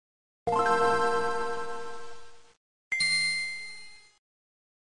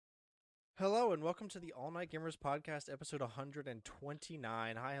Hello and welcome to the All Night Gamers Podcast, episode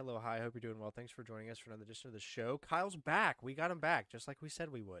 129. Hi, hello, hi. Hope you're doing well. Thanks for joining us for another edition of the show. Kyle's back. We got him back, just like we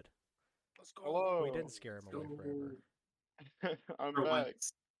said we would. Let's go. We Hello. didn't scare him away forever. I'm For back.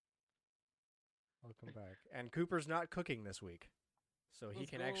 once. Welcome back. And Cooper's not cooking this week, so he Let's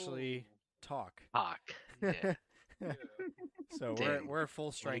can go. actually talk. Talk. Yeah. Yeah. So Dang. we're full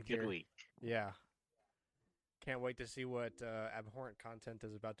What a strength good here. week. Yeah. Can't wait to see what abhorrent content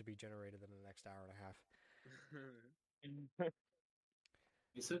is about to be generated in the next hour and a half.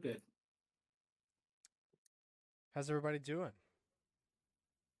 You're so good. How's everybody doing?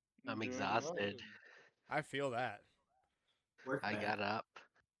 I'm Doing exhausted. I feel that. Work I back. got up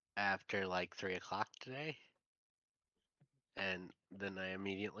after like 3 o'clock today, and then I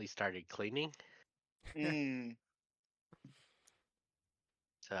immediately started cleaning. well.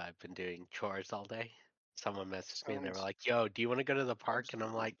 So I've been doing chores all day. Someone messaged me and they were like, "Yo, do you want to go to the park?" And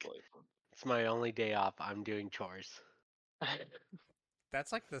I'm like, "It's my only day off. I'm doing chores."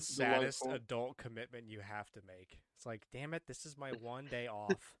 That's like the saddest Delightful. adult commitment you have to make. It's like, damn it, this is my one day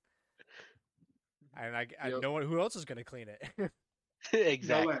off, and I Yep. no one who else is gonna clean it.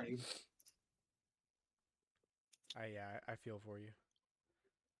 Exactly. No way. I feel for you.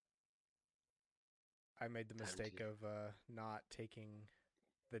 I made the Time mistake to- of not taking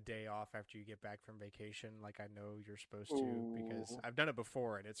the day off after you get back from vacation, like I know you're supposed to, because Ooh. I've done it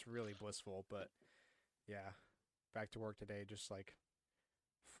before and it's really blissful. But yeah, back to work today, just like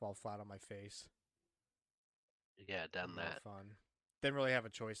fall flat on my face. Yeah, done No that. fun. Didn't really have a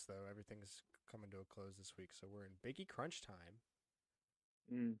choice though. Everything's coming to a close this week, so we're in Biggie Crunch time.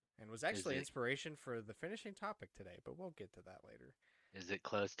 And was actually it- inspiration for the finishing topic today, but we'll get to that later. Is it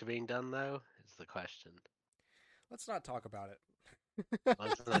close to being done though? Is the question. Let's not talk about it.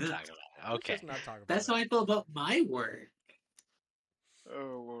 Let's not talk about it. Let's Okay. just not talk about That's it. how I feel about my work.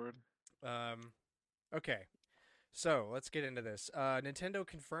 Oh Lord. Okay. So let's get into this. Nintendo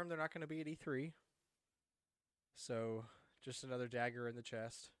confirmed they're not going to be at E3. So just another dagger in the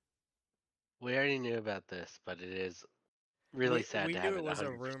chest. We already knew about this, but it is really sad We to knew have it was a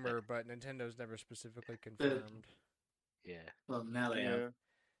 100%. rumor, but Nintendo's never specifically confirmed. Yeah. Well, now they Yeah. have.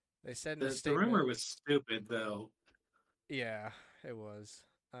 They said in a The statement. rumor was stupid, though. Yeah, it was.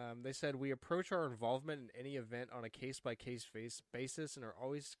 They said we approach our involvement in any event on a case-by-case basis and are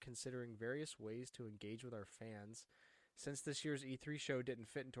always considering various ways to engage with our fans. Since this year's E3 show didn't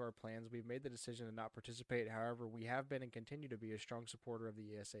fit into our plans, we've made the decision to not participate. However, we have been and continue to be a strong supporter of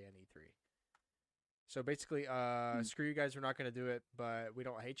the ESA and E3. So basically, screw you guys, we're not going to do it, but we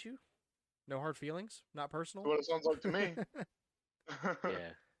don't hate you. No hard feelings, not personal. What it sounds like to me.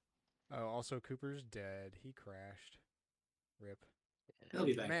 Yeah. Oh, also Cooper's dead. He crashed. Rip. They'll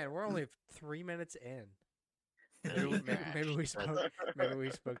be back. Man, we're only 3 minutes in. He Maybe we crashed. spoke. Maybe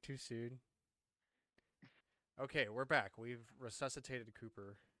we spoke too soon. Okay, we're back. We've resuscitated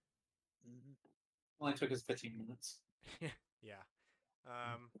Cooper. Only took us 15 minutes. Yeah.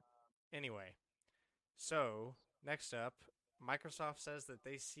 Anyway, so next up, Microsoft says that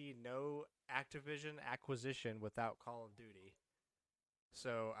they see no Activision acquisition without Call of Duty.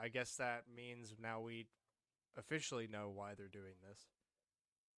 So I guess that means now we officially know why they're doing this.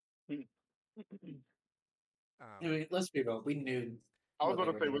 I mean, let's be real. We knew. I was what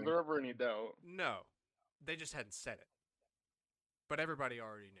about they to were say, was doing. there ever any doubt? No, they just hadn't said it. But everybody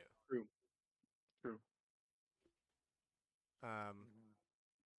already knew. True.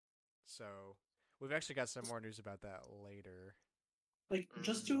 So we've actually got some more news about that later. Like,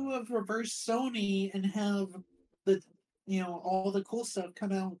 just do a reverse Sony and have the, all the cool stuff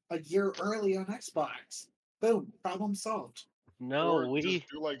come out a year early on Xbox. Boom, problem solved. No, Or we just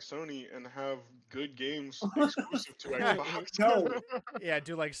do like Sony and have good games exclusive to Xbox. No. Yeah,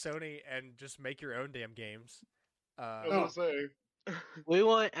 do like Sony and just make your own damn games. I was gonna say. we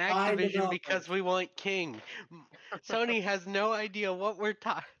want I Activision develop because it. we want King. Sony has no idea what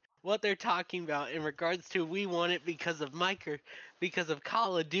what they're talking about in regards to we want it because of because of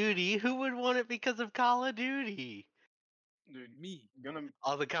Call of Duty. Who would want it because of Call of Duty? Dude, Me. gonna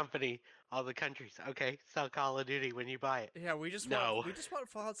All the countries. Okay, sell Call of Duty when you buy it. Yeah, we just No. want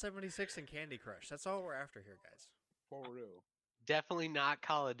Fallout 76 and Candy Crush. That's all we're after here, guys. for real. Definitely not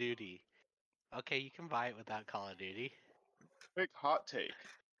Call of Duty. Okay, you can buy it without Call of Duty. Big hot take.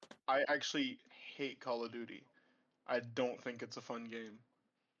 I actually hate Call of Duty. I don't think it's a fun game.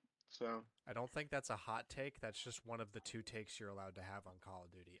 So I don't think that's a hot take. That's just one of the two takes you're allowed to have on Call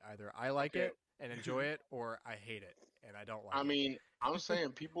of Duty. Either I like Okay. it and enjoy it, or I hate it and I don't like it. I mean, I'm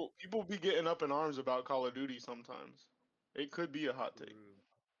saying people be getting up in arms about Call of Duty sometimes. It could be a hot take.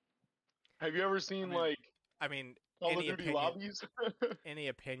 Have you ever seen I mean, Call of any Duty opinion, lobbies? any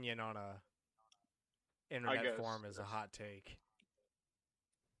opinion on a internet guess, forum is a yes. hot take.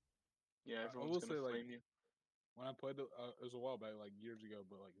 Yeah, I everyone's will gonna say, like, flame you. when I played it was a while back, like years ago,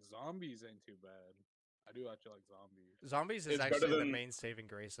 but like zombies ain't too bad. I do actually like zombies. Zombies is It's better actually the than- main saving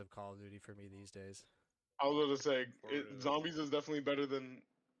grace of Call of Duty for me these days. I was gonna say For real. zombies is definitely better than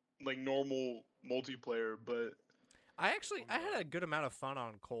like normal multiplayer, but I Oh, had God. a good amount of fun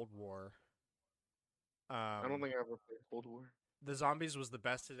on Cold War. I don't think I ever played Cold War. The zombies was the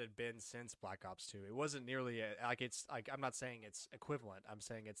best it had been since Black Ops 2. It wasn't nearly like it's like I'm not saying it's equivalent. I'm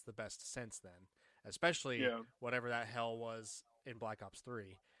saying it's the best since then, especially Yeah, whatever that hell was in Black Ops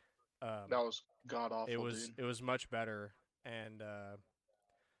 3. that was god awful, dude. It was much better, and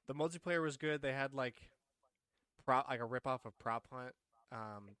the multiplayer was good. They had like a rip off of Prop Hunt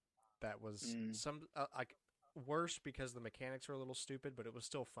that was Mm. some like worse because the mechanics were a little stupid, but it was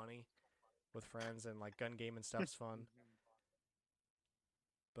still funny with friends, and like gun game and stuff's fun.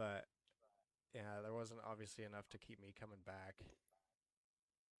 But yeah, there wasn't obviously enough to keep me coming back.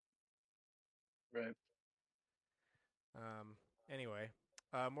 Right. Anyway,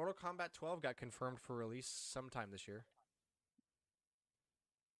 Mortal Kombat 12 got confirmed for release sometime this year.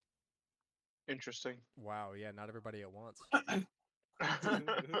 Interesting. Wow, yeah, not everybody at once.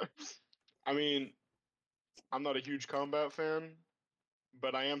 I mean, I'm not a huge combat fan,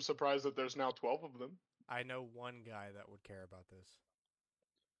 but I am surprised that there's now 12 of them. I know one guy that would care about this.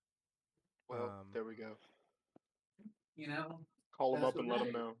 Well, there we go. You know, Call him that's up and let him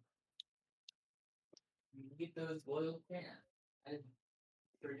right. know. you get those loyal fans.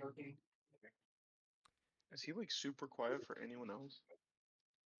 Okay. Is he like super quiet for anyone else?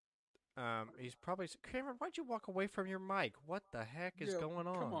 He's probably Cameron. Why'd you walk away from your mic? What the heck is Yeah, going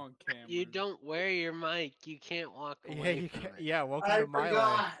on? Come on, Cameron. You don't wear your mic. You can't walk away Yeah, you from can't. it. Yeah, welcome I to my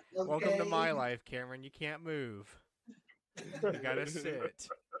life. forgot. Welcome to my okay? life, Cameron. You can't move. You gotta sit.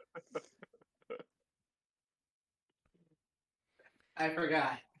 I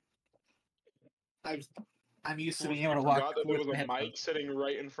forgot. I'm used to You being able to walk forgot that there with was my a mic headphones. sitting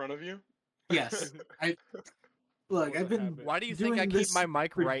right in front of you? Yes, look. I've been Why do you think I doing keep this my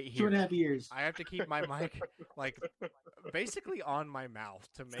mic for right here? 2.5 years. I have to keep my mic like basically on my mouth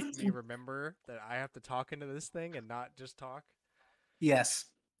to make me remember that I have to talk into this thing and not just talk. Yes.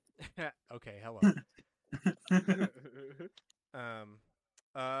 Okay, hello.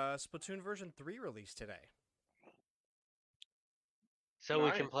 Splatoon version 3 released today. So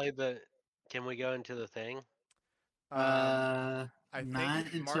we can Nice. play the. Can we go into the thing? I think Not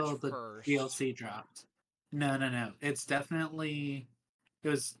until March the 1st. DLC dropped. No. It's definitely it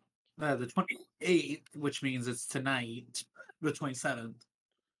was the 28th, which means it's tonight, the 27th.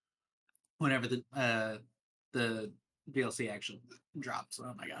 Whenever the DLC actually drops.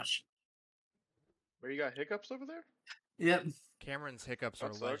 Oh my gosh. Where you got hiccups over there? Yep. Cameron's hiccups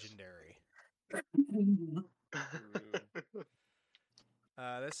That are sucks. legendary.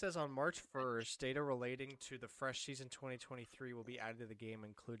 This says on March 1st, data relating to the Fresh Season 2023 will be added to the game,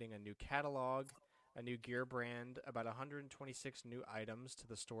 including a new catalog, a new gear brand, about 126 new items to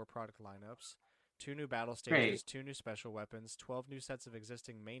the store product lineups, 2 new battle stages, Great. 2 new special weapons, 12 new sets of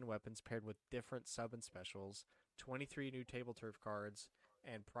existing main weapons paired with different sub and specials, 23 new table turf cards,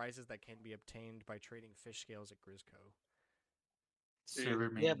 and prizes that can be obtained by trading fish scales at Grisco.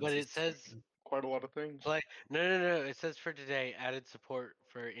 Server Yeah, but maintenance it says is- Quite a lot of things. play. No. It says for today added support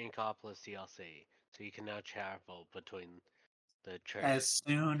for Inkopolis DLC, so you can now travel between the church. as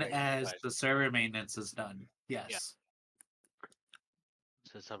soon Great. as Right. the server maintenance is done. Yes.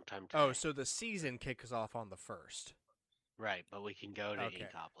 So sometime today. Oh, so the season kicks off on the 1st. Right, but we can go to Okay,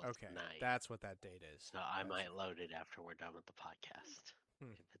 Inkopolis okay, tonight. that's what that date is. So I Gotcha. might load it after we're done with the podcast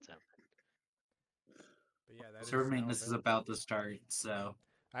Hmm. if it's open. But yeah, that Server is now maintenance is available. about to start, so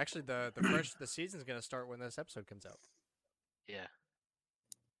Actually, the season's gonna start when this episode comes out. Yeah.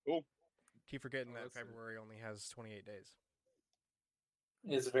 Keep forgetting Oh, that that's it. February only has 28 days.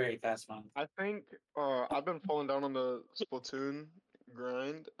 it's a very fast month. I think I've been falling down on the Splatoon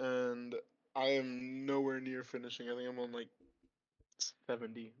grind, and I am nowhere near finishing. I think I'm on like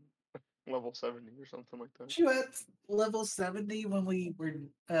 70, level 70 or something like that. You at level 70 when we were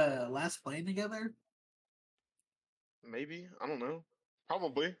last playing together? Maybe, I don't know.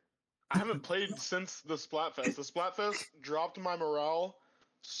 Probably. I haven't played since the Splatfest. The Splatfest dropped my morale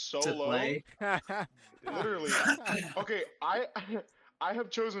so To low. play? Literally. Okay, I have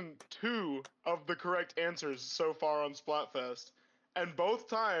chosen 2 of the correct answers so far on Splatfest, and both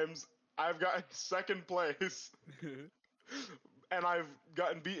times I've gotten second place, and I've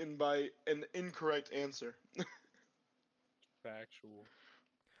gotten beaten by an incorrect answer. Factual.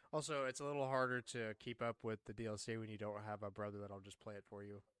 Also, it's a little harder to keep up with the DLC when you don't have a brother that'll just play it for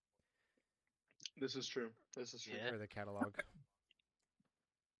you. This is true. This is true. Yeah. or the catalog.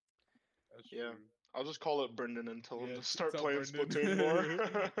 That's Yeah. true. I'll just call it Brendan and tell him Yeah, to start tell playing Brendan. Splatoon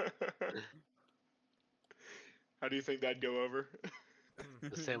more. How do you think that'd go over?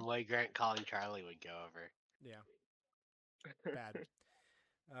 The same way Grant calling Charlie would go over. Yeah, bad.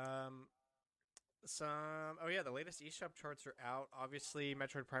 Um, Oh yeah, the latest eShop charts are out. Obviously,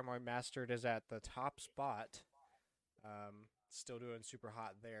 Metroid Prime Remastered is at the top spot. Still doing super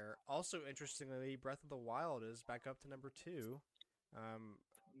hot there. Also, interestingly, Breath of the Wild is back up to number 2.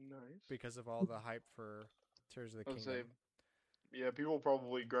 Nice. Because of all the hype for Tears of the I would Kingdom. say, yeah, people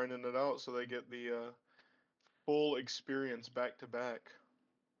probably grinding it out so they get the full experience back to back.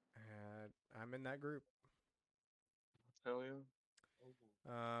 I'm in that group. Hell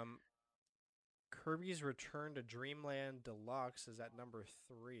yeah. Kirby's Return to Dreamland Deluxe is at number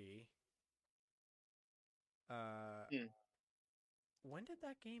 3. When did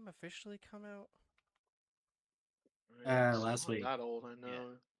that game officially come out? It's last not week. that old, I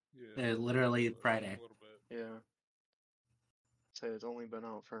know. Yeah. Literally A Friday. little bit. Yeah. Say it's only been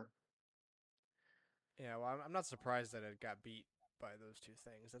out for. Yeah, well, I'm not surprised that it got beat by those two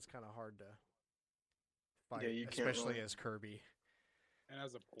things. That's kind of hard to fight, Yeah, you can't especially really- as Kirby. And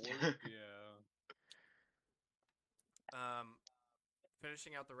as a port, yeah.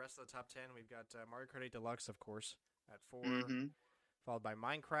 Finishing out the rest of the top 10, we've got Mario Kart 8 Deluxe, of course, at 4. Mm-hmm. Followed by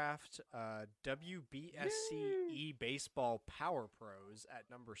Minecraft, WBSC Baseball Power Pros at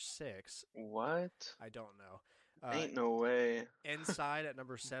number 6. What? I don't know. Ain't no way. Inside at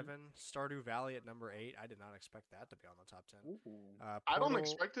number 7. Stardew Valley at number 8. I did not expect that to be on the top 10. I don't Portal-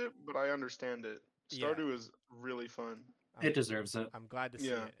 expect it, but I understand it. Yeah. Stardew is really fun. It deserves it. I'm glad to see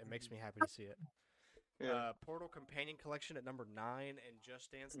Yeah. it. It makes me happy to see it. Yeah. Portal Companion Collection at number 9 and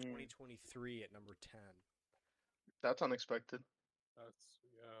Just Dance Mm. 2023 at number 10. That's unexpected. That's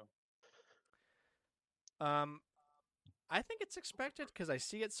yeah. I think it's expected because I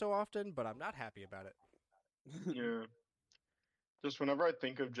see it so often, but I'm not happy about it. Yeah. Just whenever I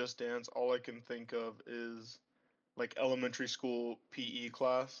think of Just Dance, all I can think of is like elementary school PE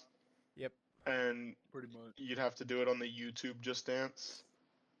class, Yep. and Pretty much. you'd have to do it on the YouTube Just Dance.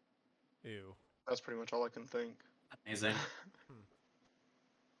 Ew. That's pretty much all I can think. Amazing.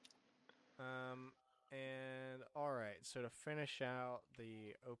 And all right, so to finish out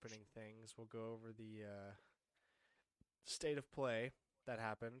the opening things, we'll go over the state of play that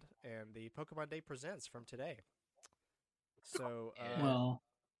happened and the Pokemon Day Presents from today. So, Well,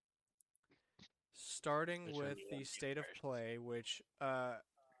 starting Which one with do you the want to do state of first? play, which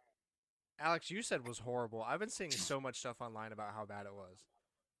Alex, you said was horrible. I've been seeing so much stuff online about how bad it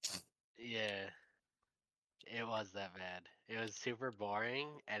was. Yeah. It was that bad. It was super boring,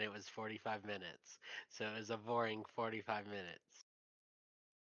 and it was 45 minutes. So it was a boring 45 minutes.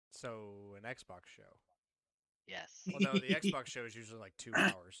 So, an Xbox show. Yes. Well, no, the Xbox show is usually like 2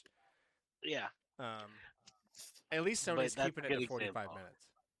 hours. Yeah. At least But Sony's that's keeping a it good to 45 example. minutes.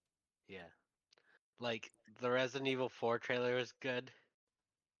 Yeah. Like, the Resident Evil 4 trailer was good.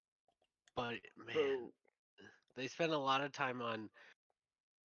 But, man, So, they spent a lot of time on.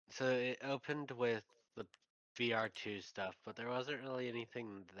 So it opened with the VR2 stuff, but there wasn't really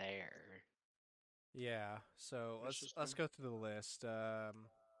anything there. Yeah, so let's Interesting. go through the list.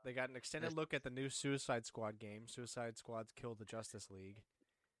 They got an extended This- look at the new Suicide Squad game. Suicide Squad's Kill the Justice League.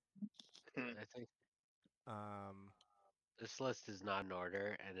 I think Um, this list is not in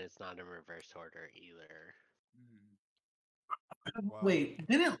order, and it's not in reverse order either. Mm. well, wait,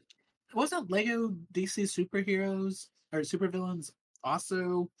 wasn't Lego DC superheroes or supervillains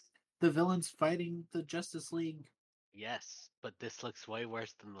also the villains fighting the Justice League? Yes, but this looks way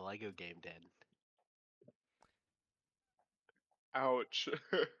worse than the Lego game did. ouch.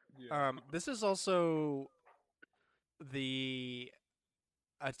 Yeah. this is also the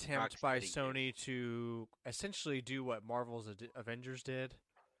attempt by Rocksteady Sony to essentially do what Marvel's Avengers did.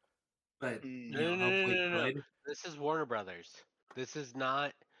 But Mm. you know, hopefully No. good. This is Warner Brothers. This is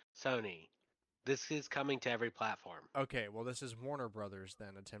not Sony. This is coming to every platform. Okay, well, this is Warner Brothers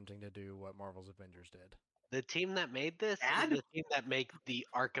then attempting to do what Marvel's Avengers did. The team that made this Bad? is the team that make the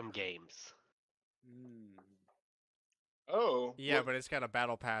Arkham games. Mm. Oh. Yeah, what- but it's got a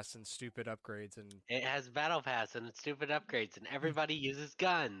battle pass and stupid upgrades and It has Battle Pass and stupid upgrades, and everybody uses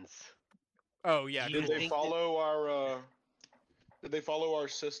guns. oh yeah, You Did cool. they think that- follow our? Did they follow our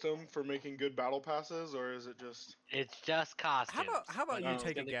system for making good battle passes, or is it just? It's just costumes. How about but you it's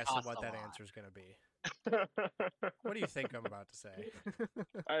take a gonna guess cost at what a that lot. answer is going to be? What do you think I'm about to say?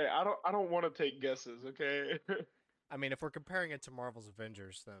 I don't want to take guesses. Okay. I mean, if we're comparing it to Marvel's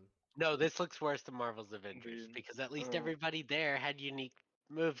Avengers, then No, this looks worse than Marvel's Avengers Indeed. because at least Oh. everybody there had unique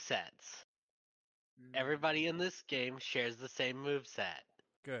move sets. Everybody in this game shares the same move set.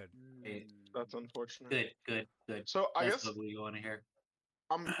 Good. That's unfortunate. Good. So I That's guess what we want to hear.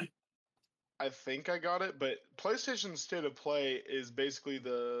 I think I got it, but PlayStation State of Play is basically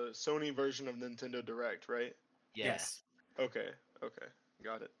the Sony version of Nintendo Direct, right? Yes. Okay,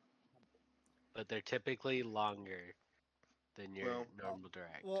 got it. But they're typically longer than your Well- normal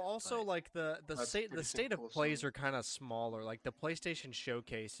direct. Well, also but- like the That's state pretty of typical of plays Sony. are kind of smaller. Like the PlayStation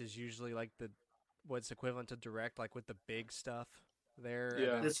Showcase is usually like the what's equivalent to Direct, like with the big stuff there. Yeah.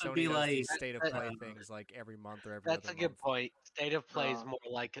 And then This would Sony be does these like, state of that- play things like every month or every That's other a good month. point. State of Play is Uh, more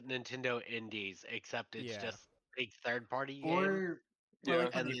like Nintendo Indies, except it's Yeah. just big third party game. or Yeah.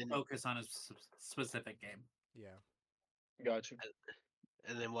 like when And they then- focus on a specific game. Yeah. Got you.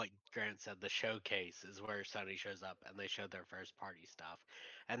 And then what Grant said, the showcase is where Sony shows up and they show their first party stuff.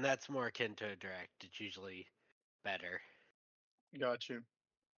 And that's more akin to a direct. It's usually better. Got you.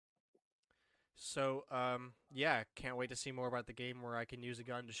 So, yeah, can't wait to see more about the game where I can use a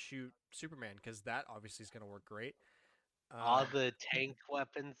gun to shoot Superman because that obviously is going to work great. All the tank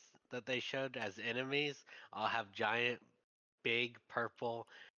weapons that they showed as enemies all have giant, big purple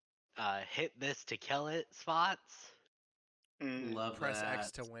hit this to kill it spots. Love press that.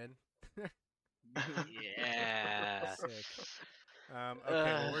 X to win. Yeah. Sick. Okay,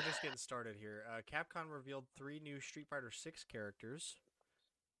 well, we're just getting started here. Capcom revealed 3 new Street Fighter 6 characters: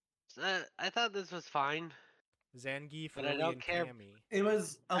 I thought this was fine. Zangief, But I Lily, don't and care- Cammy. It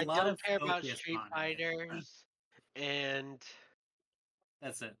was a I lot don't of care about focus Street on it. Fighters, and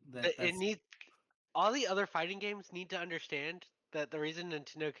That's it. it needs all the other fighting games need to understand that the reason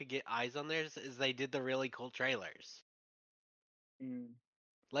Nintendo could get eyes on theirs is they did the really cool trailers.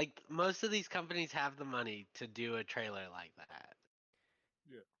 Like most of these companies have the money to do a trailer like that.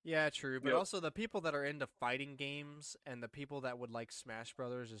 Yeah, true. But Yep. also, the people that are into fighting games and the people that would like Smash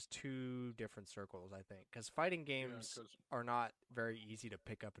Brothers is 2 different circles, I think. Because fighting Yeah, games 'cause- are not very easy to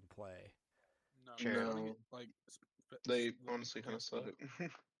pick up and play. no, Sure. fighting No. ga- like They the honestly kind of said stuff-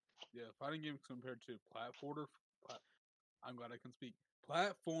 it. Yeah, fighting games compared to I'm glad I can speak.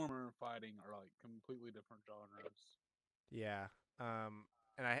 Platformer and fighting are like completely different genres. Yeah.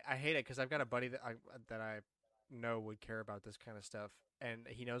 And I hate it because I've got a buddy that I know would care about this kind of stuff, and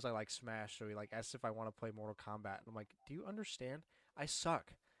he knows I like Smash, so he like asks if I want to play Mortal Kombat, and I'm like, do you understand? I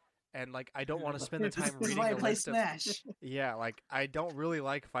suck, and like I don't want to spend the time This is reading why I a play list of. Smash. Yeah, like I don't really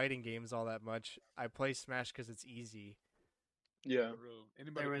like fighting games all that much. I play Smash because it's easy. Yeah. For real.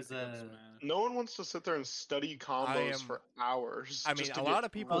 Anybody There can was pick up a- Smash. No one wants to sit there and study combos am- for hours. I mean, just to a get lot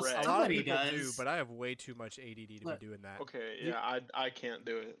of people, wrecked. do, Somebody do, does. but I have way too much ADD to Look, be doing that. Okay, You- yeah, I can't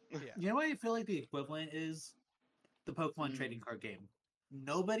do it. Yeah. You know what I feel like the equivalent is? The Pokemon trading card game.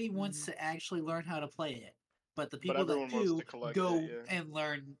 Nobody wants to actually learn how to play it, but the people that everyone wants do to collect go it, yeah. and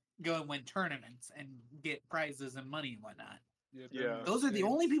learn, go and win tournaments and get prizes and money and whatnot. Yeah, Yeah. during Those are the games-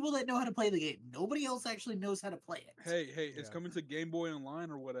 only people that know how to play the game. Nobody else actually knows how to play it. Hey, it's Yeah. coming to Game Boy Online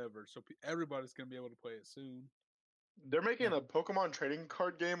or whatever, so everybody's gonna be able to play it soon. They're making a Pokemon trading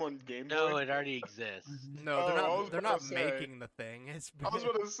card game on Game Boy. No, it already exists. No, Oh, they're I not. was They're about not to say. making the thing. It's I was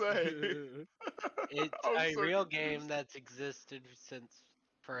about to say. It's I was a so real confused. game that's existed since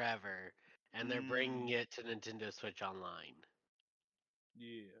forever, and they're bringing it to Nintendo Switch Online.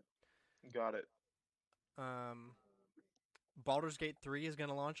 Yeah. Got it. Baldur's Gate 3 is going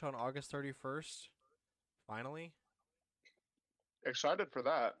to launch on August 31st. Finally. Excited for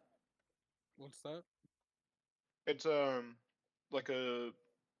that. What's that? It's like a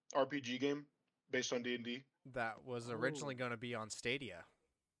RPG game based on D&D. That was originally Oh. going to be on Stadia.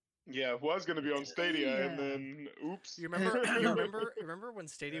 Yeah, it was gonna be on Stadia, and Stadia. then oops. You remember? you remember when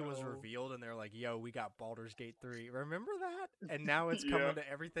Stadia was No. revealed and they're like, "Yo, we got Baldur's Gate 3." Remember that? And now it's Yeah. coming to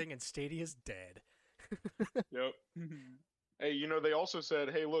everything, and Stadia's dead. Yep. Hey, they also said,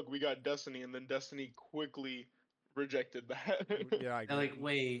 "Hey, look, we got Destiny," and then Destiny quickly rejected that. Yeah, I They're like, agree.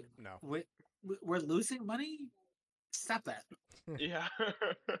 wait, No. we're losing money? Stop that. Yeah.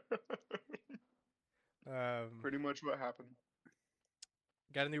 Pretty much what happened.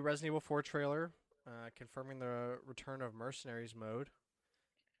 Got a new Resident Evil 4 trailer, confirming the return of Mercenaries mode.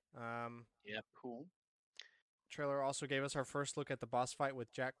 Cool. Trailer also gave us our first look at the boss fight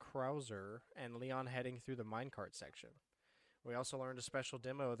with Jack Krauser and Leon heading through the minecart section. We also learned a special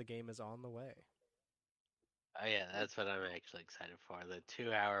demo of the game is on the way. Oh yeah, that's what I'm actually excited for, the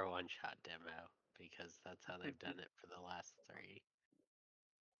 2-hour one-shot demo, because that's how they've done it for the last 3.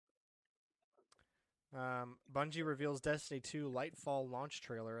 Bungie reveals Destiny 2 Lightfall launch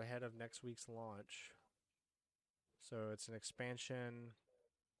trailer ahead of next week's launch. So it's an expansion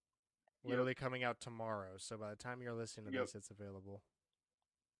literally coming out tomorrow. So by the time you're listening to Yep. this, it's available.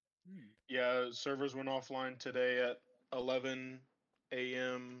 Yeah, servers went offline today at 11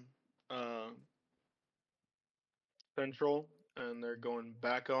 a.m. Central, and they're going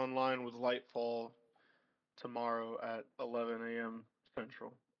back online with Lightfall tomorrow at 11 a.m.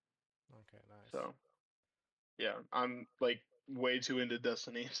 Central. Okay, nice. So, yeah, I'm like way too into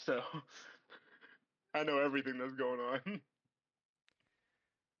Destiny, so I know everything that's going on.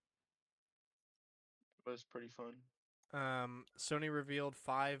 But it's pretty fun. Sony revealed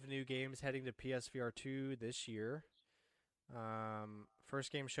 5 new games heading to PSVR 2 this year.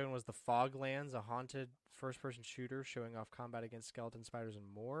 First game shown was The Foglands, a haunted first-person shooter showing off combat against skeleton spiders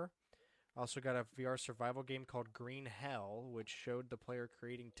and more. Also got a VR survival game called Green Hell, which showed the player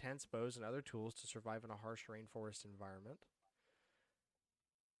creating tents, bows, and other tools to survive in a harsh rainforest environment.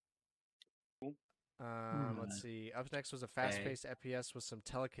 Let's see. Up next was a fast-paced FPS with some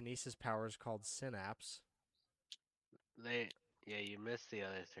telekinesis powers called Synapse. You missed the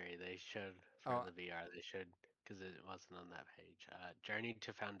other 3. They showed for the VR. They showed because it wasn't on that page. Journey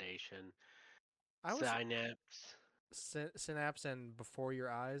to Foundation, Synapse. Synapse and Before Your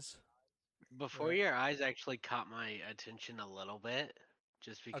Eyes. Before Your Eyes actually caught my attention a little bit,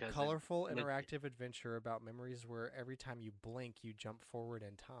 just because a colorful, interactive adventure about memories where every time you blink, you jump forward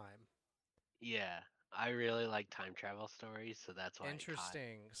in time. Yeah, I really like time travel stories, so that's why.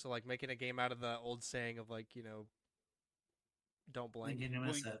 Interesting. So, like, making a game out of the old saying of, like, don't blink. You'll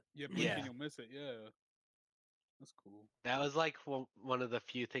miss it. Yeah, blink and you'll miss it. Yeah, that's cool. That was like one of the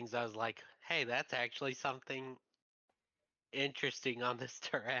few things I was like, hey, that's actually something interesting on this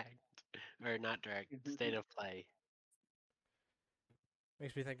direct, or not direct, state of play.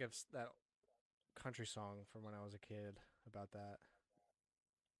 Makes me think of that country song from when I was a kid about that.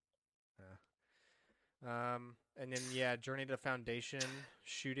 And then Journey to Foundation,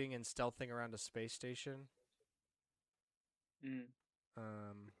 shooting and stealthing around a space station. And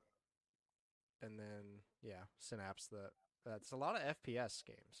then Synapse. That's a lot of FPS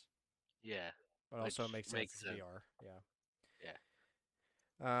games. Yeah, but also it makes sense. It's VR.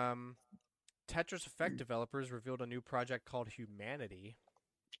 Yeah. Tetris Effect developers revealed a new project called Humanity.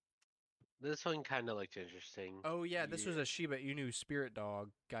 This one kind of looked interesting. Oh yeah, this was a Shiba Inu spirit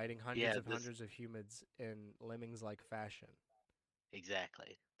dog guiding hundreds of humans in lemmings-like fashion.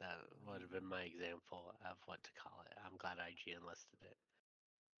 Exactly. That would have been my example of what to call it. I'm glad IGN listed it.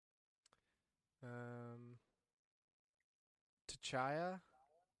 Tchia,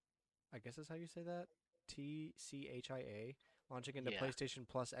 I guess is how you say that. TCHIA, launching into PlayStation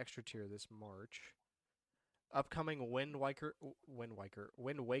Plus Extra Tier this March. Upcoming Wind Waker-like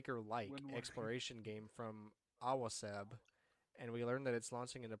exploration game from Awaseb, and we learned that it's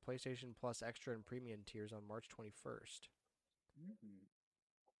launching into PlayStation Plus Extra and Premium tiers on March 21st.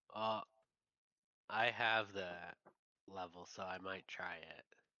 I have the level, so I might try it.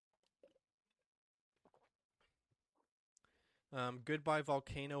 Goodbye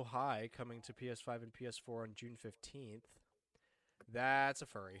Volcano High coming to PS5 and PS4 on June 15th. That's a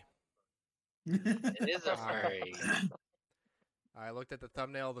furry. It is a furry. I looked at the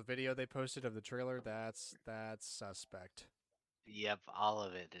thumbnail of the video they posted of the trailer. That's suspect. Yep, all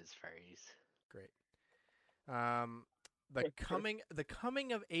of it is furries. Great. The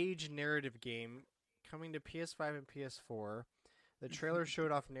coming of age narrative game coming to PS5 and PS4. The trailer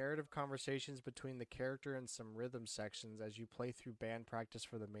showed off narrative conversations between the character and some rhythm sections as you play through band practice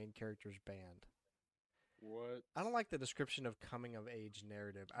for the main character's band. What? I don't like the description of coming of age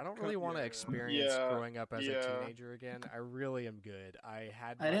narrative. I don't really want to experience growing up as a teenager again. I really am good. I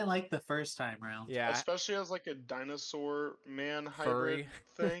didn't like the first time round. Yeah. Especially as like a dinosaur man hybrid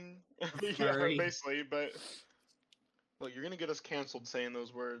thing. Yeah, basically, but look, you're gonna get us canceled saying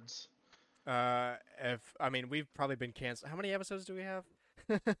those words. We've probably been canceled. How many episodes do we have?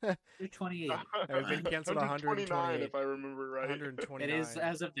 228. We've been canceled 129 if I remember right. 129. It is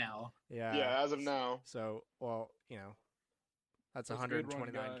as of now. Yeah, as of now. So, that's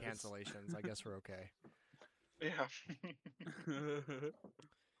 129 cancellations. I guess we're okay. Yeah.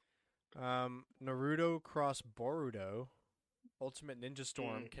 Naruto Cross Boruto Ultimate Ninja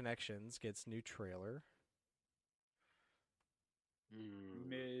Storm Connections gets new trailer.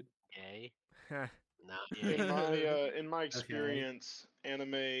 Mid. Yay. In my experience,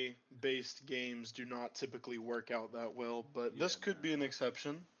 anime-based games do not typically work out that well, but this could be an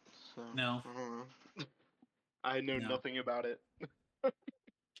exception. So, no. I know nothing about it.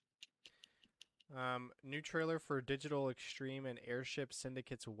 New trailer for Digital Extreme and Airship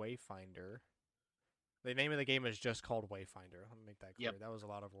Syndicate's Wayfinder. The name of the game is just called Wayfinder. Let me make that clear. Yep. That was a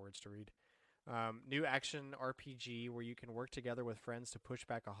lot of words to read. New action RPG where you can work together with friends to push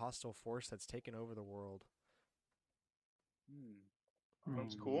back a hostile force that's taken over the world.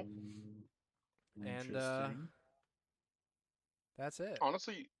 That's cool. And Interesting. that's it.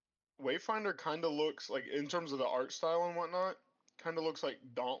 Honestly, Wayfinder kind of looks like, in terms of the art style and whatnot, kind of looks like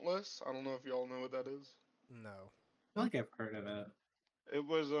Dauntless. I don't know if y'all know what that is. No. I feel like I've heard of it.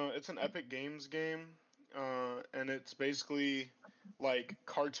 It's an Epic Games game, and it's basically like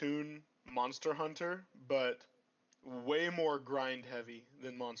cartoon Monster Hunter, but way more grind heavy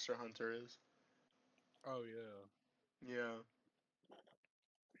than Monster Hunter is. Oh yeah. Yeah.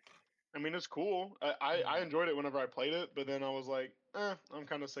 I mean, it's cool. I enjoyed it whenever I played it, but then I was like, I'm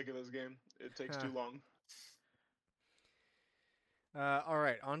kind of sick of this game. It takes Huh. too long. All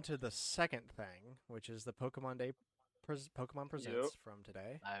right, on to the second thing, which is the Pokemon Day, Pokemon Presents from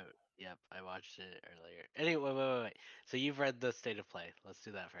today. Yep, I watched it earlier. Anyway, wait. So you've read the state of play. Let's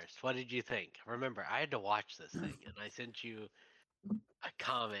do that first. What did you think? Remember, I had to watch this thing, and I sent you a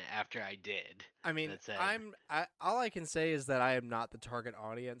comment after I did. I mean, that said, all I can say is that I am not the target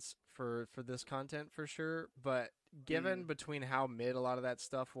audience for this content for sure, but given between how mid a lot of that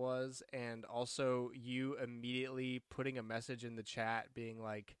stuff was and also you immediately putting a message in the chat being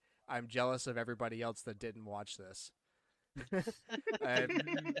like, I'm jealous of everybody else that didn't watch this.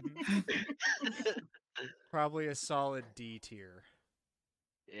 Probably a solid D tier.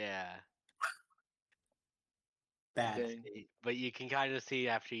 yeah. Bad. Dang. But you can kind of see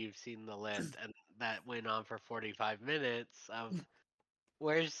after you've seen the list, and that went on for 45 minutes, of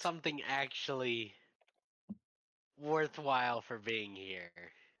where's something actually worthwhile for being here.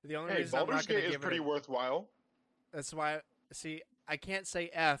 The only Hey, reason I'm Baldur's not going Gate to is give pretty it worthwhile. that's why see I can't say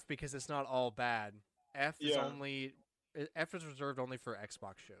F because it's not all bad. F is reserved only for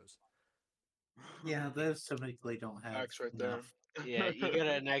Xbox shows. Yeah, those typically don't have X right enough. Yeah, you go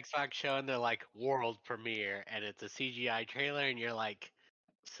to an Xbox show and they're like world premiere, and it's a CGI trailer, and you're like,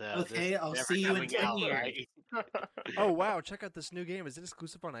 so Okay, this I'll never see you in coming 10 out, years. right? Oh wow, check out this new game. Is it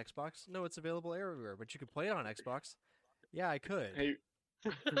exclusive on Xbox? No, it's available everywhere, but you could play it on Xbox. Yeah, I could. Hey,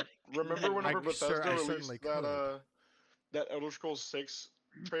 remember whenever I Bethesda certainly released that could. that Elder Scrolls 6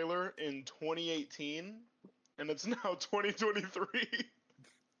 trailer in 2018, and it's now 2023.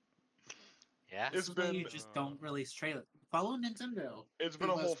 Yeah. It's This is why you been just don't release trailer. Follow Nintendo. it's for been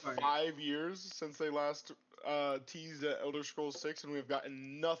a the whole most part. 5 years since they last teased at Elder Scrolls 6, and we've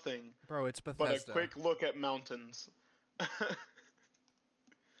gotten nothing Bro, it's but Bethesda. a quick look at mountains.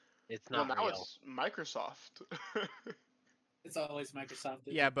 It's Well, not now real. it's Microsoft. It's always Microsoft.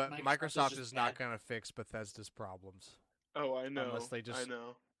 Yeah, but Microsoft just is not bad. going to fix Bethesda's problems. Oh, I know. Unless they just I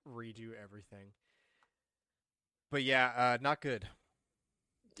know. redo everything. But yeah, not good.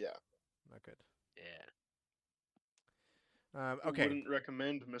 Yeah. Not good. Yeah. Okay. Wouldn't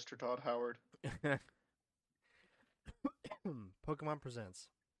recommend Mr. Todd Howard. Pokemon Presents.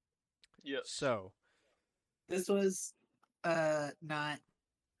 Yes. So, This was not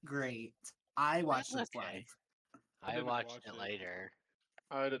great. I watched this okay. live. I I didn't watched watch it it. later.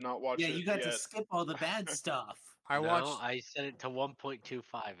 I did not watch Yeah, it you got to yet. skip all the bad stuff. I No, watched I set it to 1.25,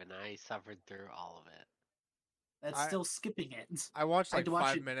 and I suffered through all of it. That's I- still skipping it. I watched I like had to watch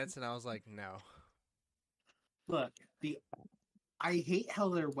 5 it- minutes and I was like, no. Look, I hate how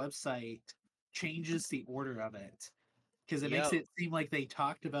their website changes the order of it because it makes Yo. it seem like they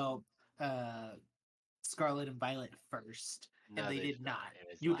talked about Scarlet and Violet first, No, and they they did not. It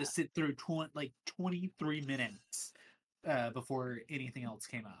was You had to last. sit through 23 minutes before anything else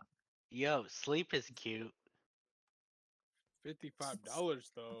came up. Yo, Sleep is cute.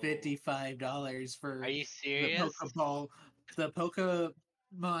 $55 though. $55 for Are you the serious? Pokeball, the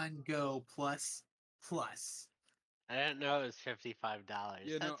Pokemon Go Plus. I didn't know it was $55.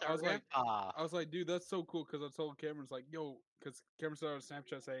 Yeah, no, That's I a was like- ripoff. I was like, dude, that's so cool because I told Cameron, like, yo, because Cameron started on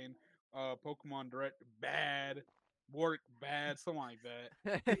Snapchat saying, Pokemon Direct bad, work bad, something like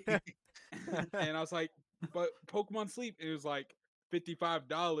that. And I was like, but Pokemon Sleep, it was like $55.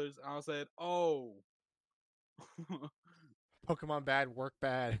 And I said, oh. Pokemon bad, work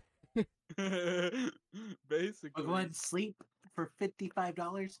bad. Basically. Pokemon Sleep for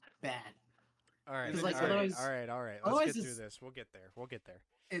 $55? Bad. All right, Because, all like, right, otherwise- all right, all right. Let's otherwise get through it's- this. We'll get there. We'll get there.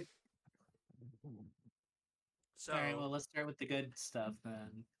 So, All right, well, let's start with the good stuff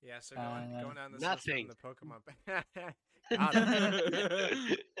then. yeah, so going down this nothing. list from the Pokemon. Got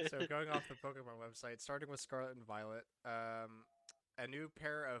it. So going off the Pokemon website, starting with Scarlet and Violet, a new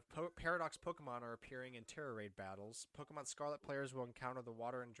pair of Paradox Pokemon are appearing in Terra Raid battles. Pokemon Scarlet players will encounter the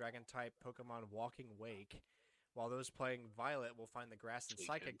Water and Dragon type Pokemon Walking Wake, while those playing Violet will find the Grass and Suicune.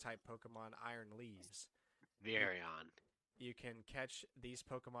 Psychic type Pokemon Iron Leaves. Virion. You can catch these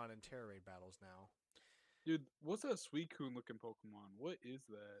Pokemon in Terra Raid battles now. Dude, what's that Suicune looking Pokemon? What is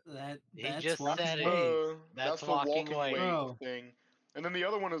that? That He that's just Walking said it. Away. That's the Walking walking Away. way Bro. thing. And then the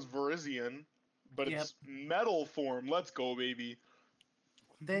other one is Virizion, but Yep. it's metal form. Let's go, baby.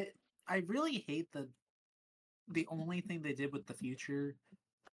 I really hate the only thing they did with the future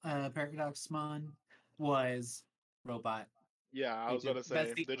Paradoxmon was robot. Yeah, I was about to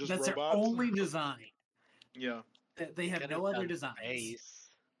say they're just That's their robots. only design. Yeah. They have Could've no other done designs.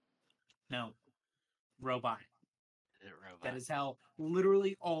 Space. No, robot. Robot. That is how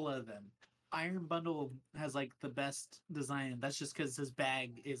literally all of them. Iron Bundle has like the best design. That's just because his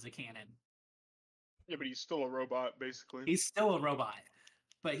bag is a cannon. Yeah, but he's still a robot, basically. He's still a robot,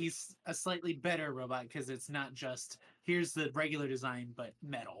 but he's a slightly better robot because it's not just here's the regular design, but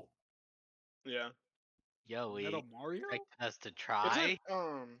metal. Yeah. Yo, we Metal Mario? expect us to Is try. it,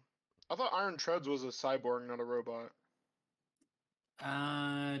 I thought Iron Treads was a cyborg, not a robot.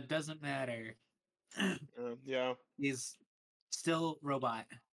 Doesn't matter. Yeah, He's still robot.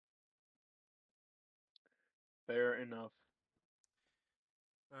 fair enough.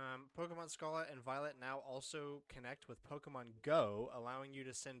 Pokemon Scarlet and Violet now also connect with Pokemon Go, allowing you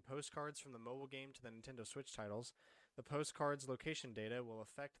to send postcards from the mobile game to the Nintendo Switch titles. The postcards' location data will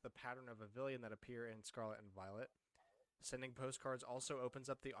affect the pattern of pavilion that appear in Scarlet and Violet. Sending postcards also opens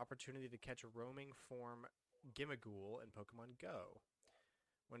up the opportunity to catch a roaming form Gimmighoul in Pokemon Go.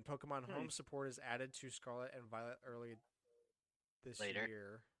 When Pokemon Home support is added to Scarlet and Violet later this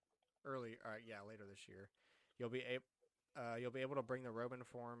year, you'll be able to bring the Roman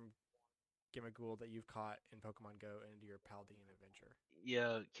form Gimmighoul that you've caught in Pokemon Go into your Paldean adventure.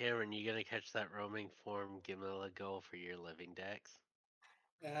 Yo, Cameron, you gonna catch that roaming form Gimmighoul for your living dex?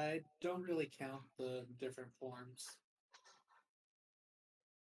 I don't really count the different forms.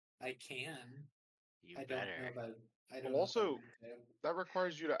 I can. You I better. don't know about. I don't Well, know if also, I'm going to. that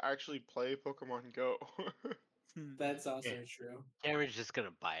requires you to actually play Pokemon Go. That's also Yeah. true. Cameron's just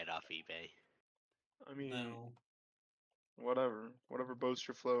gonna buy it off eBay. I mean, No. whatever boats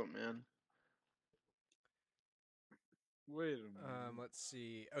your float, man. Wait a minute. Let's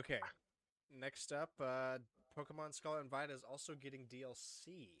see. Okay, next up, Pokemon Scarlet and Violet is also getting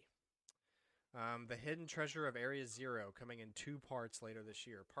DLC. The Hidden Treasure of Area Zero coming in 2 parts later this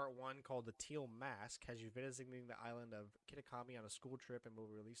year. Part 1, called The Teal Mask, has you visiting the island of Kitakami on a school trip and will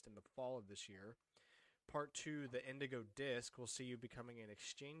be released in the fall of this year. Part 2, The Indigo Disc, will see you becoming an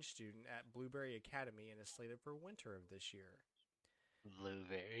exchange student at Blueberry Academy and is slated for winter of this year.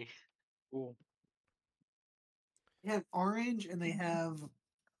 Blueberry. Cool. They have orange and they have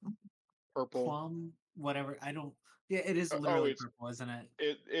Purple. plum, whatever. I don't. Yeah, it is Oh, literally it's- purple, isn't it?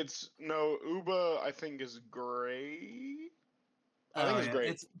 It's no Uba. I think is gray. I think it's yeah, grape.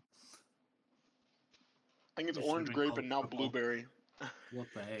 I think it's it should've orange been grape called and not purple. blueberry. What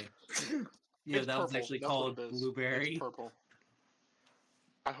the heck? Yeah, It's that was purple. actually That's what called it is. blueberry. It's purple.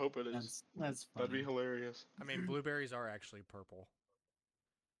 I hope it is. That's funny. That'd be hilarious. I mean, blueberries are actually purple.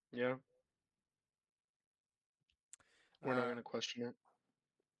 Yeah, we're not Uh, gonna question it.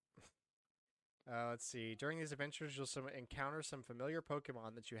 Let's see. During these adventures, you'll encounter some familiar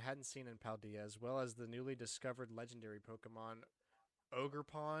Pokemon that you hadn't seen in Paldea, as well as the newly discovered legendary Pokemon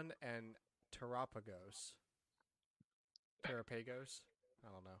Ogerpon and Terapagos. Terapagos? I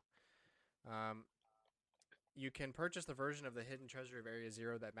don't know. You can purchase the version of the Hidden Treasure of Area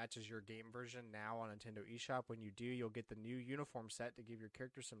Zero that matches your game version now on Nintendo eShop. When you do, you'll get the new uniform set to give your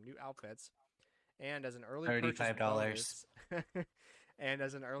character some new outfits. And as an early purchase bonus, and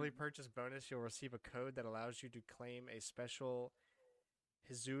as an early purchase bonus, you'll receive a code that allows you to claim a special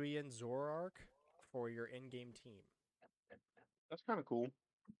Hisuian Zoroark for your in-game team. That's kind of cool.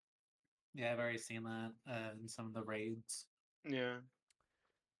 Yeah, I've already seen that in some of the raids. Yeah.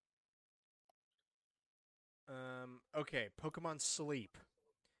 Okay, Pokemon Sleep.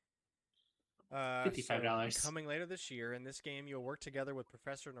 $55. Coming later this year. In this game, you'll work together with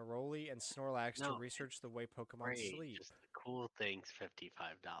Professor Neroli and Snorlax to No, research the way Pokemon Great. sleep. Just the cool things, $55.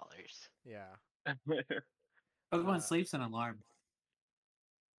 Yeah. Pokemon Sleep's an alarm.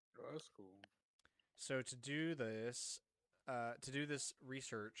 Oh, that's cool. So to do this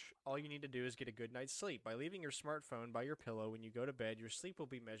research, all you need to do is get a good night's sleep. By leaving your smartphone by your pillow when you go to bed, your sleep will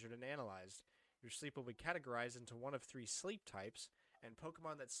be measured and analyzed. Your sleep will be categorized into one of 3 sleep types, and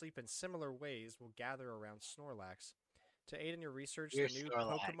Pokemon that sleep in similar ways will gather around Snorlax. To aid in your research, You're the new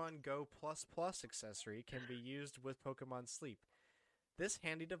Snorlax. Pokemon Go Plus Plus accessory can be used with Pokemon Sleep. This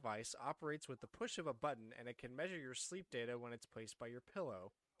handy device operates with the push of a button, and it can measure your sleep data when it's placed by your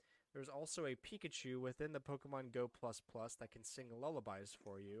pillow. There's also a Pikachu within the Pokemon Go Plus Plus that can sing lullabies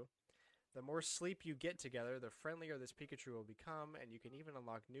for you. The more sleep you get together, the friendlier this Pikachu will become, and you can even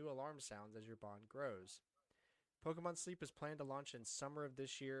unlock new alarm sounds as your bond grows. Pokemon Sleep is planned to launch in summer of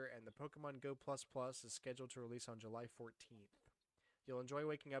this year, and the Pokemon Go Plus Plus is scheduled to release on July 14th. You'll enjoy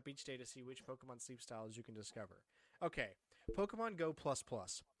waking up each day to see which Pokemon sleep styles you can discover. Okay, Pokemon Go Plus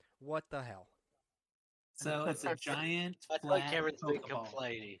Plus. What the hell? So it's a giant That's what flat Cameron's been Pokeball.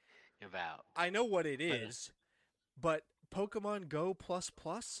 complaining about. I know what it But- is, but Pokemon Go Plus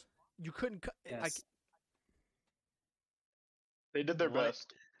Plus? You couldn't. Yes. They did their What?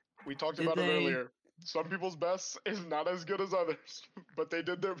 best. We talked Did about it they? earlier. Some people's best is not as good as others, but they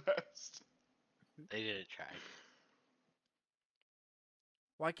did their best. They didn't try.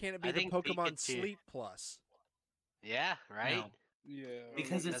 Why can't it be I the think Pokemon Pikachu- Sleep Plus? Yeah, right? No, Yeah.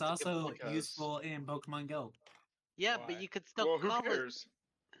 because it's That's a good also point. useful in Pokemon Go. Yeah, Why? but you could still Well, who call it. cares?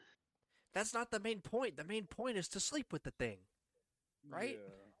 That's not the main point. The main point is to sleep with the thing, right?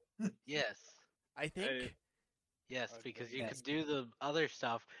 Yeah. Yes. I think. Hey. Yes, I because think- you Yes. could do the other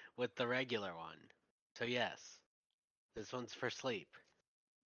stuff with the regular one. So yes. This one's for sleep.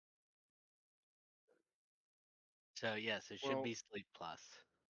 So yes, it should Well- be Sleep Plus.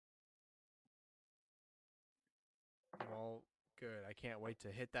 Well, good. I can't wait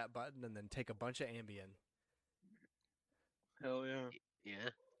to hit that button and then take a bunch of Ambien. Hell yeah. Yeah.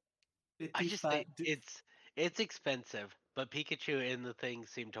 I just think it's expensive, but Pikachu in the thing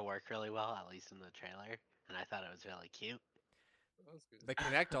seemed to work really well, at least in the trailer, and I thought it was really cute. That was good. The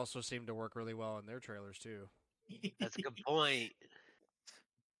Kinect also seemed to work really well in their trailers too. That's a good point.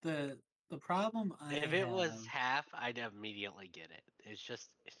 the problem I If it was have- half, I'd immediately get it. It's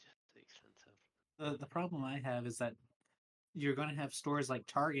just expensive. the problem I have is that you're going to have stores like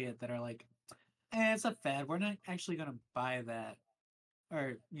Target that are like, it's a fad. We're not actually going to buy that,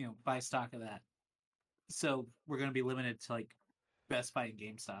 or buy stock of that. So we're going to be limited to like Best Buy and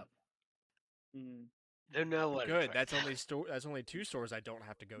GameStop. Mm. Don't know what. it's Good. right That's now. only That's only 2 stores I don't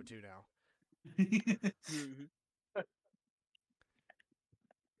have to go to now.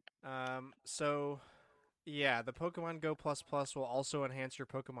 So, yeah, the Pokemon Go Plus Plus will also enhance your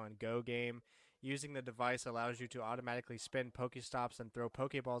Pokemon Go game. Using the device allows you to automatically spin Pokestops and throw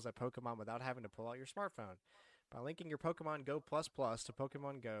Pokeballs at Pokemon without having to pull out your smartphone. By linking your Pokemon Go Plus Plus to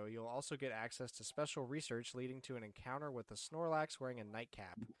Pokemon Go, you'll also get access to special research leading to an encounter with a Snorlax wearing a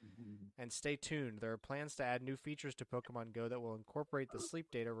nightcap. And stay tuned, there are plans to add new features to Pokemon Go that will incorporate the sleep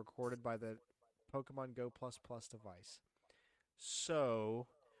data recorded by the Pokemon Go Plus Plus device. So,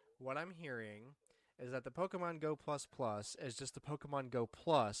 what I'm hearing is that the Pokemon Go Plus Plus is just the Pokemon Go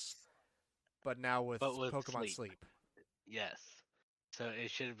Plus, but now with, But with Pokemon sleep. Sleep. Yes. So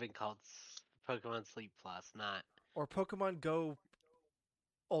it should have been called Pokemon Sleep Plus, not. Or Pokemon Go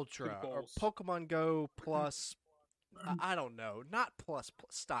Ultra. Or Pulse. Pokemon Go Plus. I don't know. Not Plus.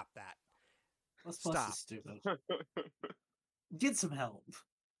 Stop that. Plus Stop. is stupid. Get some help.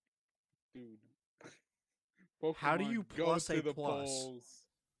 Dude. How do you Pokemon, go plus to a the plus? polls.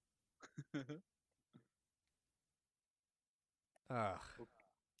 Ugh.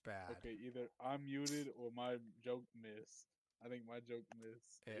 Bad. Okay, either I'm muted or my joke missed. I think my joke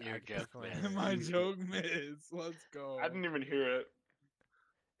missed. Yeah, Your I joke definitely missed. heard My you. joke missed. Let's go. I didn't even hear it.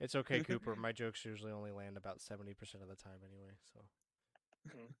 It's okay, Cooper. My jokes usually only land about 70% of the time anyway, so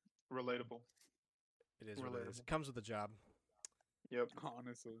Relatable. it is what it is. Relatable. It comes with the job. Yep.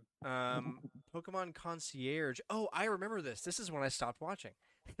 Honestly. Pokemon Concierge. Oh, I remember this. This is when I stopped watching.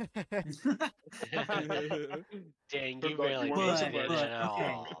 Dang, Good you luck, barely you weren't mentioned missing it much. at Okay.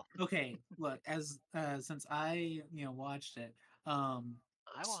 all. Okay, look, as since I watched it, I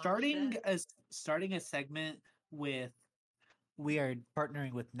watched starting it. starting a segment with we are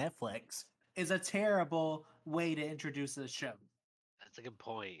partnering with Netflix is a terrible way to introduce a show. That's a good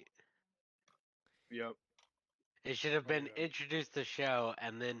point. Yep. It should have Oh, been yeah. introduced the show,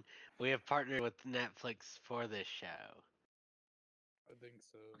 and then we have partnered with Netflix for this show. I think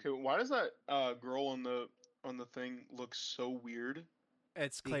so. Okay, why does that girl on the thing look so weird?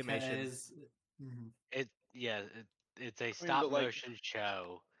 It's claymation. Because Mhm. It's a but, stop like- motion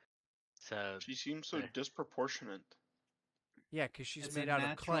show. So She seems so Yeah. disproportionate. Yeah, because she's it's made a out of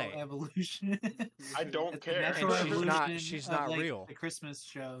natural clay. evolution. I don't It's a care. natural And she's evolution not- she's of, not like, real. The Christmas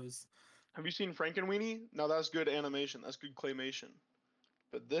shows. Have you seen Frankenweenie? No, that's good animation. That's good claymation.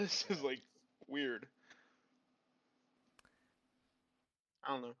 But this is like weird. I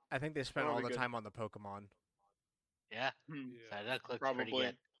don't know. I think they spent That'll all be the good. time on the Pokemon. yeah, Hmm. Yeah. Psyduck looks Probably. pretty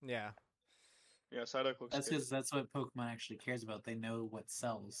good. Yeah. Yeah, Psyduck looks That's good. because that's what Pokemon actually cares about. They know what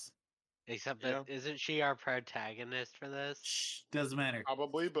sells. Except Yeah. that isn't she our protagonist for this? Shh, doesn't matter.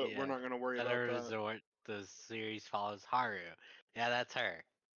 Probably, but Yeah. we're not gonna worry Feather about that. Resort, the series follows Haru. Yeah, that's her.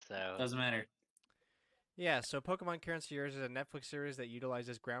 So Doesn't matter. Yeah, so Pokemon Concierge is a Netflix series that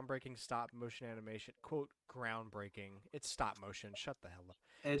utilizes groundbreaking stop motion animation. Quote, groundbreaking. It's stop motion. Shut the hell up.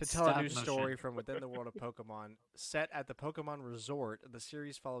 To It's tell a stop new story motion. from within the world of Pokemon. Set at the Pokemon Resort, the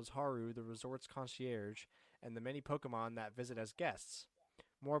series follows Haru, the resort's concierge, and the many Pokemon that visit as guests.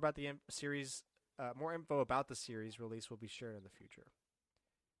 More about the series, more info about the series release will be shared in the future.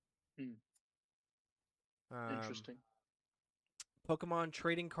 Interesting. Pokemon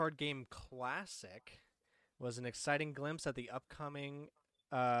Trading Card Game Classic was an exciting glimpse at the upcoming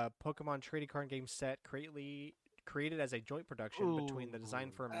Pokemon Trading Card Game set created as a joint production between the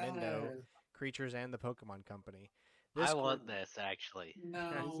design firm Nindo Creatures and the Pokemon Company. I want this actually.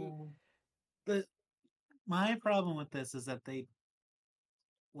 No. My problem with this is that they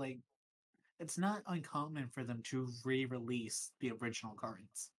like it's not uncommon for them to re-release the original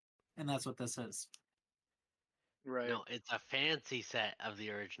cards. And that's what this is. Right. No, it's a fancy set of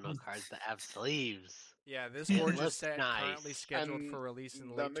the original cards that have sleeves. Yeah, this It gorgeous looks set, nice. currently scheduled And for release in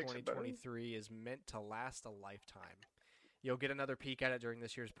that late makes it better. 2023, is meant to last a lifetime. You'll get another peek at it during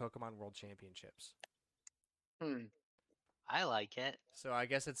this year's Pokemon World Championships. I like it. So I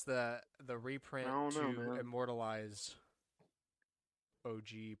guess it's the reprint I don't know, to man. immortalize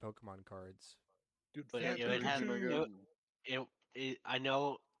OG Pokemon cards. Dude, But Fat it would have- Pikachu. I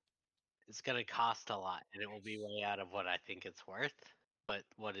know it's gonna cost a lot, and it will be way out of what I think it's worth. But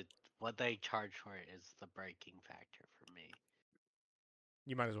what they charge for it is the breaking factor for me.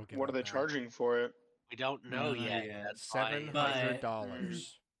 You might as well get What are they charging for it? We don't know know yet. yet. That's why.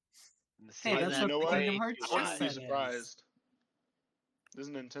 $700. Hey, that's you what know the what? Kingdom Hearts I chess wouldn't be set is. surprised. This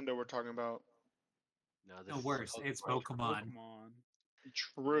is Nintendo we're talking about. No, this No, is worse. It's Pokemon. Pokemon.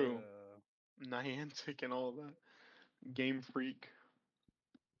 True. Yeah. Niantic and all of that. Game Freak.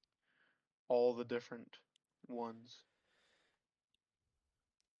 All the different ones.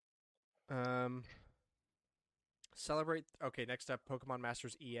 Celebrate. Okay, next up, Pokemon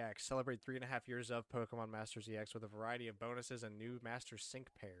Masters EX. Celebrate 3.5 years of Pokemon Masters EX with a variety of bonuses and new Master Sync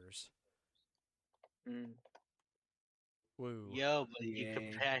pairs. Woo. Yo, but you can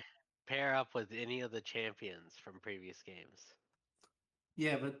Yay. pair up with any of the champions from previous games.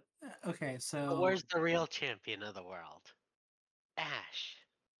 Yeah, but okay, But so where's the real champion of the world? Ash.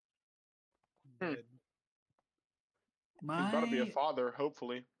 Dead. He's got to be a my father,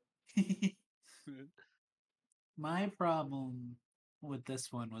 hopefully. my problem with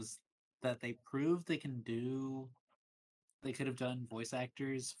this one was that they proved they could have done voice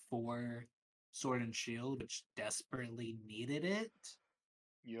actors for Sword and Shield, which desperately needed it,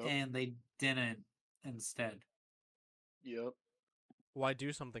 Yep. and they didn't instead. Yep. Why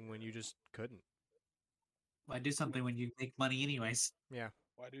do something when you just couldn't? Why do something when you make money anyways? Yeah.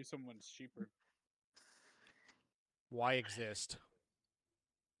 Why do someone's cheaper? Why exist?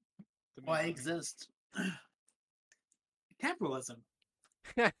 To Why make money? exist? Capitalism.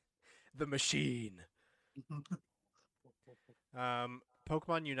 The machine.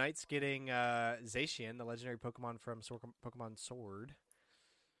 Pokemon Unite's getting Zacian, the legendary Pokemon from Pokemon Sword.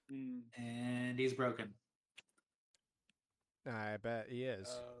 And he's broken. I bet he is.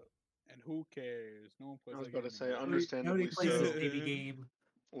 And who cares? No one plays I was that about to game say, anymore. understandably Nobody plays so. this baby game.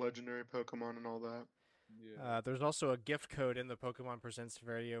 Legendary Pokemon and all that. Yeah. There's also a gift code in the Pokemon Presents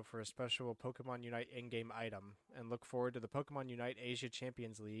video for a special Pokemon Unite in-game item, and look forward to the Pokemon Unite Asia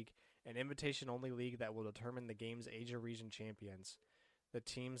Champions League, an invitation-only league that will determine the game's Asia region champions. The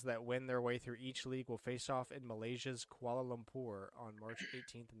teams that win their way through each league will face off in Malaysia's Kuala Lumpur on March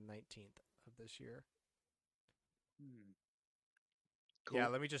 18th and 19th of this year. Cool. Yeah,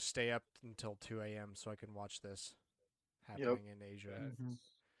 let me just stay up until 2 a.m. so I can watch this happening in Asia. Mhm.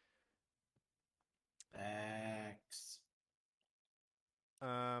 Facts.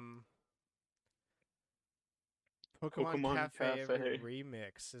 Pokemon Cafe, Cafe.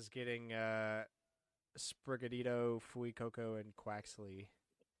 Remix is getting Sprigatito, Fuecoco, and Quaxley.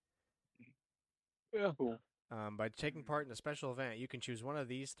 Yeah. Cool. By taking part in a special event, you can choose one of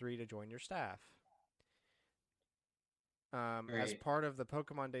these 3 to join your staff. As Great. part of the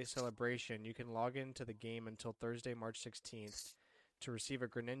Pokemon Day celebration, you can log into the game until Thursday, March 16th to receive a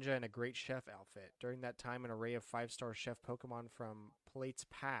Greninja and a Great Chef outfit. During that time, an array of 5-star chef Pokemon from Plates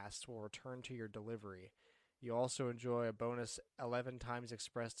Past will return to your delivery. You also enjoy a bonus 11 times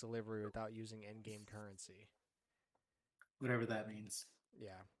express delivery without using in-game currency. Whatever that means.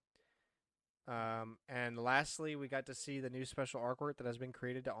 Yeah. And lastly, we got to see the new special artwork that has been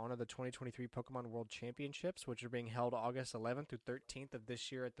created to honor the 2023 Pokemon World Championships, which are being held August 11th through 13th of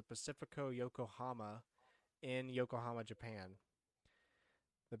this year at the Pacifico Yokohama in Yokohama, Japan.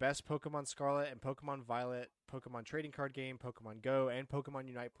 The best Pokemon Scarlet and Pokemon Violet Pokemon trading card game, Pokemon Go, and Pokemon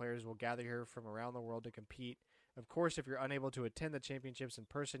Unite players will gather here from around the world to compete. Of course, if you're unable to attend the championships in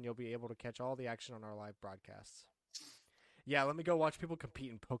person, you'll be able to catch all the action on our live broadcasts. Yeah, let me go watch people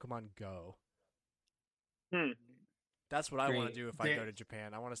compete in Pokemon Go. That's what I want to Great. do if I go to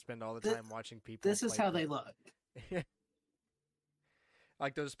Japan. I want to spend all the Th- time watching people. This is play how they look.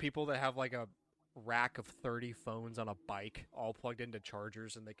 Like those people that have like a rack of 30 phones on a bike all plugged into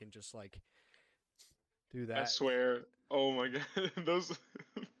chargers and they can just like do that. I swear. Oh my god, those.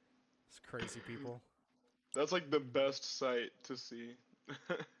 It's crazy people. That's like the best sight to see.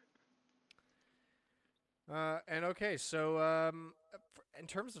 And okay, so in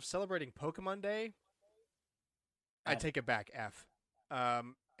terms of celebrating Pokemon Day, I F. take it back. F.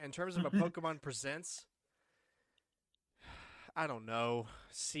 In terms of a Pokemon Presents, I don't know.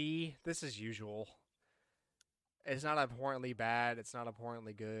 C. This is usual. It's not abhorrently bad. It's not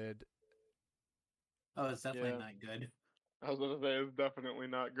abhorrently good. Oh, it's definitely Yeah. not good. I was gonna say it's definitely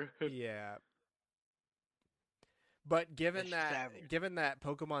not good. Yeah. But given It's that savage. given that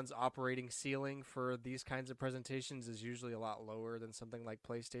Pokemon's operating ceiling for these kinds of presentations is usually a lot lower than something like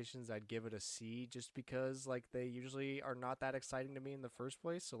PlayStation's, I'd give it a C just because like they usually are not that exciting to me in the first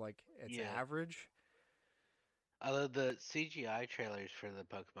place, so like it's Yeah. average. Although the CGI trailers for the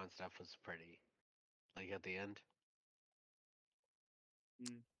Pokemon stuff was pretty, like at the end.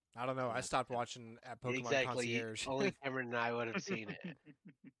 I don't know. I that's stopped good. watching at Pokemon Exactly. Concierge. Only Cameron and I would have seen it.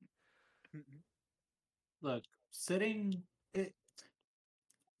 Look, sitting it.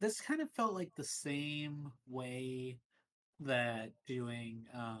 This kind of felt like the same way that doing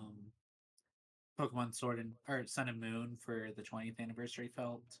Pokemon Sword and or Sun and Moon for the 20th anniversary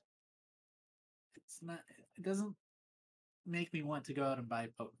felt. It's not. It doesn't make me want to go out and buy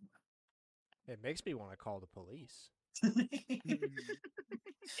Pokemon. It makes me want to call the police.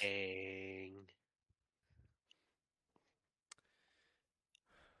 Dang.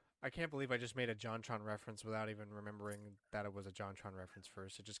 I can't believe I just made a JonTron reference without even remembering that it was a JonTron reference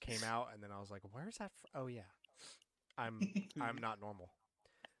first. It just came out, and then I was like, "Where's that?" Oh yeah, I'm not normal.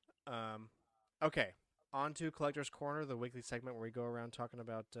 Okay, on to Collector's Corner, the weekly segment where we go around talking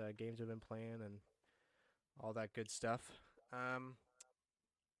about games we've been playing and all that good stuff.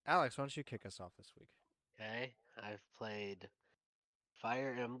 Alex, why don't you kick us off this week? Okay. I've played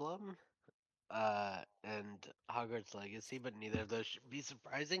Fire Emblem, and Hogwarts Legacy, but neither of those should be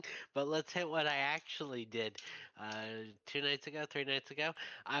surprising. But let's hit what I actually did. 3 nights ago,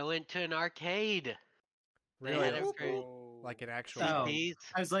 I went to an arcade. They Really, had it for like an actual. Oh. CPs.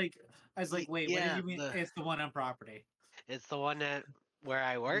 I was like, wait, what did Yeah, you mean? It's the one on property. It's the one at where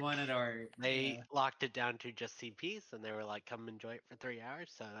I The work. one at our. They locked it down to just CPs, and they were like, "Come enjoy it for 3 hours."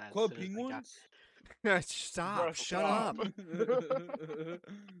 So as Club soon as I got, Penguins? Stop! Bruh, Shut stop. up!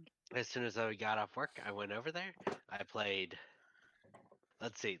 as soon as I got off work, I went over there. I played.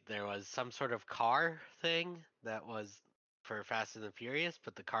 Let's see, there was some sort of car thing that was for Fast and the Furious,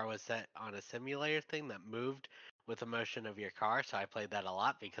 but the car was set on a simulator thing that moved with the motion of your car. So I played that a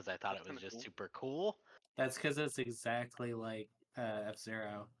lot because I thought That's it was kinda just cool. super cool. That's because it's exactly like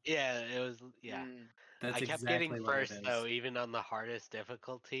F-Zero. Yeah, it was. Yeah, That's I kept exactly getting what first it though, is. even on the hardest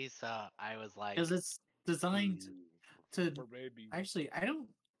difficulty. So I was like, Because it's designed "Ooh." to. Poor baby. Actually, I don't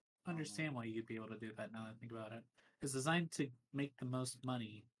understand why you'd be able to do that now that I think about it. It's designed to make the most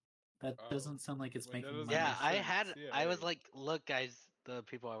money. That Oh. doesn't sound like it's Wait, that making doesn't money. Yeah, make I sense. Yeah, I was wait. like, look, guys, the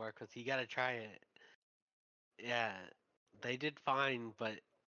people I work with, you gotta try it. Yeah, they did fine, but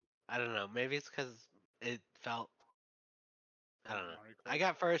I don't know. Maybe it's because it felt. I don't know. Mario I Kart.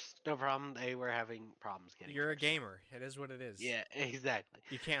 got first, no problem. They were having problems getting. You're a first. gamer. It is what it is. Yeah, exactly.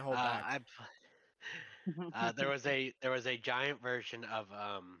 You can't hold back. There was a giant version of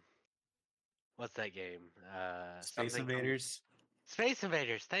what's that game? Space Something from- Invaders. Space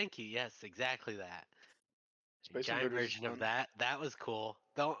Invaders. Thank you. Yes, exactly that. Space Giant Invaders is version of fun. that. That was cool.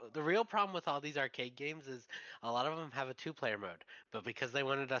 The real problem with all these arcade games is a lot of them have a 2-player mode, but because they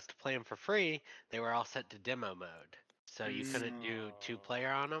wanted us to play them for free, they were all set to demo mode, so you couldn't do 2-player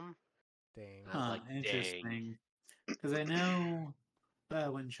on them. Dang. I was Huh, like, dang. interesting. Because I know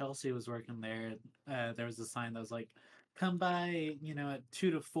when Chelsea was working there was a sign that was like, "Come by, at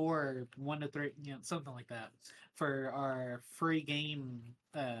 2 to 4, 1 to 3, something like that, for our free game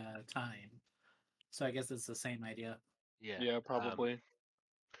time." So I guess it's the same idea. Yeah. Yeah, probably.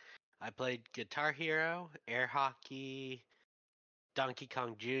 I played Guitar Hero, Air Hockey, Donkey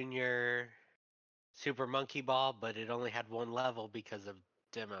Kong Jr., Super Monkey Ball, but it only had one level because of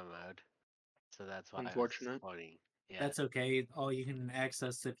demo mode. So that's why it was Unfortunate. funny. Yeah. That's okay. All you can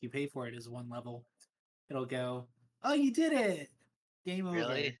access if you pay for it is one level. It'll go, "Oh, you did it! Game over.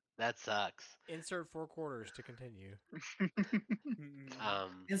 Really? That sucks. Insert 4 quarters to continue.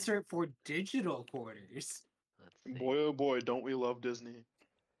 Insert 4 digital quarters. Let's see. Boy, oh boy, don't we love Disney?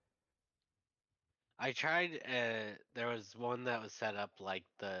 I tried. There was one that was set up like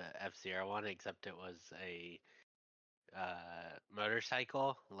the F-Zero one, except it was a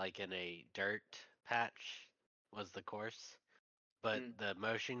motorcycle, like in a dirt patch, was the course. But the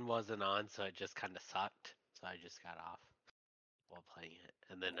motion wasn't on, so it just kind of sucked. So I just got off while playing it,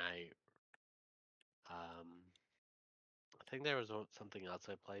 and then I think there was something else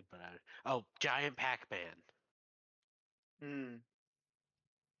I played, but Giant Pac-Man, which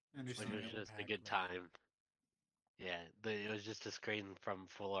was Understandable. just a good Pac-Man. time. Yeah, it was just a screen from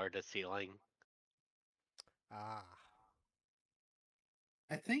floor to ceiling. Ah.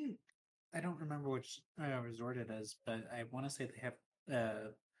 I think I don't remember which resort it is, but I want to say they have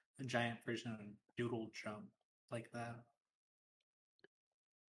a giant version of Doodle Jump like that.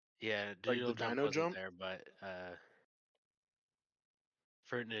 Yeah, Like the Doodle Jump Dino wasn't Jump? there, but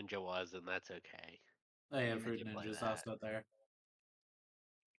Fruit Ninja was, and that's okay. Oh yeah, I Fruit did play Ninja's that. also there.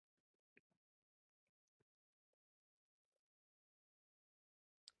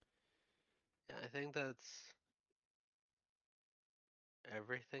 Yeah, I think that's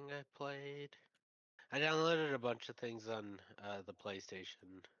everything I played. I downloaded a bunch of things on the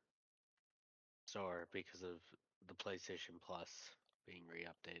PlayStation Store because of the PlayStation Plus being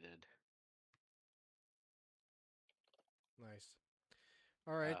re-updated. Nice.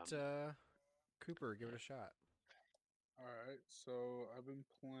 All right, Um, Cooper, give it a shot. Alright, so I've been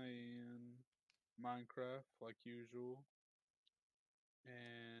playing Minecraft like usual.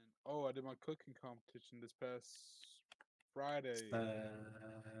 And I did my cooking competition this past Friday.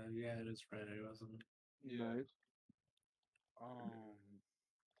 Yeah, it is Friday, wasn't it? Yeah. Nice.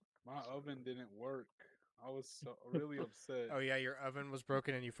 My oven didn't work. I was so really upset. Oh yeah, your oven was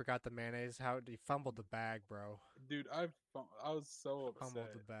broken and you forgot the mayonnaise. How you fumbled the bag, bro? Dude, I was so Fumbled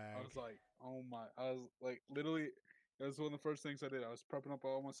upset. the bag. I was like, oh my! I was like, literally, it was one of the first things I did. I was prepping up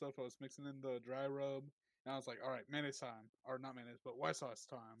all my stuff. I was mixing in the dry rub, and I was like, all right, mayonnaise time, or not mayonnaise, but white sauce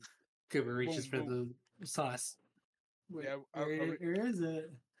time. Cooper reaches Boom, for the sauce. Wait, Yeah, where is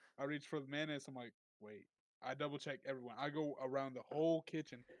it? I reach for the mayonnaise. I'm like, wait. I double check everyone. I go around the whole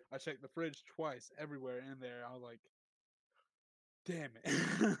kitchen. I check the fridge twice, everywhere in there. I was like, damn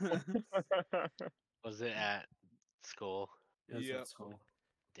it. was it at school? It was Yep. at school.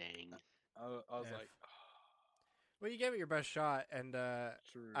 Dang. I was F. like, Well, you gave it your best shot, and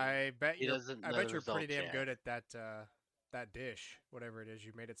true. I bet He you're. doesn't I know bet the you're pretty results damn good yet. at that dish, whatever it is.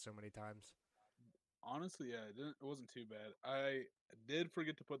 You made it so many times. Honestly, yeah, it wasn't too bad. I did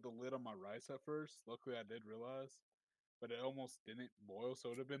forget to put the lid on my rice at first. Luckily, I did realize, but it almost didn't boil, so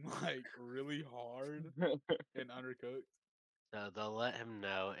it would have been like really hard and undercooked. So they'll let him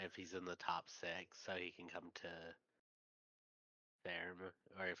know if he's in the top 6, so he can come to ceremony,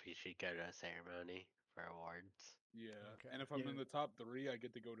 or if he should go to a ceremony for awards. Yeah, Okay. and if I'm Yeah. in the top 3, I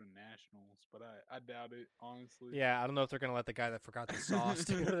get to go to nationals, but I doubt it, honestly. Yeah, I don't know if they're gonna let the guy that forgot the sauce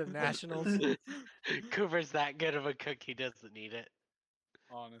to go to the nationals. Cooper's that good of a cook, he doesn't need it.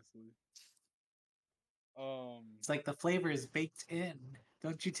 Honestly. It's like the flavor is baked in.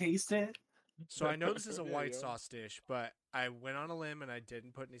 Don't you taste it? So I know this is a Yeah, white yeah. sauce dish, but I went on a limb and I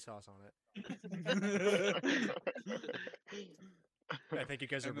didn't put any sauce on it. I think you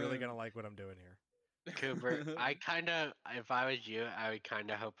guys are And really then- gonna like what I'm doing here. Cooper, if I was you, I would kind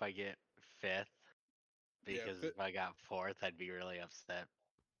of hope I get 5th, Yeah, because fifth- if I got 4th, I'd be really upset.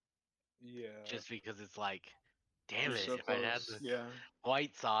 Yeah. Just because it's like, damn You're it, so if I had close. the Yeah.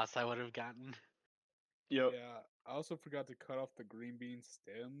 white sauce, I would have gotten. Yep. Yeah, I also forgot to cut off the green bean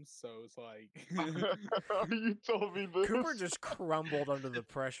stems, so it's like You told me this. Cooper just crumbled under the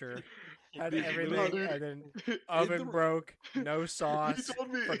pressure. Had Dude, everything, literally- and then It- oven the- broke. No sauce. He told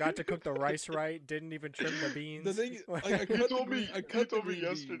me. Forgot to cook the rice right. Didn't even trim the beans. The thing, like, I He cut the told me. green, I He cut the told me green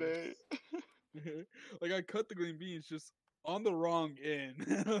yesterday. beans. Like I cut the green beans just on the wrong end.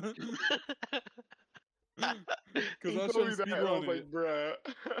 Because He I was told trying me to that. speed I was run like, it. bruh.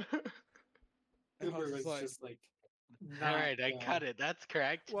 And I Cooper was was just like, just like. All right, I cut it. That's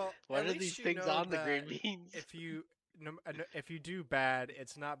correct. Well, What at are least these you things know on the green that beans? if you do bad,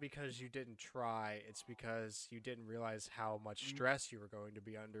 it's not because you didn't try. It's because you didn't realize how much stress you were going to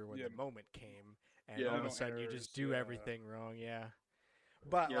be under when Yeah. the moment came, and Yeah. all of a No sudden you errors, just do yeah. everything wrong. Yeah,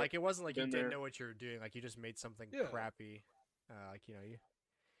 but Yep, like it wasn't like you been didn't there. know what you were doing. Like you just made something Yeah. crappy. Like you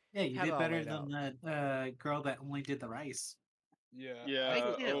Yeah, you Had it did all better laid than the girl that only did the rice. yeah. Yeah.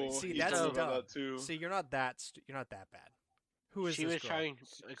 Thank you. Oh, See, he that's told me dumb. about that too. see you're not that bad. Who is She this was girl? trying,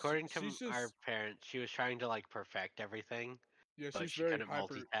 according to she's our just- parents, she was trying to like perfect everything. Yeah, but she's she very couldn't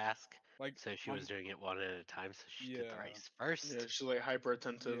hyper. multitask, Like so she was doing it one at a time, so she did the Yeah. rice first. Yeah, she's like hyper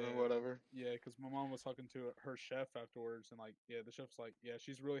attentive Yeah. and whatever. Yeah, because my mom was talking to her chef afterwards, and like, yeah, the chef's like, yeah,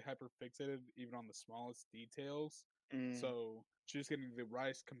 she's really hyper fixated even on the smallest details. Mm. So she's getting the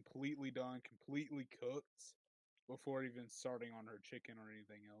rice completely done, completely cooked, before even starting on her chicken or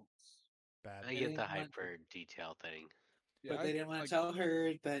anything else. Bad. I They get the didn't want- hyper detail thing. Yeah, But they didn't want to tell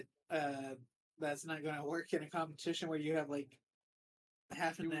her that that's not going to work in a competition where you have like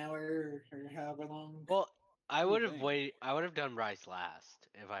half an You would- hour or however long. Well, I You would would have think. waited. I would have done rice last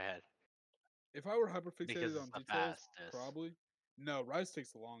if I had. If I were hyper Because fixated it's on the details, fastest. probably. No, rice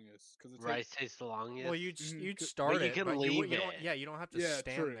takes the longest because it's Rice tastes the longest. Well, you'd Mhm, you'd c- start you it, can but leave you don't. it. Yeah, you don't have to Yeah,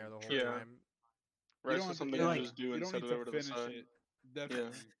 stand true, there the whole true. Yeah. time. Rice don't is have to- something you you don't- just do you don't instead need of to over to the finish side. it.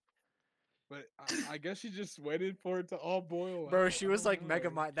 Definitely. But I guess she just waited for it to all boil. Bro, out. she I was don't like know.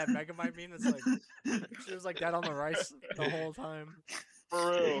 Megamind. That Megamind meme is like she was like that on the rice the whole time.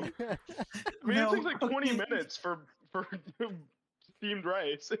 For real. I mean, No, it takes like 20 okay. minutes for steamed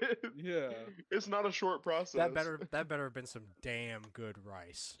rice. Yeah, It's not a short process. that better have been some damn good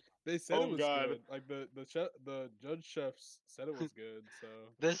rice. they said Oh, it was God. good. Like the judge chefs said it was good. So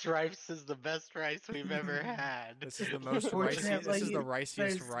This rice is the best rice we've ever had. This is the most ricey. This is Unfortunately, the riciest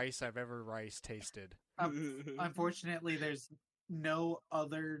there's- rice I've ever tasted. Unfortunately, there's no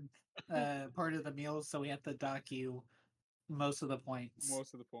other part of the meal, so we have to dock you most of the points.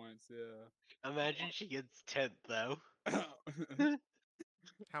 most of the points, yeah. Imagine she gets 10th though.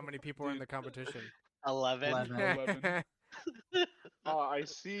 How many people are in Dude. the competition? 11. 11. I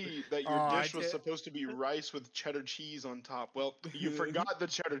see that your Oh, I dish was did- supposed to be rice with cheddar cheese on top. Well, you forgot the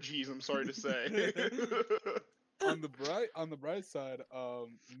cheddar cheese, I'm sorry to say. on the bright side,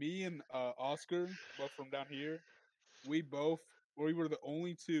 me and Oscar, both from down here, we were the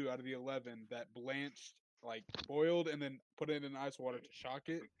only two out of the 11 that blanched, like boiled and then put it in ice water to shock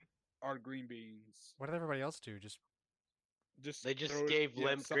it. Our green beans. What did everybody else do? Just They just throw it- gave yeah,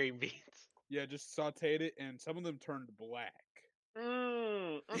 limp so- green beans. Yeah, just sauteed it, and some of them turned black.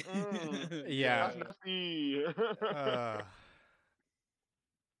 Yeah. That's nasty.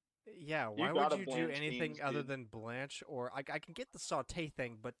 yeah. Why would gotta you do blanch anything beans, other dude. than blanch? Or I can get the saute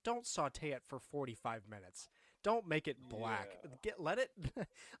thing, but don't saute it for 45 minutes. Don't make it black. Yeah. Let it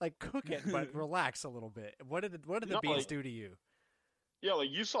like cook it, but relax a little bit. What did the No, beans like- do to you? Yeah,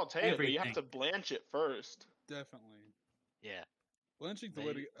 like you saute it, but you have Everything. to blanch it first. Definitely. Yeah. Blanching's the They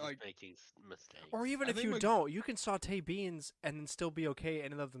way to just like. making mistakes. Or even I if think you my- don't, you can saute beans and then still be okay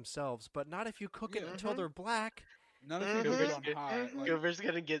in and of themselves. But not if you cook it Yeah. until they're black. Not if you do it on Mhm. high. Like, Goober's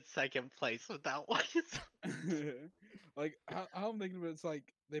gonna get second place without one. like how I'm thinking of it, it's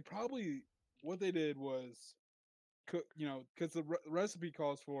like they probably what they did was cook, because the recipe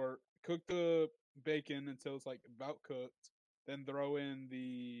calls for cook the bacon until it's like about cooked, then throw in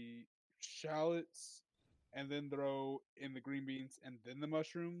the shallots, and then throw in the green beans and then the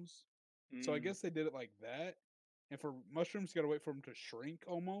mushrooms. So I Mm. guess they did it like that. And for mushrooms, you gotta wait for them to shrink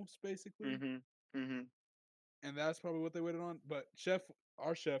almost, basically. Mm-hmm. Mm-hmm. And that's probably what they waited on. But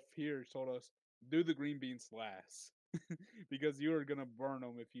our chef here told us do the green beans last because you are gonna burn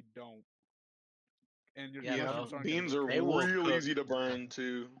them if you don't. And your Yeah, Yeah, mushrooms aren't gonna beans be are cooked. They will real cook. easy to burn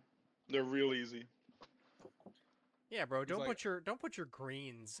too. They're real easy. Yeah, bro. Don't like- put your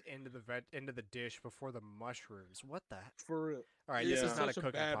greens into the dish before the mushrooms. What the? For real. All right, this Yeah. is not a Such a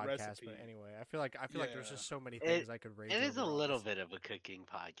cooking bad podcast, recipe. but anyway, I feel like there's Yeah. just so many It- things I could raise. It is a over on little this. bit of a cooking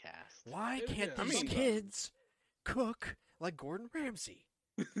podcast. Why It- can't yeah, these sometimes. kids cook like Gordon Ramsay?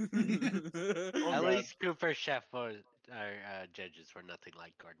 Oh, At God. least Cooper Chef or our judges were nothing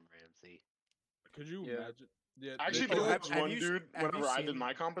like Gordon Ramsay. Could you Yeah. imagine? Yeah, Actually, they- Oh, there have- was have one you s- dude have you whenever I did seen-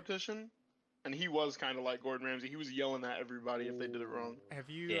 my competition, and he was kind of like Gordon Ramsay. He was yelling at everybody if they did it wrong. Have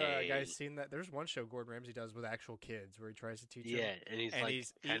you Yay. guys seen that? There's one show Gordon Ramsay does with actual kids where he tries to teach them. Yeah, and he's And like he-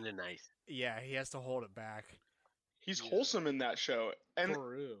 kind of nice. Yeah, he has to hold it back. He's Yeah. wholesome in that show, and for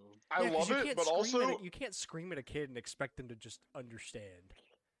real. I Yeah, 'cause love you it. can't But scream also, you can't scream at a kid and expect them to just understand.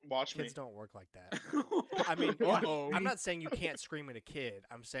 watch me. Kids don't work like that. I mean, Uh-oh. I'm not saying you can't scream at a kid.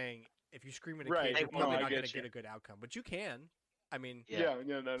 I'm saying if you scream at a Right, kid, you're no, probably I not going get to get you. a good outcome. But you can. I mean, Yeah.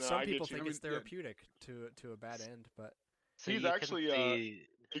 No. some I people get you. think I it's mean, yeah. therapeutic to a bad end, but So He's you can actually, see-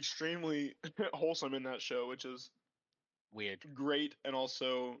 Extremely wholesome in that show, which is weird. great, and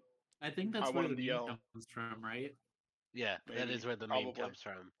also I think I that's want where him the to meme yell. comes from, right? Yeah, that Maybe, is where the meme probably. comes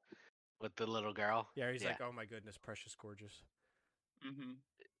from. With the little girl. yeah, he's Yeah. like, oh my goodness, precious, gorgeous. hmm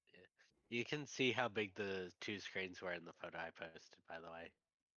You can see how big the two screens were in the photo I posted, by the way,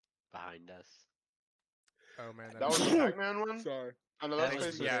 behind us. Oh man, that was the Pac-Man one. Sorry. I know That that's was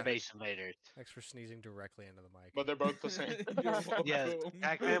Space the yeah. Invaders, Space Invaders. Thanks for sneezing directly into the mic. but they're both the same. You're welcome. Yeah,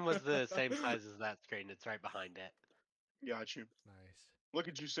 Pac-Man was the same size as that screen. It's right behind it. Got you. Nice. Look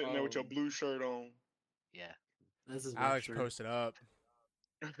at you sitting there with your Um, blue shirt on. Yeah. This is Alex true. posted up.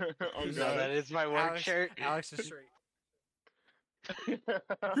 Oh, He's No, God. that is my work Alex, shirt. Alex is straight.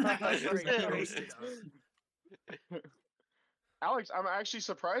 Alex, I'm actually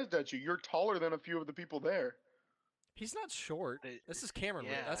surprised at you. You're taller than a few of the people there. He's not short. This is Cameron.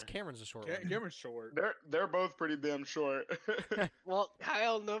 Yeah. That's Cameron's a short one. Cameron's short. They're both pretty damn short. Well,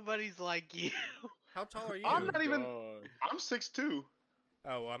 Kyle, nobody's like you. How tall are you? I'm not even- God. I'm 6'2".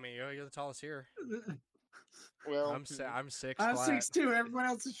 Oh, well, I mean, you're the tallest here. Well, I'm 6 I'm flat. 6'2". Everyone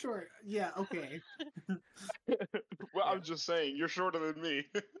else is short. Yeah, okay. well, I'm just saying you're shorter than me.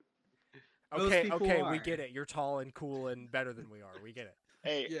 Those Okay, people okay, we are. get it. You're tall and cool and better than we are. We get it.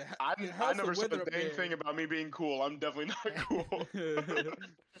 Hey, Yeah, I how's the never said a weather up dang there? thing about me being cool. I'm definitely not cool.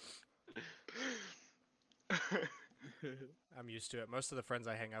 I'm used to it. Most of the friends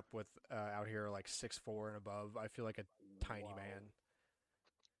I hang up with out here are like 6'4" and above. I feel like a tiny Wow. man.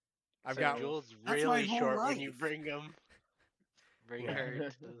 I've So got Jules That's my really whole short when you life. bring him. Bring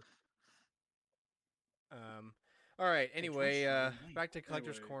her. all right. Anyway, Unfortunately, night. back to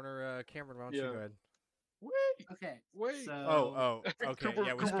Collector's Anyway. Corner. Cameron, why don't you Yeah. go ahead? Wait, Okay. Wait. So, Oh, okay. Cooper,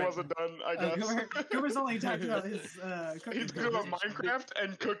 Yeah, we Cooper spent. wasn't done. I guess. Cooper's only talking about his cooking. He's talking about competition. Minecraft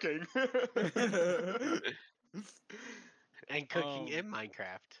and cooking. And cooking Um, in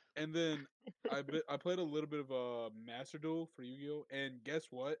Minecraft. And then I played a little bit of Master Duel for Yu-Gi-Oh! And guess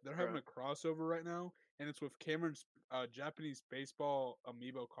what? They're having a crossover right now, and it's with Cameron's Japanese baseball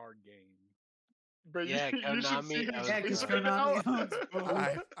amiibo card game. But Yeah, you should Konami see his owns Yeah, 'cause face both. right now. Konami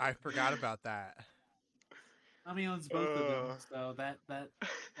owns both. I forgot about that. Tommy owns both of them, Uh. so that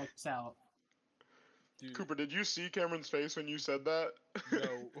checks out. Dude, Cooper, did you see Cameron's face when you said that?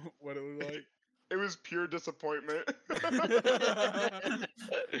 no, what it was like? It was pure disappointment.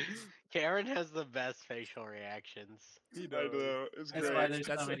 Karen has the best facial reactions. He I does. know. It's That's great. why there's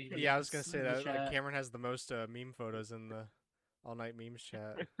That's so many. yeah. I was gonna memes say in the that. chat. Cameron has the most meme photos in the all night memes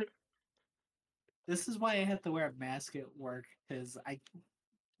chat. This is why I have to wear a mask at work because I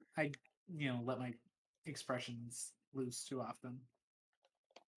let my expressions loose too often.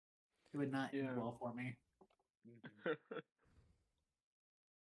 It would not end Yeah. well for me. Mhm.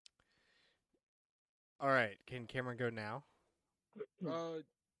 All right, can Cameron go now?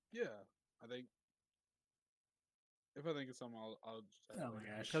 Yeah, I think. If I think of something, I'll just. Ask Oh my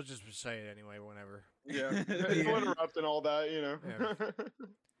later. gosh. He'll just say it anyway whenever. Yeah. He'll interrupt and all that, you know. Yeah.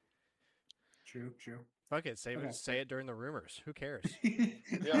 True. Fuck it, say Okay. say it during the rumors. Who cares? Yeah,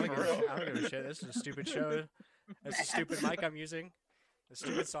 I don't, for give a, real. I don't give a shit. This is a stupid show. It's a stupid mic I'm using. A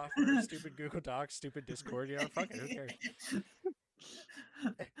stupid software, stupid Google Docs, stupid Discord. You know, fuck it. Who cares?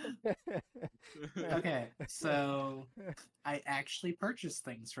 Okay, so I actually purchased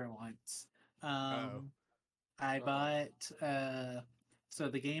things for once. Uh-oh. I Uh-oh. bought so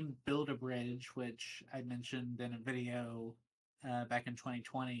the game Build a Bridge, which I mentioned in a video back in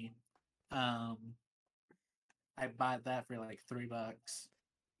 2020. I bought that for like $3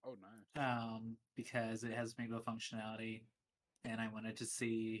 Oh, nice. because it has Amiibo functionality, and I wanted to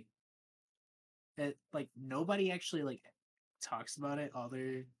see it. Like nobody actually like talks about it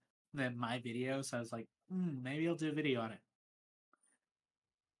other than my video, so I was like, maybe I'll do a video on it.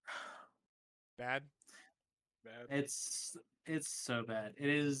 Bad. Bad. It's so bad. It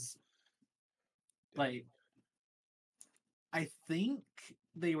is Damn. like I think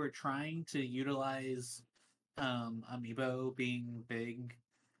they were trying to utilize Amiibo being big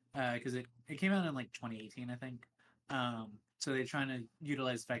because it came out in like 2018, I think. So they're trying to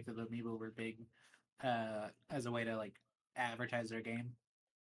utilize the fact that Amiibo were big as a way to like advertise their game.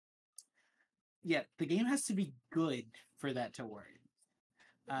 Yeah, the game has to be good for that to work.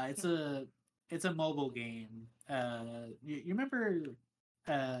 It's a mobile game. You remember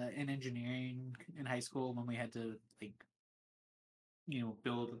in engineering in high school when we had to like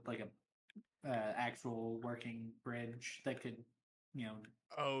build like a actual working bridge that could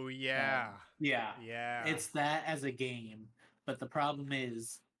Oh yeah. yeah, Yeah. it's that as a game, but the problem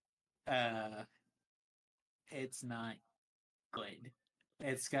is it's not good.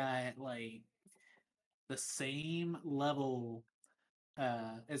 It's got like the same level.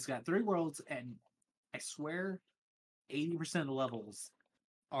 It's got 3 worlds, and I swear 80% of the levels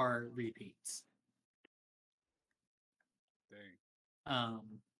are repeats. Dang.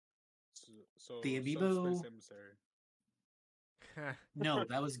 So The some Amiibo- Space Emissary. No,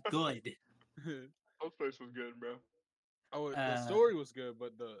 that was good. Space was good, bro. Oh, the Uh, story was good,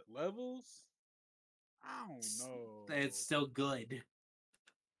 but the levels, I don't know. It's still good.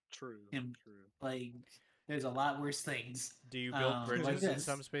 True. him True. like there's a lot worse things. Do you build like bridges in this.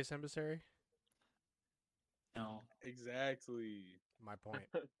 some space emissary? No, Exactly. My point.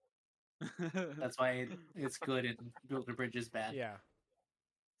 that's why it's good and build a bridge is bad. Yeah.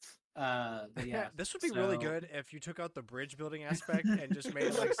 But yeah, This would be really so- good if you took out the bridge building aspect and just made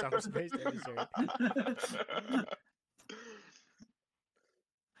it like some space emissary.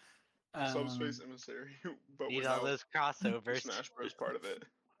 Subspace emissary, but Need all without those the crossovers. Smash Bros. Part of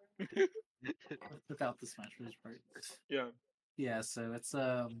it. without the Smash Bros. Part. Yeah. Yeah, so it's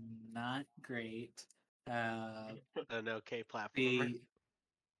not great. An okay platformer.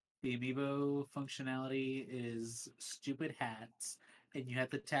 The amiibo functionality is stupid hats, and you have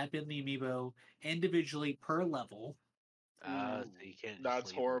to tap in the amiibo individually per level, So you can't. just That's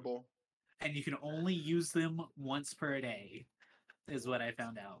leave 'em. horrible. and you can only use them once per day, is what I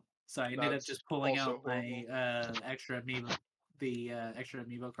found out. So I ended up That's just pulling also out my extra amiibo, the extra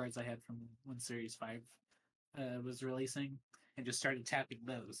amiibo cards I had from when Series 5 was releasing, and just started tapping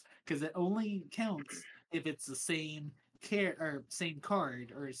those because it only counts if it's the same same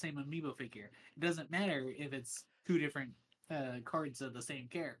card or same amiibo figure. It doesn't matter if it's two different cards of the same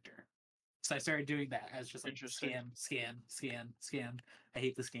character. So I started doing that. I was just like Interesting. scan. I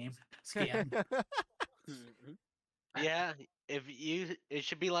hate this game. Scan. Yeah, it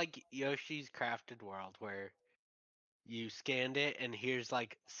should be like Yoshi's Crafted World, where you scanned it and here's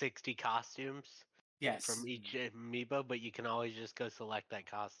like 60 costumes Yes. from each amiibo, but you can always just go select that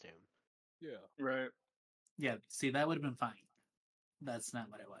costume. Yeah. Right. Yeah. See, that would have been fine. That's not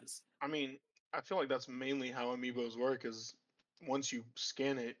what it was. I mean, I feel like that's mainly how amiibos work. Is once you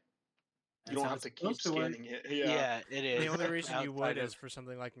scan it, you That's don't how have it's to keep supposed to work. scanning it. Yeah. It is. The only reason you would outside of- is for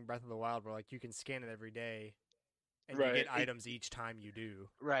something like in Breath of the Wild, where like you can scan it every day, and Right. you get items each time you do.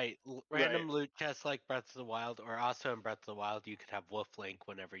 Right, random Right. loot chests like Breath of the Wild, or also in Breath of the Wild, you could have Wolf Link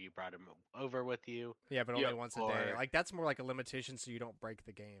whenever you brought him over with you, Yeah, but only Yep. once a day. Or- Like that's more like a limitation, so you don't break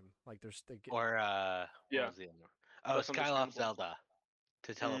the game. Like there's or what Yeah. was the other one? Oh, That's Skyloft understandable. Zelda,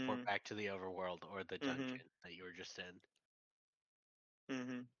 to teleport Mm. back to the overworld or the Mhm. dungeon that you were just in.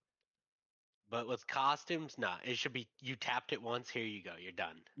 Mm-hmm. But with costumes, nah, it should be you tapped it once, here you go, you're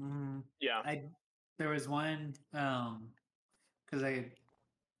done. Yeah. There was one because I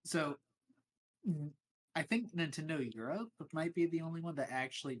think Nintendo Europe might be the only one that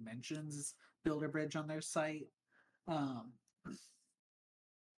actually mentions Build a Bridge on their site.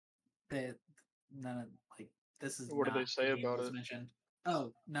 That none of like this is What do they not say the game about was it? mentioned.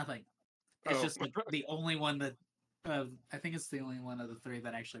 Oh, nothing. It's Oh. just like the only one that I think it's the only one of the three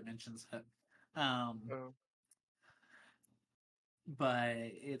that actually mentions it. Oh. But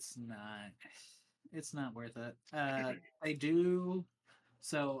it's not worth it. I do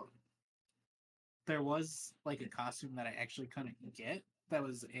so there was like a costume that I actually couldn't get that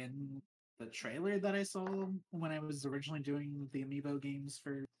was in the trailer that I saw when I was originally doing the amiibo games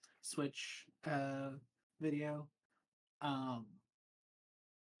for Switch video. I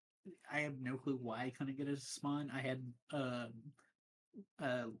have no clue why I couldn't get it to spawn. I had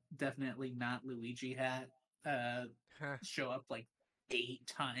definitely not Luigi hat show up like 8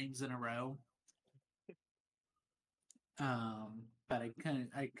 times in a row. But I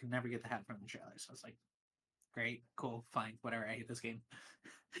could never get the hat from the trailer, so I was like, great, cool, fine, whatever. I hate this game.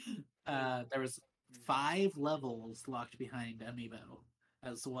 There was 5 levels locked behind Amiibo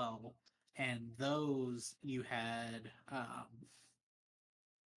as well, and those you had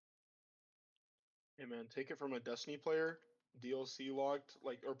Hey man, take it from a Destiny player. DLC locked,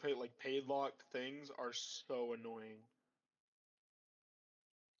 or paid locked things are so annoying.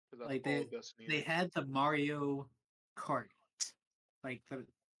 'Cause that's like all Destiny they is. had the Mario Kart, like the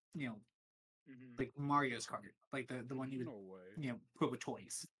Mhm. like Mario's Kart, like the one you would No way. put with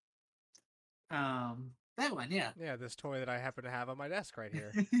toys. That one, yeah. yeah, this toy that I happen to have on my desk right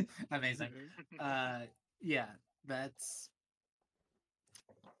here. Amazing. Yeah, that's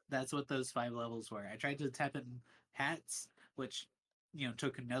what those 5 levels were. I tried to tap in hats, which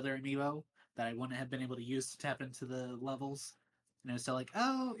took another amiibo that I wouldn't have been able to use to tap into the levels. And it was still like,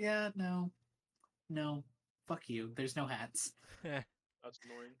 oh yeah, no, fuck you. There's no hats. That's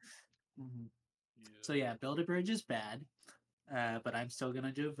annoying. Mhm. Yeah. So yeah, Build a Bridge is bad, but I'm still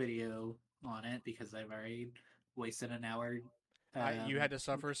gonna do a video on it because I've already wasted an hour. You had to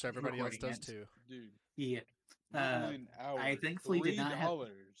suffer, so everybody else recording does it. too. Dude. Yeah. Not only an hour. I thankfully did not have-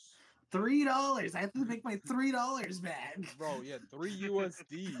 $3. $3. I have to make my $3 back. Bro, yeah, 3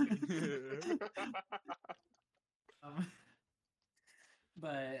 USD.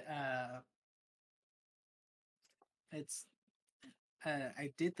 But it's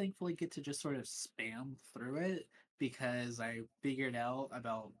I did thankfully get to just sort of spam through it because I figured out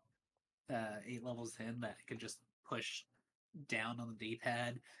about 8 levels in that I could just push down on the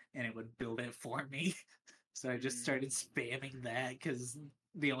D-pad and it would build it for me. So I just started spamming that because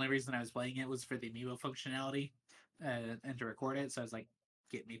the only reason I was playing it was for the amiibo functionality and to record it. So I was like,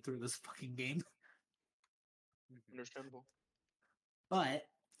 get me through this fucking game. Understandable. But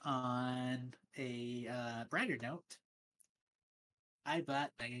on a brighter note, I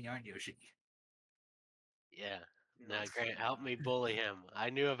bought Mega Yarn Yoshi. Yeah. Now, Grant, help me bully him. I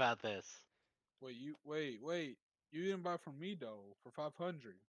knew about this. Wait, you didn't buy from me though for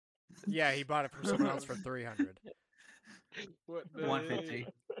 500. Yeah, he bought it from someone else for 300. What the 150.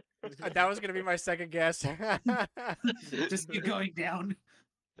 That was gonna be my second guess. Just keep going down.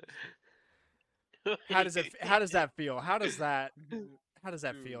 How does that feel? How does that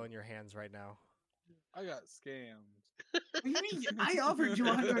feel in your hands right now? I got scammed. What do you mean? I offered you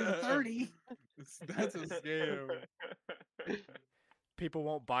 130. That's a scam. People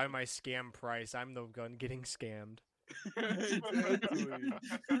won't buy my scam price. I'm the one getting scammed. Exactly.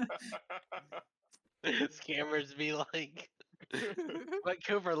 Scammers be like, but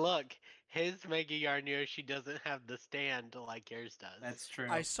Cooper, look, his Mega Yarn Yoshi doesn't have the stand like yours does. That's true.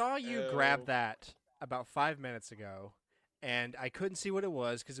 I saw you grab that about 5 minutes ago, and I couldn't see what it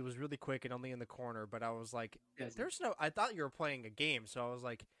was because it was really quick and only in the corner. But I was like, Yes. I thought you were playing a game, so I was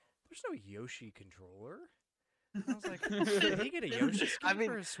like, there's no Yoshi controller. I was like, did he get a Yoshi skin I mean,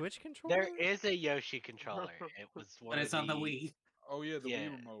 for his Switch controller? There is a Yoshi controller. It was one But of it's on the Wii. Oh yeah, the Yeah.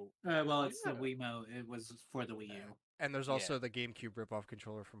 Wii remote. Well, it's Yeah. the Wiimote. It was for the Wii U. And there's also the GameCube ripoff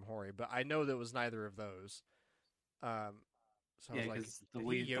controller from Hori, but I know that was neither of those. So I Yeah, was like, 'cause the did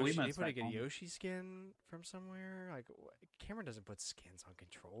Wii- the Wiimote's anybody back get a home. Yoshi skin from somewhere? Like, Cameron doesn't put skins on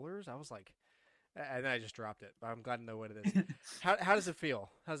controllers. I was like, and then I just dropped it. But I'm glad to know what it is. How does it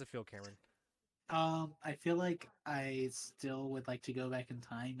feel? How does it feel, Cameron? I feel like I still would like to go back in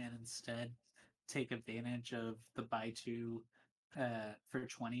time and instead take advantage of the buy two for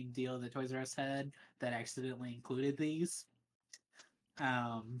 20 deal that Toys R Us had that accidentally included these.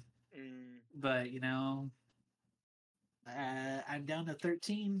 But you know, I'm down to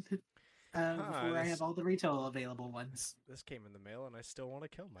 13 before I this- have all the retail available ones. This came in the mail, and I still want to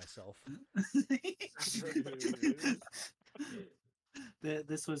kill myself.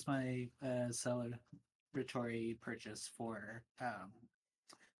 This was my celebratory purchase for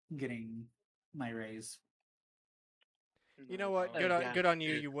getting my raise. You know what? Yeah. Good on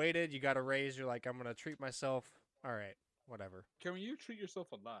you. You waited. You got a raise. You're like, I'm gonna treat myself. All right, whatever. Can you treat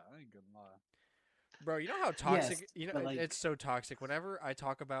yourself a lot? I ain't gonna lie. Bro, you know how toxic Yes, you know but, like- it's so toxic. Whenever I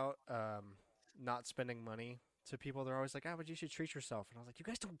talk about not spending money to people, they're always like, "Ah, but you should treat yourself." And I was like, "You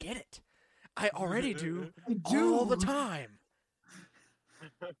guys don't get it. I already do all the time."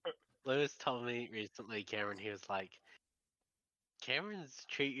 Lewis told me recently, Cameron, he was like, Cameron's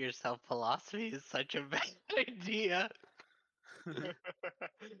treat yourself philosophy is such a bad idea.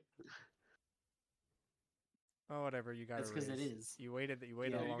 Oh, whatever. You got That's a 'cause it raise. is. You waited. You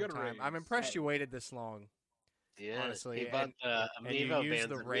waited Yeah, a you long got a time. I'm raise. impressed you waited this long, Yeah, Honestly, he bought and- the and you Amiibo used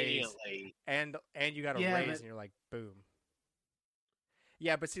bands the raise. immediately. and you got a Yeah, raise, but- and you're like, boom.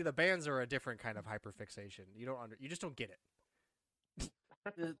 Yeah, but see, the bands are a different kind of hyperfixation. You you just don't get it.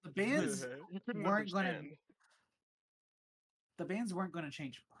 The bands You couldn't weren't gonna understand. the bands weren't going to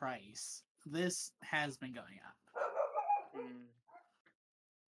change price. This has been going up.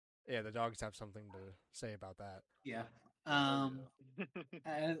 Yeah, the dogs have something to say about that. Yeah. Oh,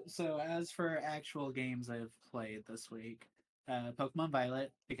 So as for actual games I've played this week, Pokemon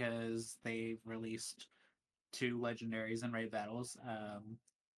Violet, because they released 2 legendaries and raid battles.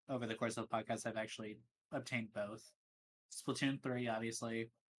 Over the course of the podcast, I've actually obtained both. Splatoon 3, obviously,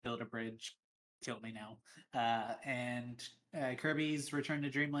 Build a Bridge, killed me now. And Kirby's Return to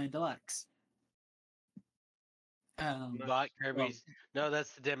Dreamland Deluxe. You bought Kirby's. No,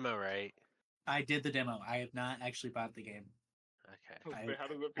 that's the demo, right? I did the demo. I have not actually bought the game. Okay. I- How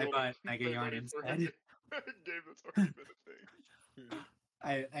does it I feel? bought to Mega play Yarn ready for a instead. game that's already been a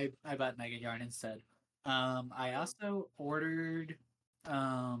thing. I bought Mega Yarn instead. I also ordered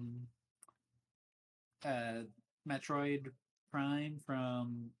Metroid Prime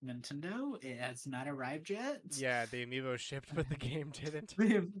from Nintendo. It has not arrived yet. Yeah, the amiibo shipped, but the game didn't.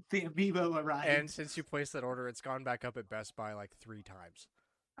 The amiibo arrived. And since you placed that order, it's gone back up at Best Buy like 3 times.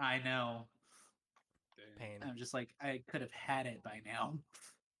 I know. Damn. Pain. I'm just like, I could have had it by now.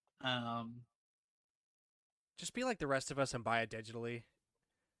 Just be like the rest of us and buy it digitally.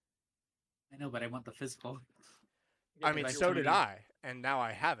 I know, but I want the physical. I Yeah, mean, but so did Kirby- I, and now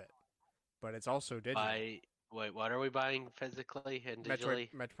I have it. But it's also digital. Wait, what are we buying physically and digitally?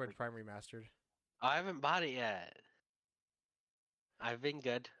 Metroid Prime Remastered. I haven't bought it yet. I've been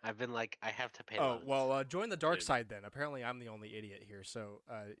good. I've been like, I have to pay Oh loans. well, join the dark Dude. side then. Apparently, I'm the only idiot here. So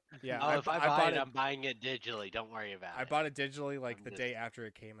yeah, Oh, if I I buy bought it, it. I'm buying it digitally. Don't worry about I it. bought it digitally like I'm the just- day after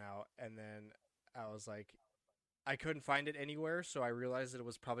it came out, and then I was like, I couldn't find it anywhere, so I realized that it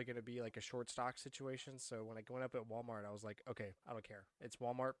was probably going to be like a short stock situation. So when I went up at Walmart, I was like, okay, I don't care. It's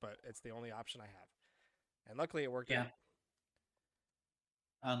Walmart, but it's the only option I have, and luckily it worked Yeah. out.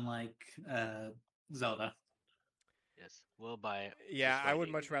 Unlike Zelda. Yes, we'll buy it. Yeah, Just I would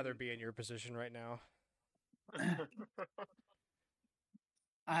waiting. much rather be in your position right now.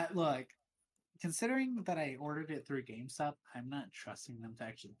 I look, considering that I ordered it through GameStop, I'm not trusting them to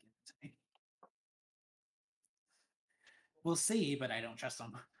actually give it to me. We'll see, but I don't trust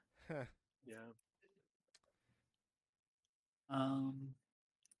them. Yeah. Um.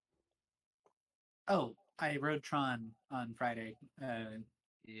 Oh, I rode Tron on Friday.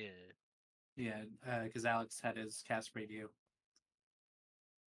 Yeah. Yeah, because Alex had his cast preview.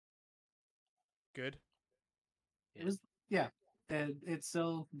 Good. It was it's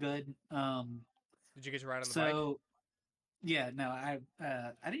still good. Did you get to ride on the bike? So yeah, no, I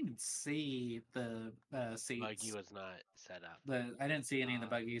didn't even see the seats. Buggy was not set up. I didn't see any of the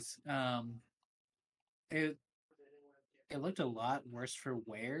buggies. It it looked a lot worse for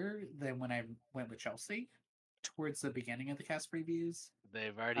wear than when I went with Chelsea towards the beginning of the cast previews.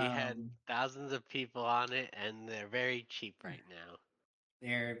 They've already had Um, thousands of people on it, and they're very cheap right now.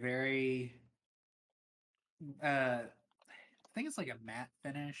 They're very I think it's like a matte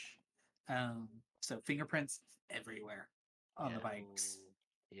finish. So fingerprints everywhere on the Yeah. bikes.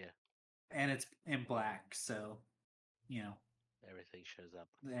 Yeah, And it's in black, so you know, everything shows up.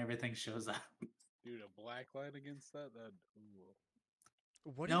 everything shows up. Dude, a black light against that? Ooh.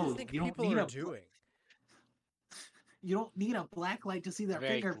 What do you No, think you don't people need are a doing? You don't need a black light to see their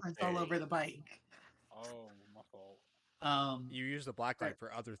Very fingerprints all over concerning. the bike. Oh, my fault. You use the black There- light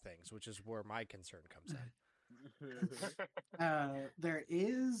for other things, which is where my concern comes in. There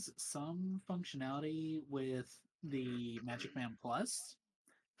is some functionality with the Magic Man Plus,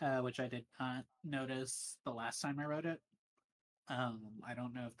 which I did not notice the last time I wrote it. I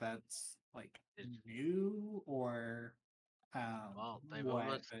don't know if that's like new or Well, they've what,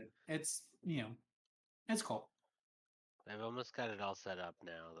 almost- but it's it's cool. They've almost got it all set up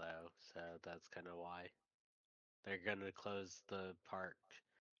now, though, so that's kind of why. They're gonna close the park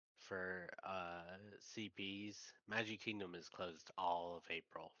for CPs. Magic Kingdom is closed all of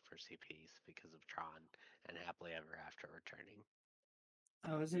April for CPs because of Tron and Happily Ever After returning.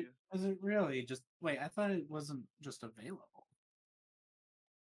 Oh, is it? Yeah. Is it really? Just wait. I thought it wasn't just available.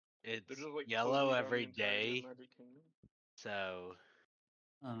 It's They're just like yellow closing down every the entirety of day, Magic Kingdom. so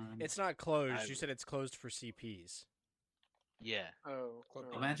It's not closed. I've- You said it's closed for CPs. yeah. Oh, Club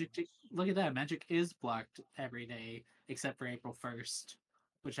Well, Oh. Magic. Look at that. Magic is blocked every day except for April 1st,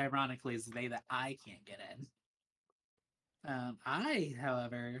 which ironically is the day that I can't get in. I,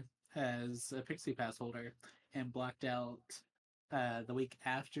 however, as a Pixie Pass holder, am blocked out the week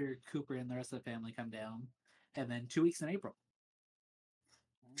after Cooper and the rest of the family come down, and then 2 weeks in April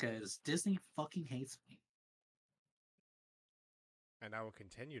because Disney fucking hates me. And I will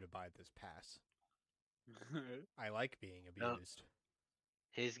continue to buy this pass. I like being No. abused.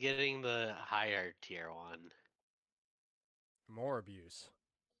 He's getting the higher tier one. More abuse.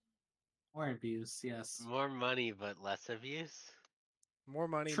 More abuse, yes. More money, but less abuse. More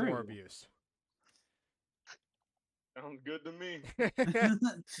money, True. more abuse. sounds good to me.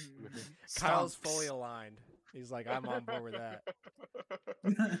 Kyle's Stonks. fully aligned. He's like, I'm on board with that.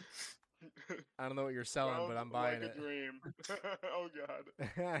 I don't know what you're selling, but I'm Sounds buying like a dream. Oh god.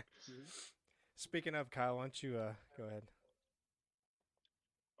 it. Speaking of Kyle, why don't you go ahead?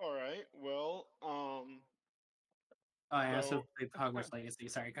 All right. Well, Oh, I also So- played Hogwarts Legacy.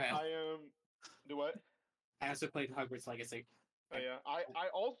 Sorry, Kyle. I am. Do what? I also played Hogwarts Legacy. Oh, yeah. I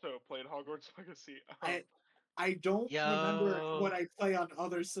also played Hogwarts Legacy. I don't remember Yo. what I play on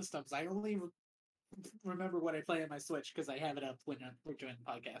other systems. I only remember what I play on my Switch because I have it up when we're doing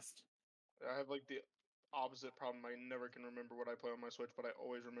the podcast. I have like the opposite problem. I never can remember what I play on my Switch, but I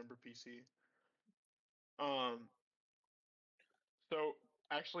always remember PC. So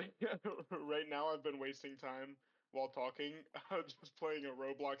actually, right now I've been wasting time while talking, just playing a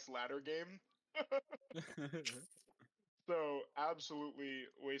Roblox ladder game. So absolutely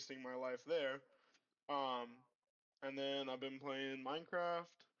wasting my life there. And then I've been playing Minecraft.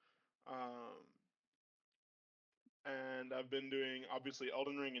 And I've been doing obviously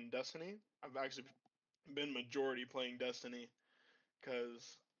Elden Ring and Destiny. I've actually been majority playing Destiny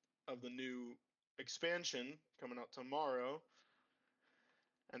because of the new expansion coming out tomorrow.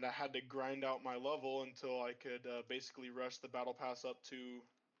 and I had to grind out my level until I could basically rush the battle pass up to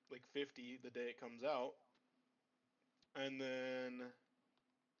like 50 the day it comes out, and then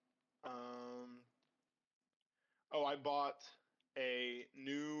um, oh, I bought a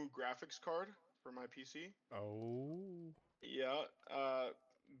new graphics card for my PC. Oh. Yeah,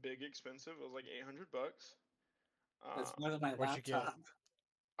 big expensive. It was like $800. That's more than my What'd you get? laptop.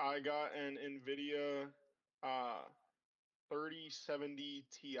 I got an Nvidia 3070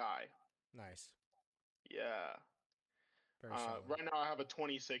 Ti. Nice. Yeah. Very solid. Right now I have a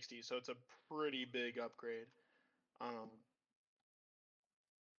 2060, so it's a pretty big upgrade.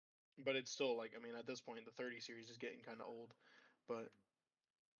 But it's still like, I mean, at this point, the 30 series is getting kind of old, but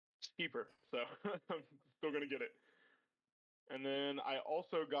it's cheaper, so I'm still gonna get it. And then I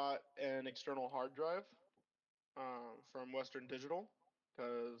also got an external hard drive from Western Digital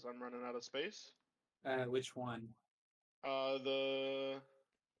because I'm running out of space. Which one? It's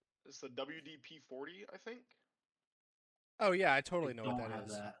the WDP40, I think. Oh yeah, I totally know don't what that have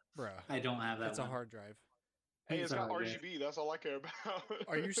is, that. bruh. I don't have that It's one. a hard drive. Hey, It's it's a got hard drive. RGB. That's all I care about.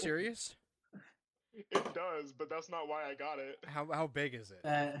 Are you serious? It does, but that's not why I got it. How big is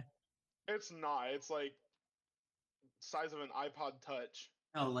it? It's not. It's like size of an iPod Touch.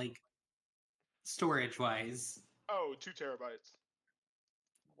 Oh, like storage wise. Oh, 2 terabytes.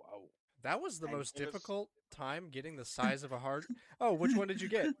 Wow. That was the And most it's- difficult time getting the size of a hard. Oh, which one did you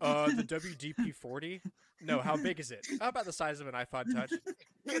get? The WDP40. No, how big is it? How about the size of an iPod Touch?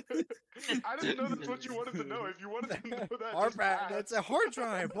 I didn't know that's what you wanted to know. If you wanted to know that, Our just bad. It's a ask. hard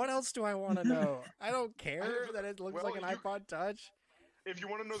drive. What else do I want to know? I don't care that it looks Well, like an you- iPod Touch. If you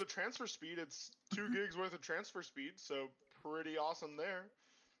want to know the transfer speed, it's 2 gigs worth of transfer speed, so pretty awesome there.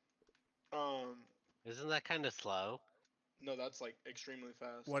 Isn't that kind of slow? No, that's like extremely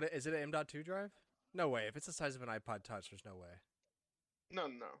fast. What is it? An M.2 drive? No way. If it's the size of an iPod Touch, there's no way. No,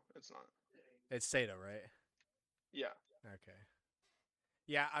 it's not. It's SATA, right? Yeah. Okay.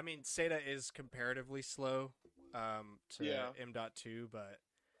 Yeah, I mean SATA is comparatively slow to Yeah. M.2, but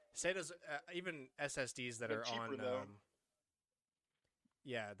SATA's even SSDs that They're are cheaper, on though.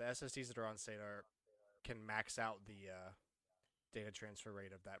 yeah, the SSDs that are on SATA can max out the data transfer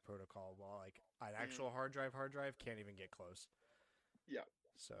rate of that protocol, while like an actual hard drive can't even get close. Yeah.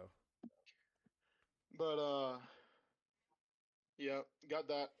 So But yeah, got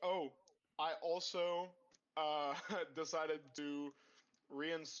that. Oh, I also decided to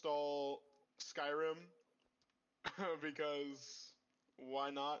reinstall Skyrim because why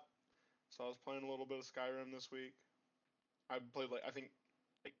not? So I was playing a little bit of Skyrim this week. I played like I think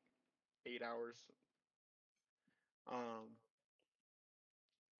like 8 hours.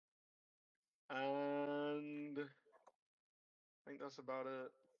 And I think that's about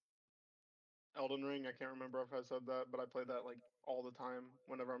it. Elden Ring, I can't remember if I said that, but I play that like all the time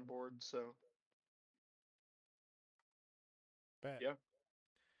whenever I'm bored, so bet. yeah.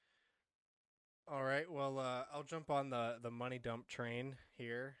 All right. Well, I'll jump on the money dump train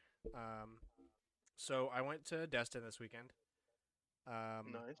here. So I went to Destin this weekend. Nice.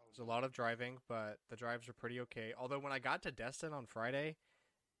 There's a lot of driving, but the drives are pretty okay. Although when I got to Destin on Friday,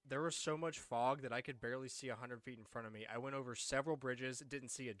 there was so much fog that I could barely see 100 feet in front of me. I went over several bridges, didn't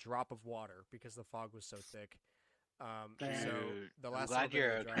see a drop of water because the fog was so thick. So Dude, the I'm last glad little bit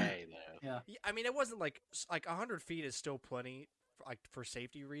you're of the drive- okay though. Yeah. Yeah, I mean, it wasn't like 100 feet is still plenty, for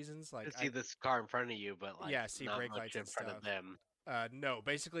safety reasons. Like To see this car in front of you, but like Yeah, see not brake much lights in and front of stuff. them. No,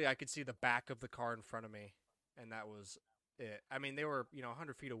 basically I could see the back of the car in front of me, and that was it. I mean, they were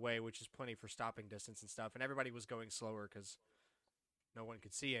 100 feet away, which is plenty for stopping distance and stuff, and everybody was going slower because no one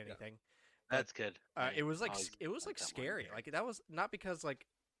could see anything. That's good. It was like Always it was like like that one scary. there. Like that was not because like,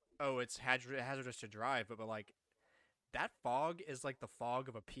 oh, it's hazardous to drive, but like that fog is like the fog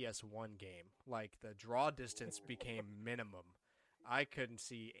of a PS1 game. Like the draw distance became minimum. I couldn't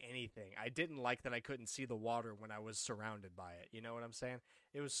see anything. I didn't like that I couldn't see the water when I was surrounded by it. You know what I'm saying?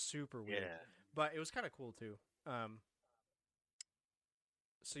 It was super weird, Yeah. but it was kind of cool too.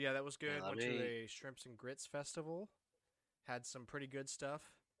 So yeah, that was good. let Went to me- a Shrimps and Grits festival. Had some pretty good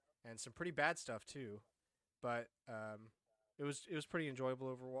stuff and some pretty bad stuff too, but it was pretty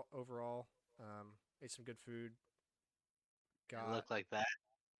enjoyable overall. Ate some good food. It Got looked like that.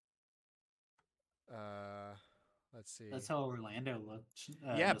 let's see. That's how Orlando looked.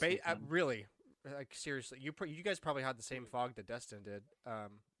 Yeah, this weekend. really. Like seriously, you guys probably had the same fog that Destin did.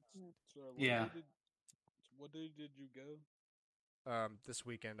 So Yeah. What day did you go? This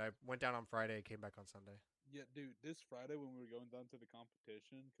weekend I went down on Friday, came back on Sunday. Yeah, dude, this Friday when we were going down to the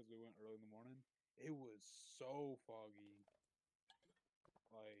competition, because we went early in the morning, it was so foggy.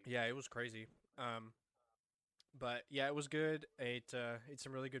 Like, Yeah, it was crazy. But yeah, it was good. Ate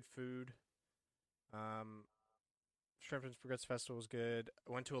some really good food. Um, Shrimp and Spaghetti Festival was good.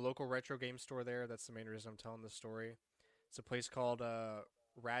 I went to a local retro game store there. That's the main reason I'm telling this story. It's a place called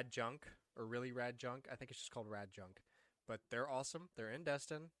Rad Junk or Really Rad Junk. I think it's just called Rad Junk. But they're awesome. They're in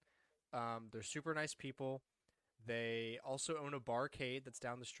Destin. They're super nice people. They also own a barcade that's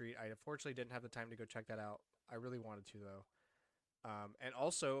down the street. I unfortunately didn't have the time to go check that out. I really wanted to though. And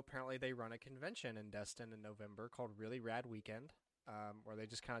also, apparently, they run a convention in Destin in November called Really Rad Weekend, where they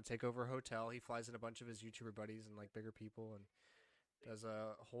just kind of take over a hotel. He flies in a bunch of his YouTuber buddies and like bigger people, and does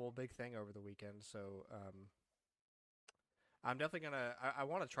a whole big thing over the weekend. So I'm definitely gonna. I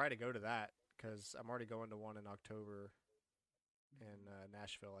want to try to go to that because I'm already going to one in October in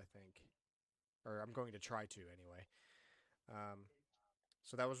Nashville, I think, or I'm going to try to anyway. Um,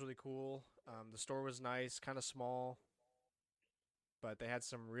 so that was really cool. The store was nice, kind of small, but they had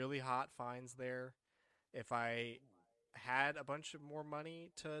some really hot finds there. If I had a bunch of more money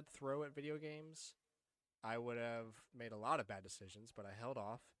to throw at video games, I would have made a lot of bad decisions, but I held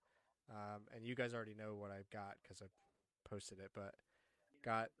off. And you guys already know what I've got because I posted it, but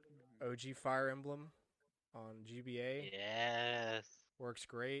got OG Fire Emblem on GBA. Yes. Works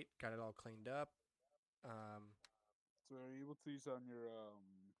great. Got it all cleaned up. Um, So are you able to use on your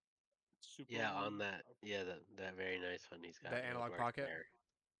super Yeah, on one? that. Yeah, that very nice one he's got. the It would Analog work Pocket. there.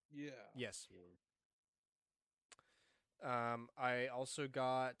 Yeah. Yes. Yeah. I also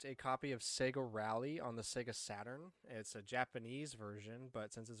got a copy of Sega Rally on the Sega Saturn. It's a Japanese version,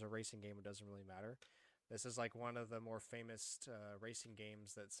 but since it's a racing game, it doesn't really matter. This is like one of the more famous racing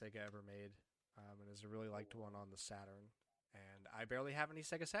games that Sega ever made, and is a really liked one on the Saturn. And I barely have any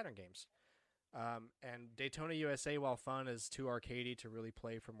Sega Saturn games. And Daytona USA, while fun, is too arcadey to really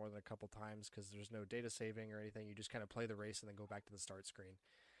play for more than a couple times because there's no data saving or anything. You just kind of play the race and then go back to the start screen.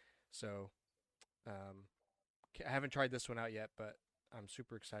 So um, I haven't tried this one out yet, but I'm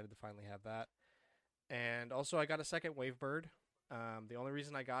super excited to finally have that. And also, I got a second Wavebird. The only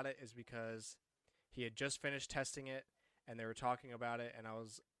reason I got it is because he had just finished testing it, and they were talking about it, and I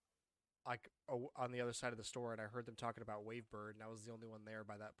was like on the other side of the store, and I heard them talking about Wavebird, and I was the only one there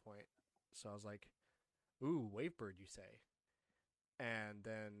by that point. So I was like, "Ooh, Wavebird, you say?" And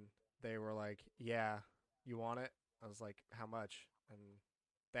then they were like, "Yeah, you want it?" I was like, "How much?" And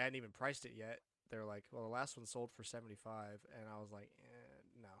they hadn't even priced it yet. They were like, "Well, the last one sold for 75," and I was like,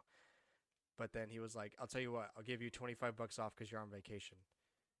 no. But then he was like, "I'll tell you what, I'll give you $25 off because you're on vacation."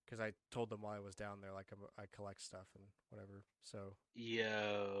 Because I told them while I was down there, like I collect stuff and whatever. So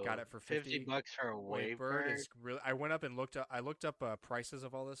Yo. got it for 50 50. bucks for a Wavebird Wavebird? is really. I went up and looked up. I looked up prices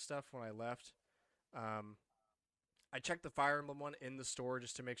of all this stuff when I left. Um, I checked the Fire Emblem one in the store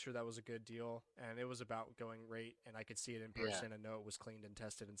just to make sure that was a good deal, and it was about going rate, and I could see it in Yeah. person and know it was cleaned and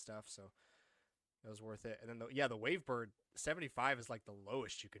tested and stuff. So it was worth it. And then the Wavebird 75 is like the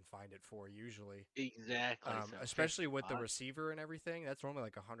lowest you can find it for usually. Exactly. So Especially with the 50 receiver and everything, that's normally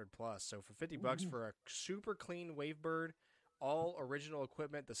like 100 plus. So for $50 for a super clean Wavebird, all original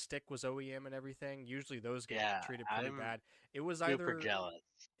equipment, the stick was OEM and everything. Usually those get Yeah, treated pretty I'm bad. It was super either jealous.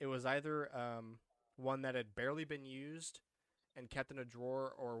 one that had barely been used and kept in a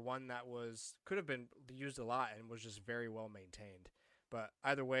drawer, or one that was could have been used a lot and was just very well maintained. But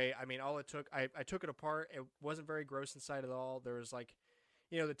either way, I mean, all it took, I took it apart. It wasn't very gross inside at all. There was like,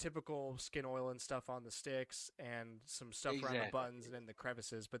 the typical skin oil and stuff on the sticks and some stuff around the buttons and in the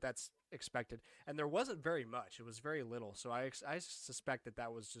crevices, but that's expected. And there wasn't very much. It was very little. So I suspect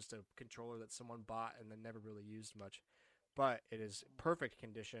that was just a controller that someone bought and then never really used much. But it is perfect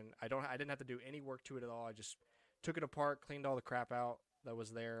condition. I didn't have to do any work to it at all. I just took it apart, cleaned all the crap out that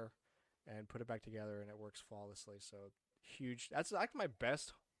was there, and put it back together, and it works flawlessly. So huge. That's like my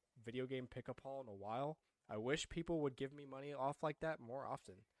best video game pickup haul in a while. I wish people would give me money off like that more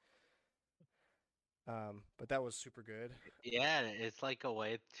often. But that was super good. Yeah, it's like a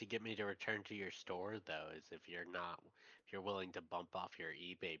way to get me to return to your store though, is if you're willing to bump off your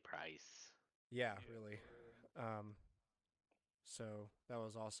eBay price. Yeah, really. So that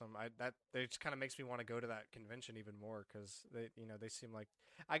was awesome. It just kind of makes me want to go to that convention even more because they seem like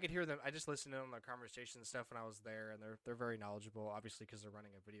I could hear them. I just listened in on their conversation and stuff when I was there, and they're very knowledgeable, obviously because they're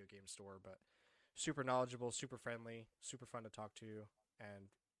running a video game store, but super knowledgeable, super friendly, super fun to talk to, and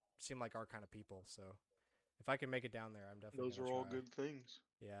seem like our kind of people. So if I can make it down there, I'm definitely Those gonna are all try. good things.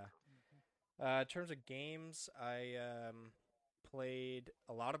 Yeah. In terms of games, I played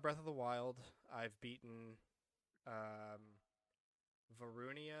a lot of Breath of the Wild. I've beaten um,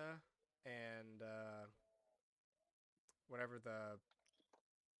 Varunia and whatever the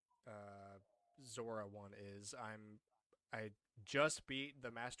Zora one is. I just beat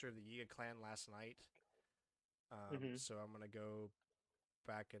the Master of the Yiga clan last night. Mhm. So I'm gonna go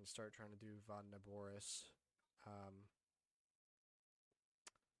back and start trying to do Von Naboris. Um,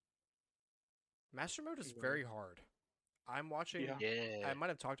 Master mode is very hard. I'm watching. Yeah. I Yeah. might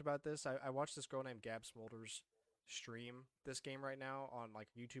have talked about this. I watched this girl named Gab Smolders stream this game right now on like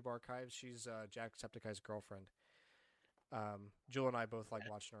YouTube archives. She's Jacksepticeye's girlfriend. Jewel and I both like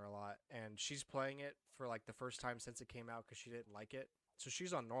watching her a lot, and she's playing it for like the first time since it came out because she didn't like it. So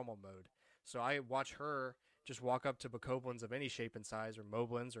she's on normal mode. So I watch her just walk up to Bokoblins of any shape and size, or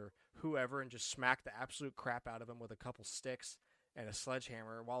Moblins, or whoever, and just smack the absolute crap out of them with a couple sticks and a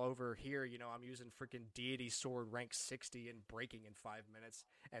sledgehammer. While over here, I'm using freaking Deity Sword rank 60 and breaking in 5 minutes,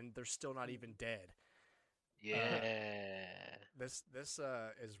 and they're still not even dead. Yeah. This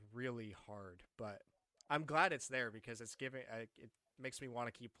is really hard, but I'm glad it's there because it makes me want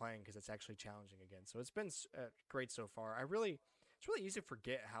to keep playing because it's actually challenging again. So it's been great so far. It's really easy to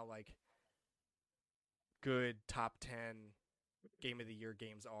forget how like good top 10 game of the year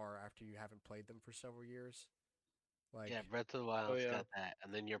games are after you haven't played them for several years. Like Yeah, Breath of the Wild's yeah. got that,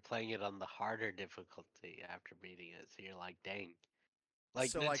 and then you're playing it on the harder difficulty after beating it, so you're like, dang.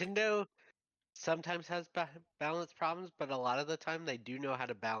 Like so like Nintendo sometimes has balance problems, but a lot of the time they do know how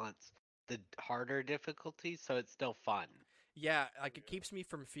to balance the harder difficulty, so it's still fun. yeah, like it keeps me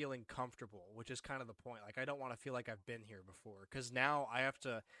from feeling comfortable, which is kind of the point. Like I don't want to feel like I've been here before cuz now I have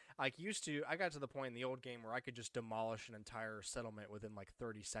to I got to the point in the old game where I could just demolish an entire settlement within like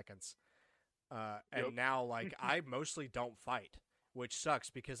 30 seconds. And Yep. now like I mostly don't fight, which sucks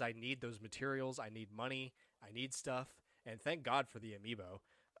because I need those materials, I need money, I need stuff, and thank God for the amiibo,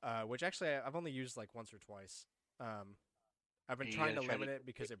 which actually I've only used like once or twice. I've Are been you trying gonna to try to limit it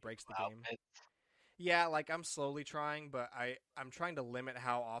get because the it breaks the new game. outfits? Yeah, like I'm slowly trying, but I'm trying to limit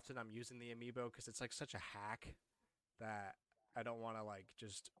how often I'm using the amiibo because it's like such a hack that I don't want to like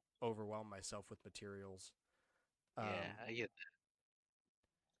just overwhelm myself with materials. Yeah, Um, I get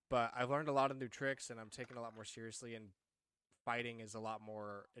but I've learned a lot of new tricks and I'm taking a lot more seriously, and fighting is a lot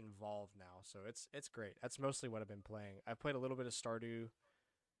more involved now. So it's great. That's mostly what I've been playing. I've played a little bit of Stardew.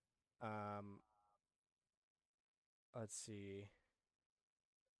 Um, let's see.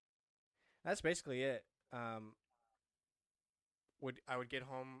 That's basically it. Um, I would get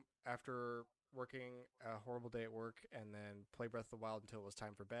home after working a horrible day at work and then play Breath of the Wild until it was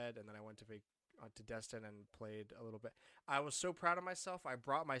time for bed, and then I went to Destin and played a little bit. I was so proud of myself. I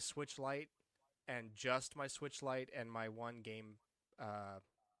brought my Switch Lite and just my Switch Lite and my one game uh,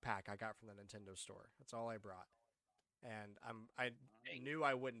 pack I got from the Nintendo store. That's all I brought. And I Dang. knew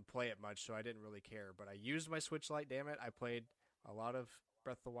I wouldn't play it much, so I didn't really care. But I used my Switch Lite. Damn it! I played a lot of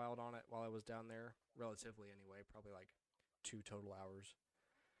Breath of the Wild on it while I was down there, relatively anyway. Probably like 2 total hours.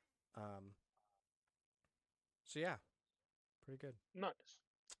 Um, so yeah, pretty good. Nice.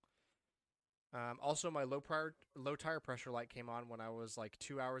 Also, my low tire pressure light came on when I was like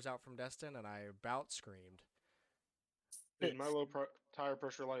 2 hours out from Destin, and I about screamed. Dude, my tire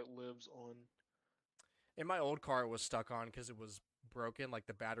pressure light lives on. In my old car, it was stuck on because it was broken. Like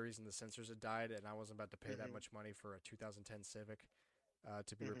the batteries and the sensors had died, and I wasn't about to pay that Mhm. much money for a 2010 Civic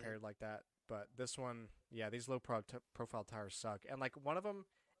to be Mhm. repaired like that. But this one, yeah, these profile tires suck. And like one of them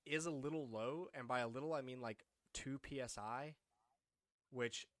is a little low, and by a little I mean like 2 psi,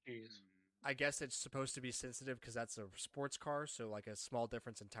 which Jeez. I guess it's supposed to be sensitive because that's a sports car. So like a small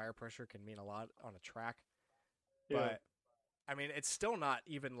difference in tire pressure can mean a lot on a track. Yeah. But I mean, it's still not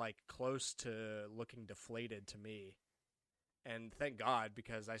even like close to looking deflated to me. And thank God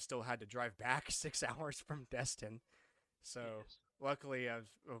because I still had to drive back 6 hours from Destin. So Jeez. luckily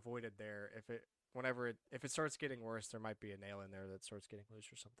I've avoided there. If it starts getting worse, there might be a nail in there that starts getting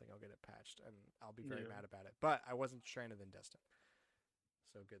loose or something. I'll get it patched, and I'll be very Yeah. mad about it. But I wasn't stranded in Destin,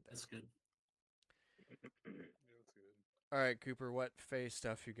 so good there. That's good. Yeah, that's good. All right, Cooper, what phase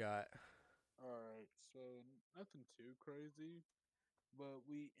stuff you got? All right, so nothing too crazy, but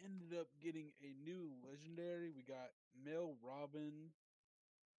we ended up getting a new legendary. We got Mel Robin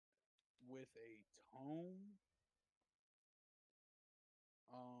with a tome.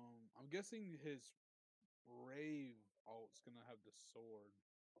 I'm guessing his brave alt's gonna have the sword.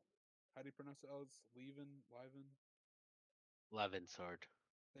 How do you pronounce it? Oh, it's Liven. Levin Sword.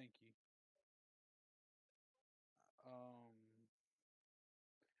 Thank you. Um,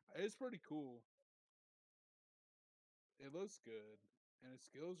 it's pretty cool. It looks good, and his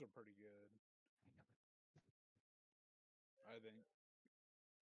skills are pretty good. I think.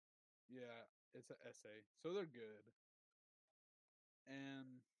 Yeah, it's an essay, so they're good.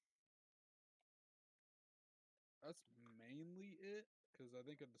 And that's mainly it, because I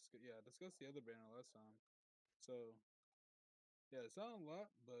think I discussed the other banner last time. So yeah, it's not a lot,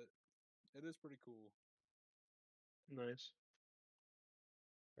 but it is pretty cool. Nice.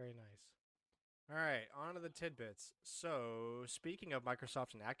 Very nice. All right, on to the tidbits. So, speaking of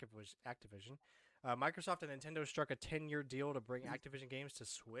Microsoft and Activision, Microsoft and Nintendo struck a 10-year deal to bring Activision games to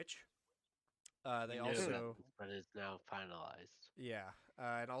Switch. They Knew also, about this, but it's now finalized. yeah,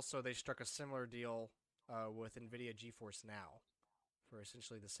 and also they struck a similar deal with NVIDIA GeForce Now for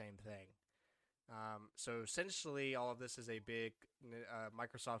essentially the same thing. So essentially, all of this is a big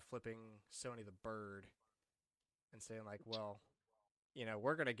Microsoft flipping Sony the bird and saying like, well,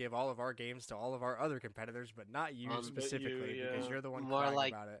 we're going to give all of our games to all of our other competitors, but not you But you, specifically because yeah. you're the one More crying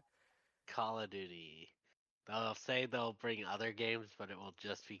like about it. Call of Duty. They'll say they'll bring other games, but it will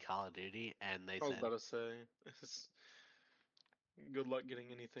just be Call of Duty. And they I was said about to say. Good luck getting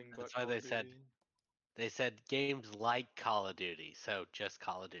anything but that's why Call they of said Duty. games like Call of Duty, so just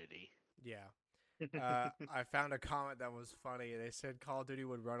Call of Duty. Yeah. I found a comment that was funny. They said Call of Duty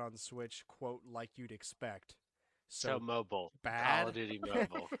would run on Switch, quote, like you'd expect. So mobile. Bad? Call of Duty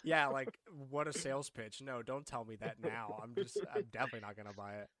mobile. Yeah, like what a sales pitch. No, don't tell me that now. I'm definitely not gonna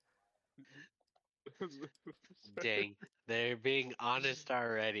buy it. Dang, they're being honest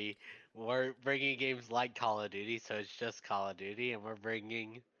already. We're bringing games like Call of Duty, so it's just Call of Duty, and we're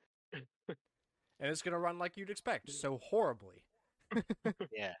bringing And it's gonna run like you'd expect, so horribly.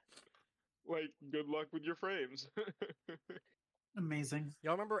 yeah. Like, good luck with your frames. Amazing.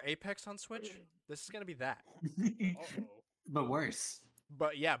 Y'all remember Apex on Switch? This is gonna be that. Uh-oh. But worse.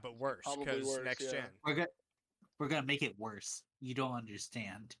 But yeah, but worse, Probably because worse, next yeah. gen. We're gonna make it worse. You don't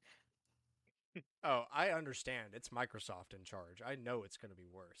understand. Oh, I understand. It's Microsoft in charge. I know it's gonna be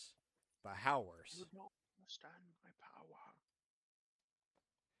worse. But how worse? You don't understand my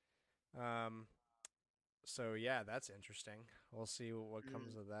power. So yeah, that's interesting. We'll see what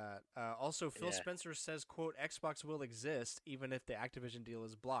comes of that. Also, Phil Yeah. Spencer says, "quote Xbox will exist even if the Activision deal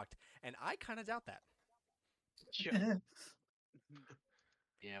is blocked," and I kind of doubt that. Yeah.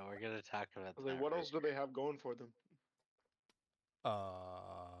 Yeah, we're gonna talk about I was like, that. what right else do they have going for them?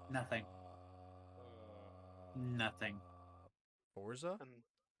 Nothing. Nothing. Forza, And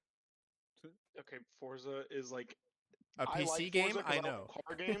okay, Forza is like a I PC like game. Forza 'cause I like know.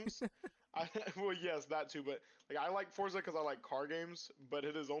 car games. Well, yes, that too. But like, I like Forza because I like car games. But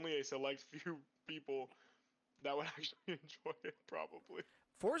it is only a select few people that would actually enjoy it, probably.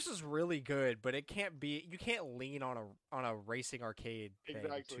 Forza's really good, but it can't be. You can't lean on a racing arcade thing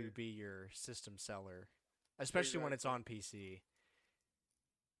Exactly. to be your system seller, especially when it's on PC.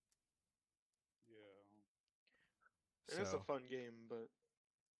 Yeah. And it's a So fun game, but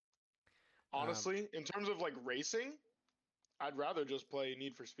honestly, in terms of like racing, I'd rather just play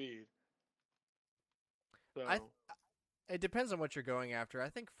Need for Speed. So it depends on what you're going after. I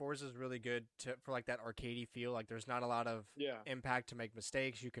think Forza is really good for like that arcadey feel. Like there's not a lot of yeah, impact to make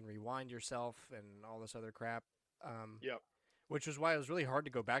mistakes. You can rewind yourself and all this other crap. Yep. Which was why it was really hard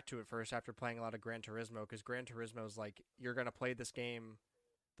to go back to it first after playing a lot of Gran Turismo, because Gran Turismo is like you're gonna play this game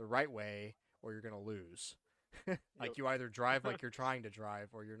the right way or you're gonna lose. Like Yep. you either drive like you're trying to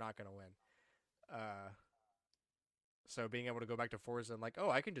drive or you're not gonna win. So being able to go back to Forza and like, oh,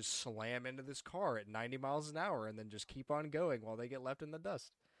 I can just slam into this car at 90 miles an hour and then just keep on going while they get left in the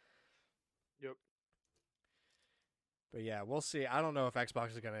dust. Yep. But yeah, we'll see. I don't know if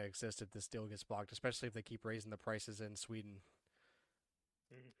Xbox is going to exist if this deal gets blocked, especially if they keep raising the prices in Sweden.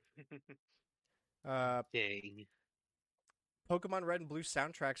 Dang. Pokemon Red and Blue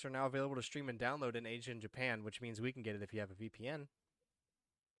soundtracks are now available to stream and download in Asia and Japan, which means we can get it if you have a VPN.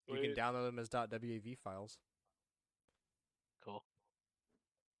 You can Wait. download them as .wav files. Cool.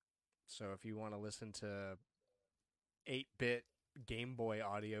 So if you want to listen to 8-bit Game Boy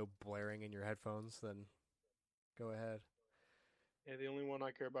audio blaring in your headphones, then go ahead. Yeah, the only one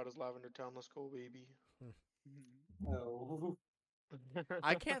I care about is Lavender Town. Let's go, baby. Oh.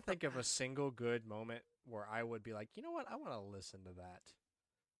 I can't think of a single good moment where I would be like, you know what, I want to listen to that.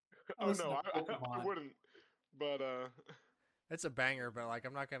 Oh Listen no, to I Pokemon. wouldn't. But It's a banger, but like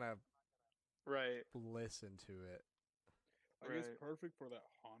I'm not gonna right. listen to it. Like it's Right. perfect for that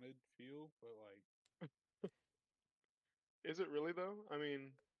haunted feel, but like Is it really though? I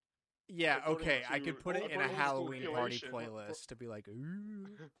mean, Yeah, According okay, I to- could put it in a according to Halloween party speculation, playlist to be like, ooh.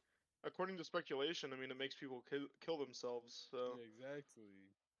 according to speculation, I mean, it makes people kill themselves. So yeah, exactly.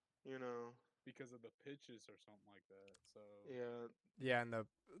 you know, Because of the pitches or something like that. So yeah, Yeah, and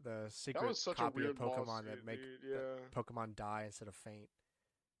the secret was such a copy of weird Pokemon lawsuit, that make dude, that yeah. Pokemon die instead of faint.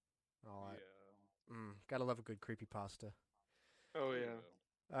 And all that. yeah. Gotta love a good creepypasta. Oh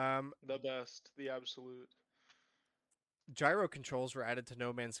yeah, the best, the absolute. Gyro controls were added to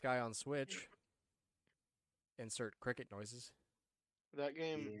No Man's Sky on Switch. Insert cricket noises. That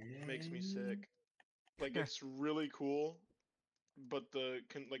game makes me sick. Like it's really cool, but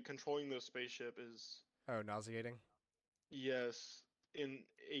controlling the spaceship is Oh, nauseating. yes in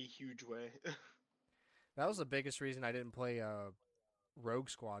a huge way. That was the biggest reason I didn't play Rogue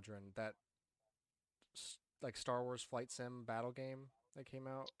Squadron, that like Star Wars flight sim battle game that came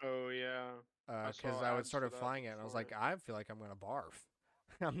out. Oh yeah, I Because saw I would ads for started that flying it, and I was before like, it. I feel like I'm gonna barf.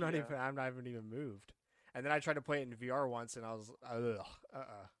 Yeah. I'm not even moved. And then I tried to play it in VR once, and I was, ugh,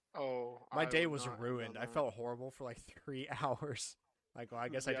 Oh, My I day would was not have ruined. done I that. felt horrible for like 3 hours. Like, well, I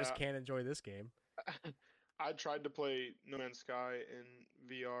guess I just Yeah. can't enjoy this game. I tried to play No Man's Sky in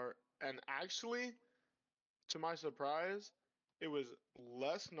VR, and actually, to my surprise, it was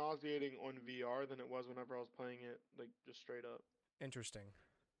less nauseating on VR than it was whenever I was playing it, like just straight up. Interesting.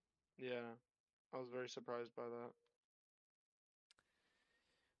 Yeah, I was very surprised by that.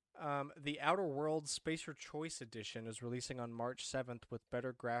 The Outer Worlds Space Your Choice Edition is releasing on March 7th with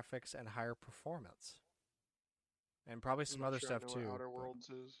better graphics and higher performance. And probably I'm some not other sure stuff I know too. what Outer but Worlds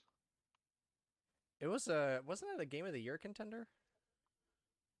is. It was wasn't it a Game of the Year contender?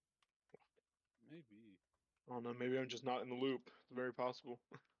 Maybe. I don't know. Maybe I'm just not in the loop. It's very possible.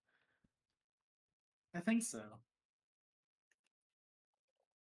 I think so.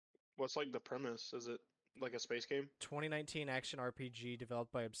 What's like the premise? Is it like a space game? 2019 action RPG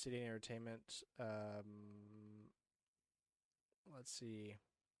developed by Obsidian Entertainment. Let's see.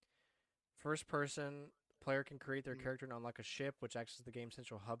 First person, player can create their Hmm. character and unlock a ship, which acts as the game's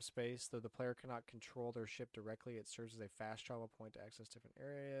central hub space. Though the player cannot control their ship directly, it serves as a fast travel point to access different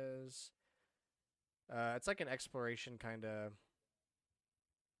areas. It's like an exploration kind of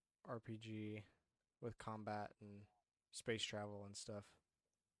RPG with combat and space travel and stuff.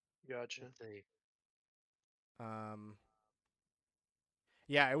 Gotcha. Let's see. Um,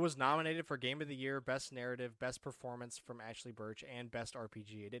 yeah, it was nominated for Game of the Year, Best Narrative, Best Performance from Ashley Birch, and Best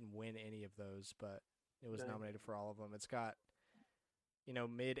RPG. It didn't win any of those, but it was Dang. nominated for all of them. It's got,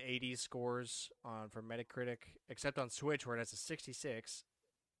 mid 80s scores on for Metacritic, except on Switch where it has a 66.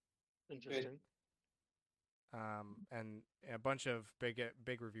 Interesting. And a bunch of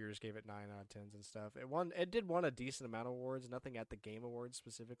big reviewers gave it 9 out of 10s and stuff. It did won a decent amount of awards, nothing at the Game Awards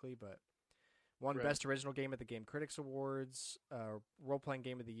specifically, but won Right. Best Original Game at the Game Critics Awards, Role Playing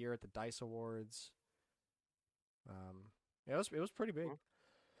Game of the Year at the Dice Awards. It was pretty big. Well,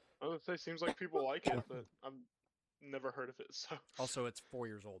 I would say seems like people like it, but I've never heard of it. So Also, it's 4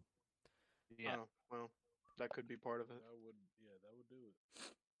 years old. Yeah, oh, well, that could be part of it. That would do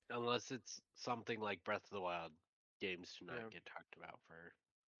it. unless it's something like Breath of the Wild, games do not Yeah. get talked about for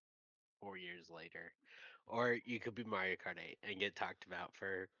 4 years later. Or you could be Mario Kart 8 and get talked about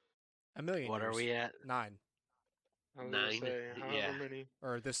for A million what years. are we at? 9. I was gonna 9? say however Yeah. many.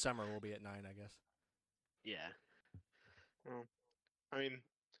 Or this summer we'll be at 9, I guess. Yeah. I mean,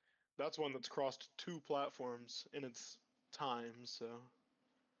 that's one that's crossed 2 platforms in its time, so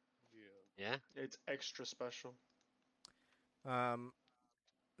Yeah. Yeah. it's extra special.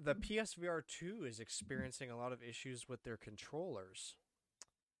 The PSVR 2 is experiencing a lot of issues with their controllers.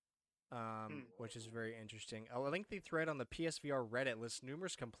 Which is very interesting. A lengthy thread on the PSVR Reddit lists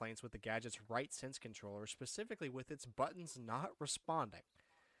numerous complaints with the gadget's right sense controller, specifically with its buttons not responding.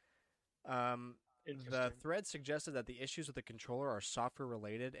 The Interesting. thread suggested that the issues with the controller are software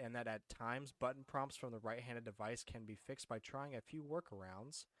related and that at times button prompts from the right-handed device can be fixed by trying a few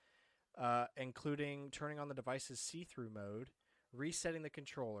workarounds, including turning on the device's see-through mode, resetting the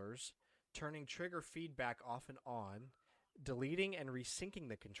controllers, turning trigger feedback off and on, deleting and resyncing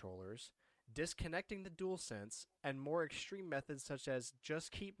the controllers, disconnecting the DualSense, and more extreme methods such as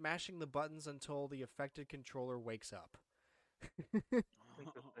just keep mashing the buttons until the affected controller wakes up.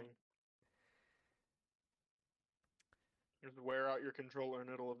 Interesting. Just wear out your controller and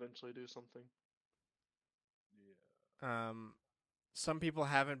it'll eventually do something. Yeah. Some people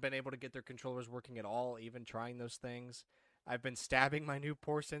haven't been able to get their controllers working at all, even trying those things. I've been stabbing my new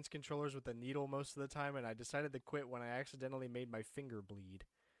PoreSense controllers with a needle most of the time, and I decided to quit when I accidentally made my finger bleed.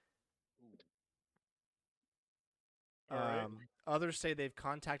 All right. Others say they've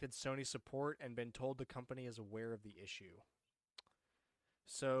contacted Sony support and been told the company is aware of the issue.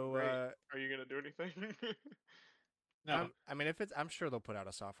 So, Great. Are you gonna do anything? No. I'm sure they'll put out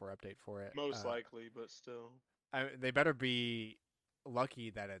a software update for it. Most likely, but still. They better be lucky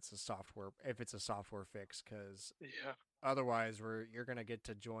that it's a software, if it's a software fix, because Yeah. otherwise you're gonna get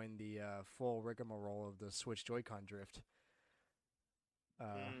to join the full rigmarole of the Switch Joy-Con drift.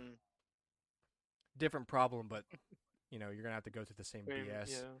 Different problem, but you're gonna have to go through the same Same, BS.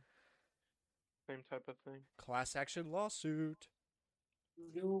 yeah. Same type of thing. Class action lawsuit.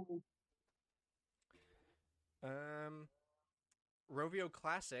 No. Rovio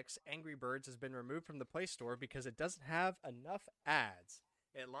Classics Angry Birds has been removed from the Play Store because it doesn't have enough ads.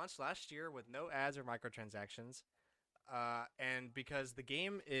 It launched last year with no ads or microtransactions, and because the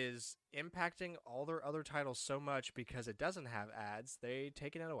game is impacting all their other titles so much because it doesn't have ads, they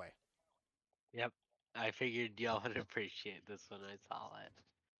taken it away. Yep. I figured y'all would appreciate this when I saw it.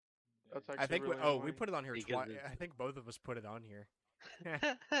 That's I actually think really we annoying. put it on here Because twice. it's- I think both of us put it on here.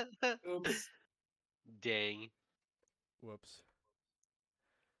 Oops. Dang. Whoops.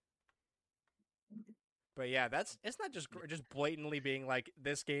 But yeah, it's not just blatantly being like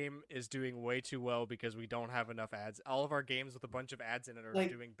this game is doing way too well because we don't have enough ads. All of our games with a bunch of ads in it are Like-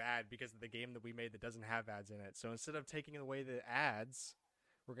 doing bad because of the game that we made that doesn't have ads in it. So instead of taking away the ads,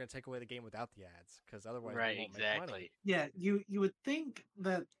 we're gonna take away the game without the ads because otherwise Right, we won't make money. exactly. Yeah, you would think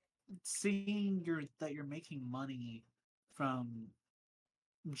that seeing that you're making money from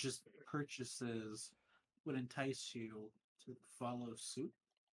just purchases would entice you to follow suit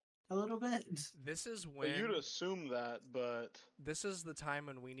a little bit. This is Well, when you'd assume that, but this is the time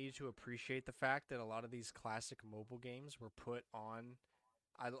when we need to appreciate the fact that a lot of these classic mobile games were put on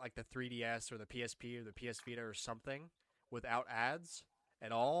either like the 3DS or the PSP or the PS Vita or something without ads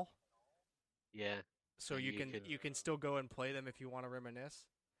at all. Yeah. So And you can still go and play them if you want to reminisce.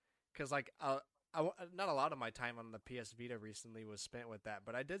 Because like not a lot of my time on the PS Vita recently was spent with that,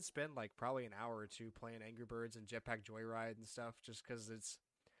 but I did spend like probably an hour or two playing Angry Birds and Jetpack Joyride and stuff, just because it's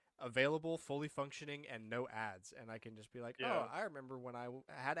available, fully functioning, and no ads, and I can just be like, Yeah. oh, I remember when I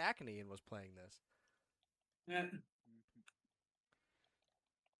had acne and was playing this. Yeah.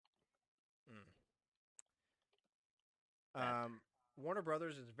 Warner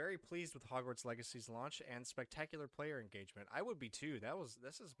Brothers is very pleased with Hogwarts Legacy's launch and spectacular player engagement. I would be too.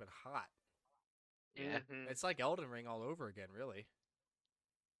 This has been hot. Yeah. Mhm. It's like Elden Ring all over again, really.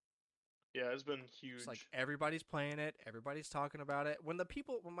 Yeah, it's been huge. It's like everybody's playing it, everybody's talking about it. When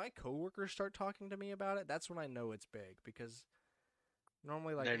my coworkers start talking to me about it, that's when I know it's big because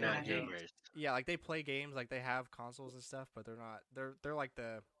normally like They're not yeah. gamers. yeah, like they play games, like they have consoles and stuff, but they're not. They're like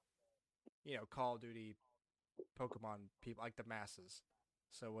the, Call of Duty, Pokemon people, like the masses.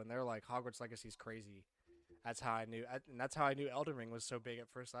 So when they're like Hogwarts Legacy's crazy, that's how I knew, and that's how I knew Elden Ring was so big at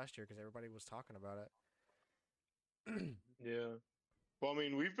first last year because everybody was talking about it. Yeah. Well, I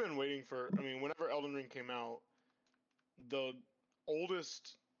mean, we've been waiting for. I mean, whenever Elden Ring came out, the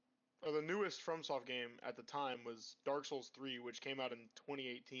oldest or the newest FromSoft game at the time was Dark Souls 3, which came out in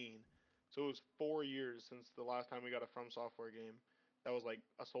 2018. So it was 4 years since the last time we got a From Software game that was like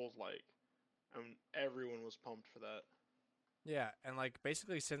a Souls-like, and everyone was pumped for that. Yeah, and like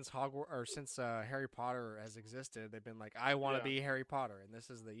basically since Harry Potter has existed, they've been like, I want to Yeah. be Harry Potter, and this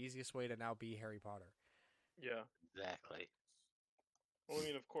is the easiest way to now be Harry Potter, Yeah. Exactly. Well, I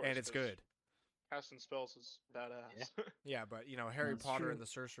mean, of course. and it's 'cause good. Casting spells is badass. Yeah, but Harry That's Potter true. and the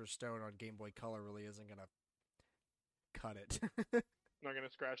Sorcerer's Stone on Game Boy Color really isn't gonna cut it. Not gonna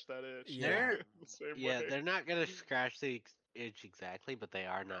scratch that itch. Yeah. The same Yeah, way. they're not gonna scratch the itch exactly, but they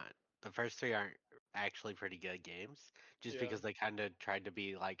are not. The first three aren't actually pretty good games, just Yeah. because they kind of tried to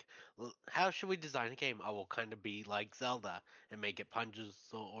be like, how should we design a game? Oh, we'll kind of be like Zelda and make it puzzle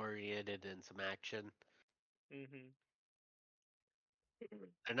oriented and some action. Mhm.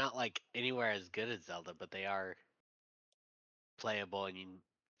 They're not like anywhere as good as Zelda, but they are playable and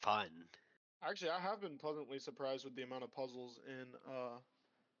fun. Actually, I have been pleasantly surprised with the amount of puzzles in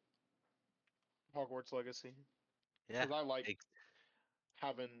Hogwarts Legacy. Yeah, Because I like ex-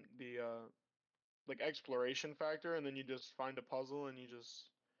 having the like exploration factor, and then you just find a puzzle and you just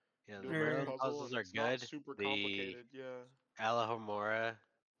yeah. do The a quick Sure. Merlin puzzle, puzzles and are it's not good. super The complicated. Yeah. Alahomora,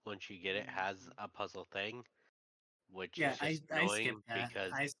 once you get it, has Mhm. a puzzle thing, which Yeah, is just I skipped annoying that.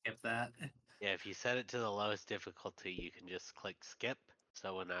 because I skipped that. yeah, if you set it to the lowest difficulty, you can just click skip.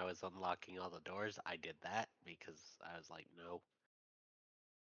 So when I was unlocking all the doors, I did that because I was like, no.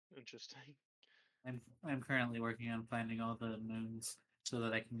 Interesting. I'm currently working on finding all the moons so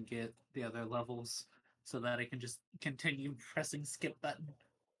that I can get the other levels, so that I can just continue pressing skip button.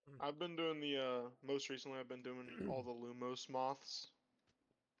 I've been doing the most recently. I've been doing all the Lumos moths.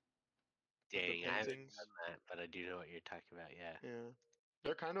 With the Dang, I haven't paintings. done that, but I do know what you're talking about. Yeah, Yeah.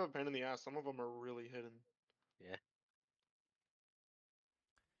 They're kind of a pain in the ass. Some of them are really hidden. yeah.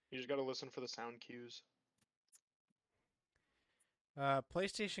 You just gotta listen for the sound cues.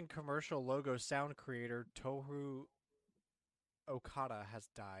 PlayStation commercial logo sound creator Toru Okada has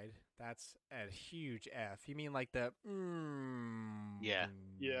died. That's a huge F. You mean like the Yeah.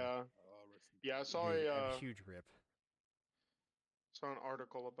 Yeah. Rest in Yeah, I peace. saw a huge rip. saw an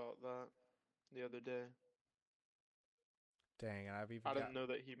article about that the other day. Dang, and I've even I got didn't know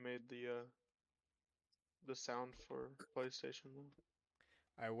that he made the the sound for PlayStation.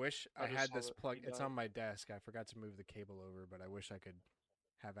 I wish I just had saw this that plug. he It's died. on my desk. I forgot to move the cable over, but I wish I could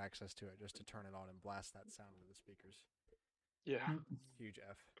have access to it just to turn it on and blast that sound into the speakers. Yeah. Huge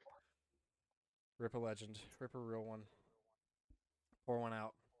F. Rip a legend. Rip a real one. Pour one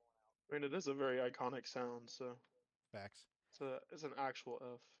out. I mean, it is a very iconic sound, so Facts. it's an actual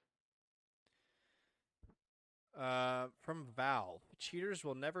F. From Valve, cheaters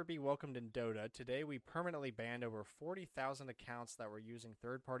will never be welcomed in Dota. Today, we permanently banned over 40,000 accounts that were using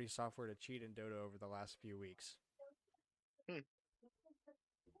third-party software to cheat in Dota over the last few weeks. Well, dang.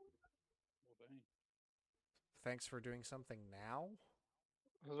 Thanks for doing something now?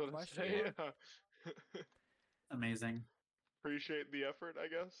 I was gonna Question say, mark? Amazing. appreciate the effort, I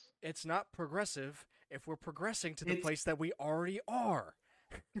guess. It's not progressive if we're progressing to the It's- place that we already are.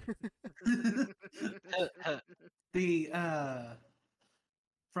 The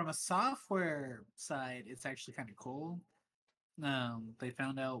from a software side, it's actually kind of cool. They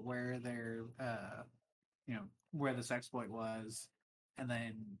found out where their where this exploit was, and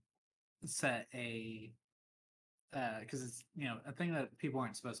then set a because it's a thing that people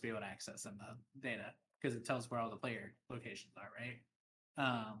aren't supposed to be able to access in the data because it tells where all the player locations are, right?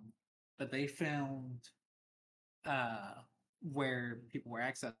 But they found where people were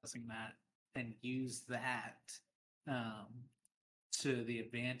accessing that and used that um, to the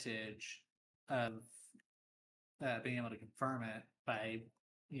advantage of being able to confirm it by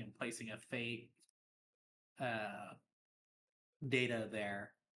placing a fake data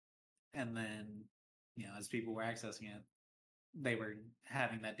there, and then as people were accessing it, they were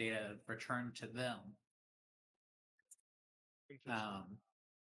having that data returned to them. Interesting.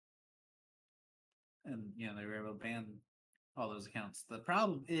 And they were able to ban all those accounts. The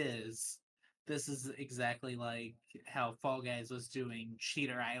problem is this is exactly like how Fall Guys was doing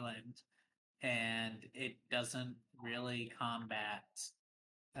Cheater Island, and it doesn't really combat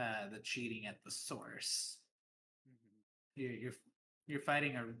the cheating at the source. You're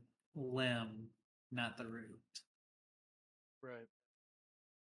fighting a limb, not the root. Right.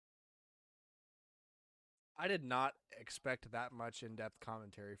 I did not expect that much in-depth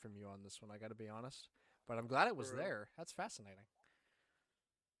commentary from you on this one, I gotta be honest. But I'm glad it was For real. there. That's fascinating.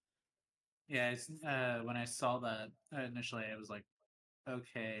 Yeah, when I saw that initially, I was like,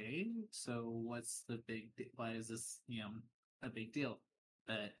 okay, so what's the why is this a big deal?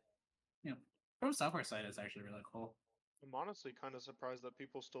 But from a software side, it's actually really cool. I'm honestly kind of surprised that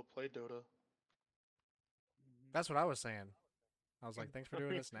people still play Dota. That's what I was saying. I was like, thanks for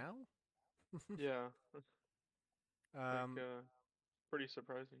doing this now? Yeah. Um, Pretty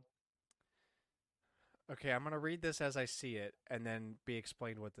surprising. okay, I'm going to read this as I see it and then be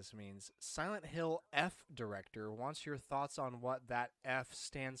explained what this means. Silent Hill F director wants your thoughts on what that F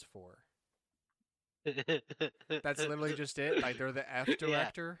stands for. That's literally just it? Like, they're the F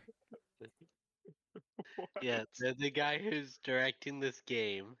director? What? Yeah, the guy who's directing this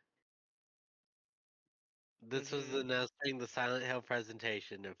game. This was Mhm. announced during the Silent Hill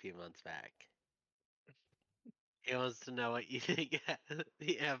presentation a few months back. He wants to know what you think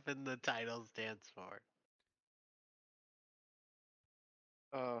the F in the title stands for.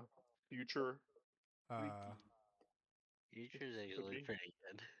 Future. Future's actually be. pretty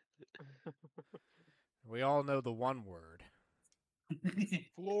good. We all know the one word.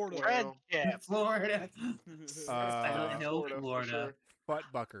 Florida. Well, Friendship. Florida. Uh, Silent Hill, for Florida. sure.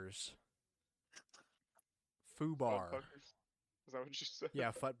 Futtbuckers. Foobar. Buttfuckers. Is that what you said?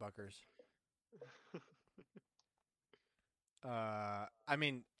 Yeah, Futtbuckers. I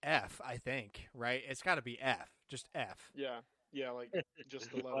mean F, I think, right? It's got to be F. Just F. Yeah, like just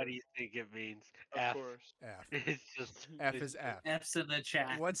the letter. What do you think it means? Of F. course. F. It's just F it's is F. F's in the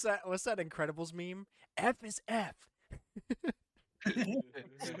chat. What's that Incredibles meme? F is F.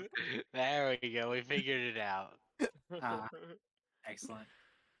 There we go. We figured it out. Ah. Excellent.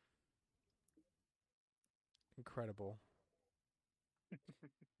 Incredible.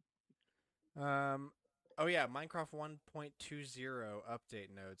 Oh yeah, Minecraft 1.20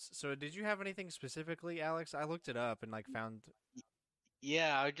 update notes. So did you have anything specifically, Alex? I looked it up and found.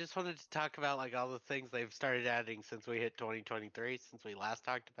 Yeah, I just wanted to talk about all the things they've started adding since we hit 2023, since we last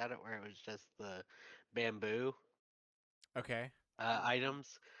talked about it, where it was just the bamboo Okay.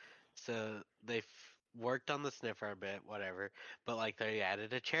 items. So they've worked on the sniffer a bit, whatever, but they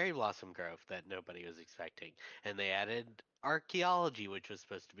added a cherry blossom grove that nobody was expecting, and they added archaeology, which was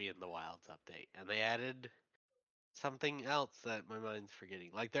supposed to be in the wilds update, and they added something else that my mind's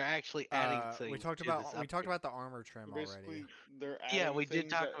forgetting. They're actually adding things. We talked to about this the armor trim Basically, already. they're adding Yeah, we did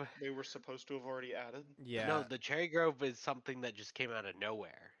things talk that about- they were supposed to have already added. Yeah. No, the cherry grove is something that just came out of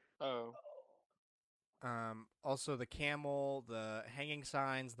nowhere. Oh. Also the camel, the hanging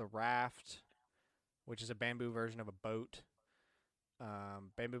signs, the raft, which is a bamboo version of a boat.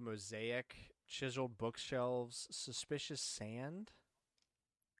 Bamboo mosaic, chiseled bookshelves, suspicious sand.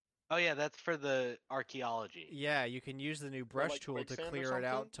 Oh yeah, that's for the archaeology. Yeah, you can use the new brush like tool to quicksand or clear it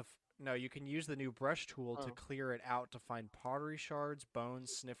out. something? No, you can use the new brush tool to Oh. clear it out to find pottery shards,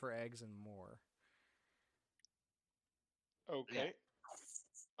 bones, sniffer eggs, and more. Okay.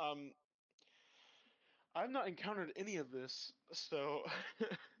 I've not encountered any of this, so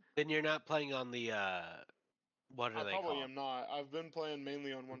Then you're not playing on the what are I they probably called? am not. I've been playing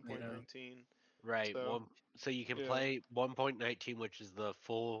mainly on Beta. 1.19. Right. So, So you can yeah. play 1.19, which is the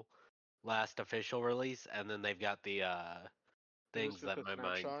full last official release, and then they've got the Is this things just that a my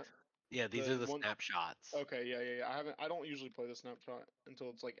mind. snapshot? Yeah, these The are the one. snapshots. Okay, yeah. I don't usually play the snapshot until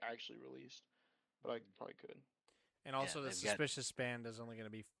it's like actually released, but I probably could. And also, the they've got- suspicious band is only going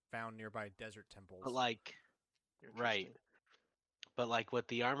to be found nearby desert temples. But like, right. Interesting. But like with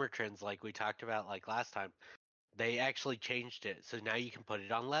the armor trends, like we talked about like last time, they actually changed it. So now you can put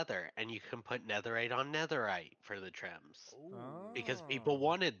it on leather, and you can put netherite on netherite for the trims. Because people Oh.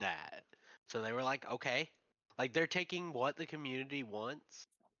 wanted that. So they were like, okay. Like they're taking what the community wants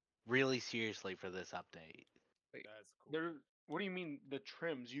really seriously for this update. That's cool. There. What do you mean the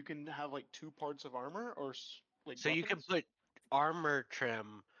trims? You can have like two parts of armor, or like So you can weapons? put armor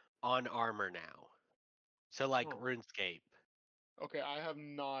trim on armor now. So like Oh. RuneScape. Okay, I have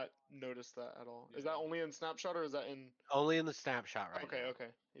not noticed that at all. Is that Yeah. only in snapshot or is that in? Only in the snapshot right Okay, now. okay,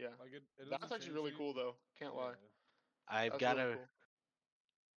 yeah. Like it That's doesn't actually change really any- cool though. Can't lie. I've That's got really to cool.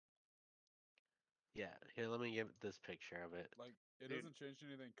 Yeah, here let me get this picture of it. Like it Dude. doesn't change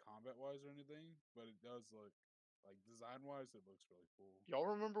anything combat wise or anything, but it does look like design wise it looks really cool. Y'all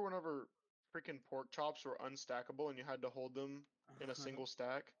remember whenever freaking pork chops were unstackable and you had to hold them in a single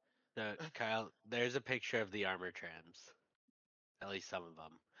stack? No, Kyle, there's a picture of the armor trims. At least some of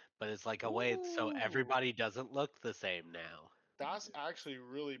them. But it's like a way so Ooh. everybody doesn't look the same now. That's actually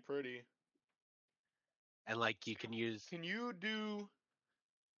really pretty. And like you can use Can you do?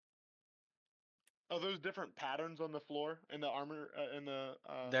 Are those different patterns on the floor in the armor in the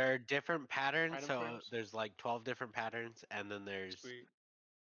there are different patterns, item so frames? there's like 12 different patterns and then there's Sweet.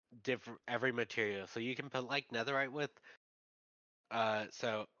 different every material. So you can put like netherite with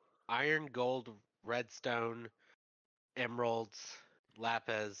so iron, gold, redstone, emeralds,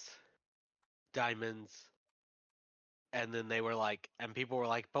 lapis, diamonds, and then they were like, and people were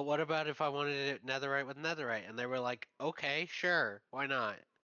like, but what about if I wanted it netherite with netherite? And they were like, okay, sure, why not?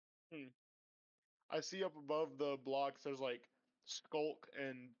 I see up above the blocks. There's like skulk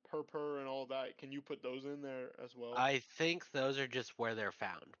and purpur and all that. Can you put those in there as well? I think those are just where they're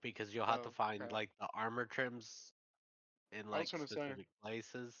found because you'll have to Oh, find okay. like the armor trims in I like was gonna say, specific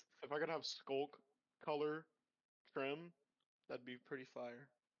places. if I could have skulk color trim, that'd be pretty fire.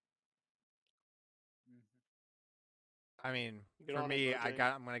 I mean, Get for on it, me,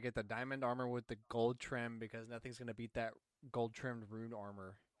 Bojang. I'm gonna get the diamond armor with the gold trim because nothing's gonna beat that gold trimmed rune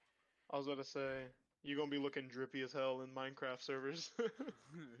armor. I was gonna say, you're gonna be looking drippy as hell in Minecraft servers.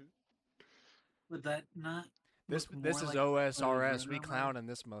 Would that not? This look this more is like OSRS. rune We armor? clowning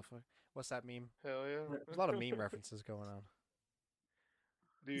this motherfucker. What's that meme? Hell yeah. There's a lot of meme references going on.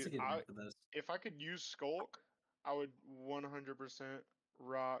 That's a Dude, good name for this. if I could use Skulk, I would 100%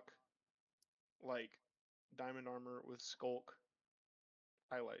 rock like diamond armor with Skulk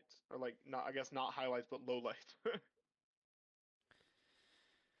highlights, or like not, I guess not highlights, but low lights. I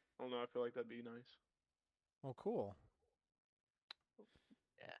don't know. I feel like that'd be nice. Well, cool.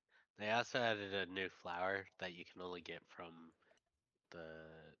 Yeah. They also added a new flower that you can only get from the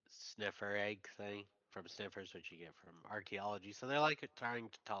sniffer egg thing from sniffers, which you get from archaeology. So they're like trying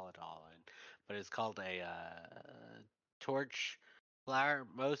to tall it all in, but it's called a torch flower.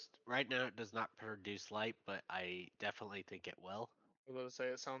 Most right now it does not produce light, but I definitely think it will. I was gonna say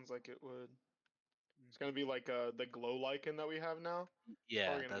it sounds like it would. It's gonna be like the glow lichen that we have now. Yeah,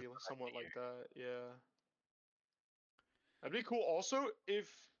 Probably gonna that's be what I somewhat like figured. that. Yeah. That'd be cool. Also, if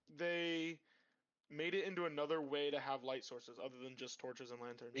they made it into another way to have light sources other than just torches and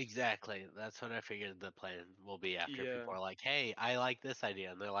lanterns. Exactly. That's what I figured the plan will be after Yeah. people are like, "Hey, I like this idea,"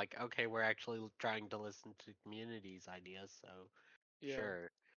 and they're like, "Okay, we're actually trying to listen to community's ideas, so Yeah.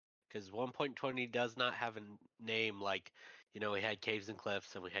 sure." Because 1.20 does not have a name like, we had Caves and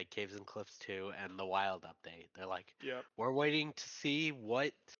Cliffs and we had Caves and Cliffs 2 and the Wild update. They're like, Yep. we're waiting to see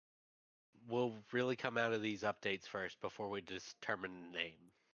what will really come out of these updates first before we determine the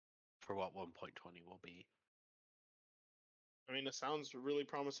name for what 1.20 will be. I mean, it sounds really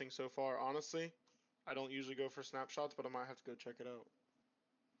promising so far. Honestly, I don't usually go for snapshots, but I might have to go check it out.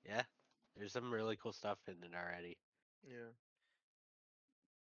 Yeah. There's some really cool stuff in it already. Yeah.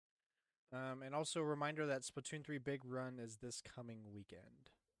 And also a reminder that Splatoon 3 Big Run is this coming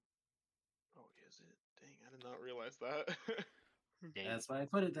weekend. Oh, is it? Dang, I did not realize that. Dang. That's why I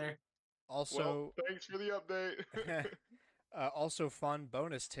put it there. Also, well, thanks for the update. also fun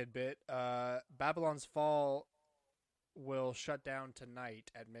bonus tidbit. Babylon's Fall will shut down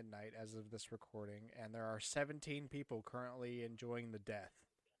tonight at midnight as of this recording, and there are 17 people currently enjoying the death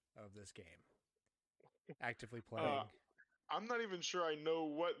of this game. Actively playing. I'm not even sure I know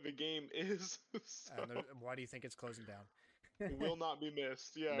what the game is. So And why do you think it's closing down? will not be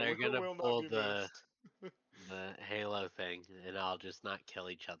missed. Yeah, They're gonna will pull not be missed. the Halo thing, and I'll just not kill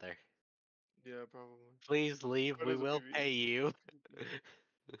each other. Yeah, probably. Please leave. But We as a will PvE. pay you.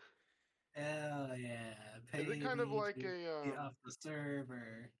 Hell yeah. Pay Is it kind of me like to a get off the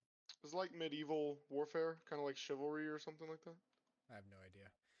server. It's like medieval warfare, kind of like chivalry or something like that. I have no idea.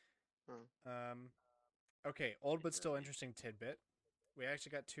 Oh. Okay, old but still Really? interesting tidbit. We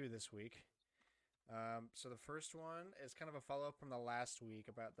actually got two this week. So the first one is kind of a follow-up from the last week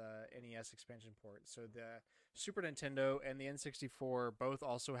about the NES expansion port. So the Super Nintendo and the N64 both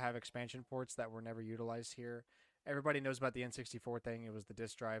also have expansion ports that were never utilized here. Everybody knows about the N64 thing. It was the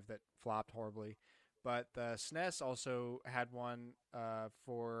disk drive that flopped horribly. But the SNES also had one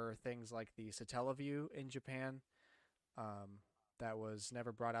for things like the Satellaview in Japan. That was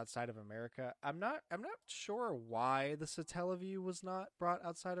never brought outside of America. I'm not sure why the Satellaview was not brought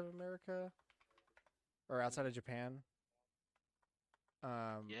outside of America or outside of Japan.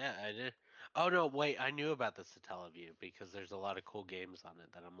 Yeah, I did. Oh no, wait, I knew about the Satellaview because there's a lot of cool games on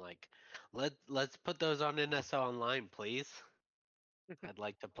it that I'm like, let's put those on NSO Online, please. I'd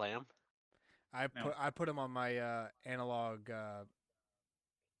like to play them. I put them on my analog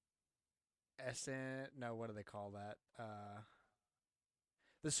SN. No, what do they call that?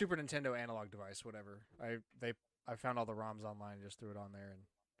 The Super Nintendo analog device, whatever. I found all the ROMs online, and just threw it on there, and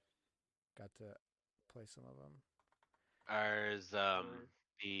got to play some of them. Ours,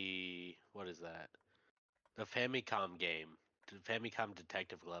 the what is that? The Famicom game, the Famicom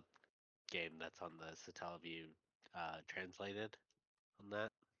Detective Club game that's on the Satellaview, translated on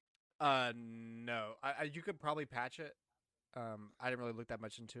that. No. You could probably patch it. I didn't really look that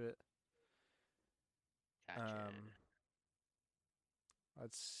much into it. Gotcha.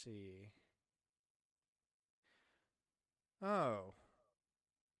 Let's see. Oh.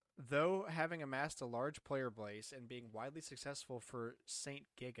 Though having amassed a large player base and being widely successful for Saint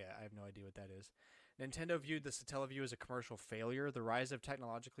Giga, I have no idea what that is. Nintendo viewed the Satellaview as a commercial failure. The rise of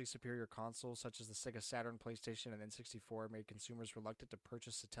technologically superior consoles such as the Sega Saturn, PlayStation, and N64 made consumers reluctant to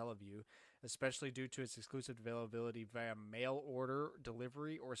purchase Satellaview, especially due to its exclusive availability via mail order,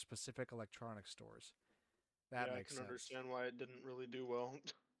 delivery, or specific electronics stores. That Yeah, I makes can sense. understand why it didn't really do well.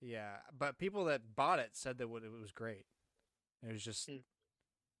 Yeah, but people that bought it said that it was great. It was just,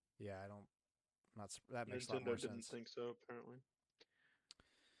 yeah, I don't, not that makes a lot more Nintendo didn't sense. think so, apparently.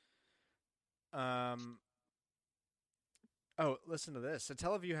 Oh, listen to this.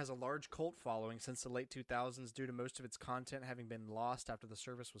 Satellaview has a large cult following since the late 2000s due to most of its content having been lost after the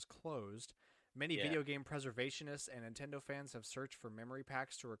service was closed. Many video game preservationists and Nintendo fans have searched for memory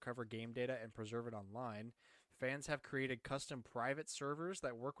packs to recover game data and preserve it online. Fans have created custom private servers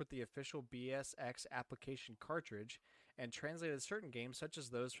that work with the official BSX application cartridge and translated certain games such as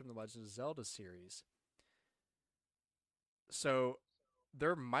those from the Legend of Zelda series. So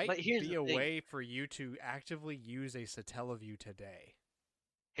there might be a way for you to actively use a Satellaview today.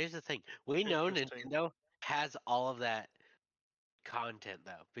 Here's the thing. We know Interesting. Nintendo has all of that content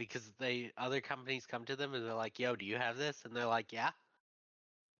though, because other companies come to them and they're like, "Yo, do you have this?" And they're like, "Yeah."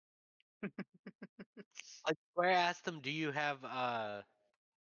 Like Square asked them, "Do you have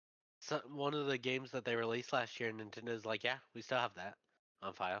one of the games that they released last year?" And Nintendo's like, "Yeah, we still have that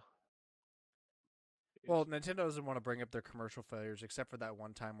on file." Well, Nintendo doesn't want to bring up their commercial failures, except for that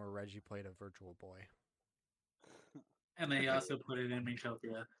one time where Reggie played a Virtual Boy. And they also put it in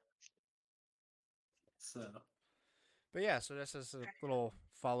Miitopia. So. But yeah, so that's just a little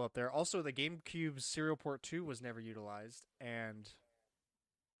follow up there. Also, the GameCube's Serial Port 2 was never utilized, and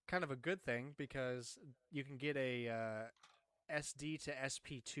kind of a good thing because you can get a SD to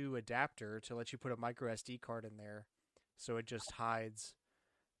SP2 adapter to let you put a micro SD card in there, so it just hides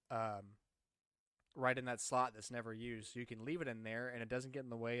right in that slot that's never used. So you can leave it in there, and it doesn't get in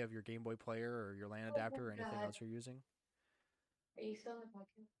the way of your Game Boy player or your LAN adapter or anything else you're using. Are you still on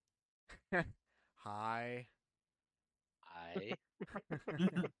the podcast? Hi. I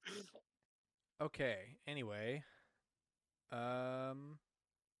Okay. Anyway,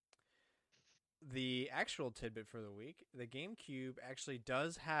 the actual tidbit for the week: the GameCube actually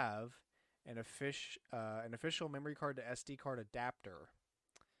does have an official memory card to SD card adapter.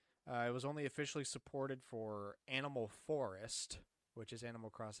 It was only officially supported for Animal Forest, which is Animal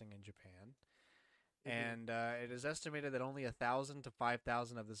Crossing in Japan. And it is estimated that only 1,000 to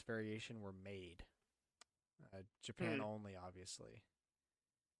 5,000 of this variation were made. Japan only, obviously.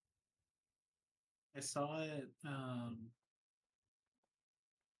 I saw it. I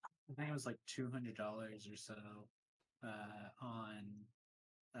think it was like $200 or so on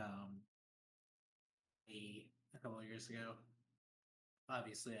a couple of years ago.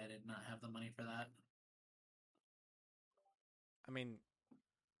 Obviously, I did not have the money for that. I mean,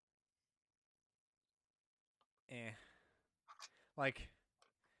 like,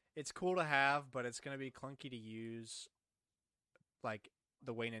 it's cool to have, but it's going to be clunky to use, like,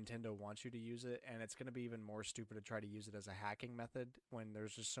 the way Nintendo wants you to use it, and it's going to be even more stupid to try to use it as a hacking method when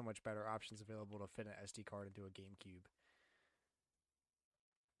there's just so much better options available to fit an SD card into a GameCube.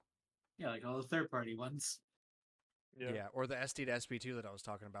 Yeah, like all the third-party ones. Yeah, or the SD to SP2 that I was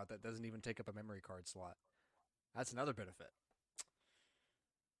talking about that doesn't even take up a memory card slot. That's another benefit.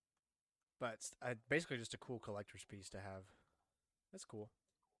 But it's basically just a cool collector's piece to have. That's cool.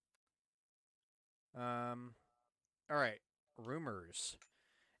 All right, rumors.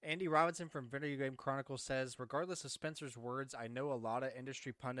 Andy Robinson from Video Game Chronicle says, regardless of Spencer's words, I know a lot of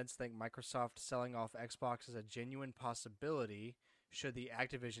industry pundits think Microsoft selling off Xbox is a genuine possibility should the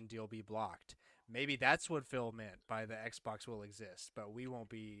Activision deal be blocked. Maybe that's what Phil meant by the Xbox will exist, but we won't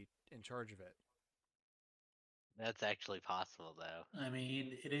be in charge of it. That's actually possible, though. I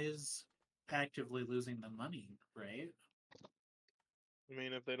mean, it is actively losing the money, right? I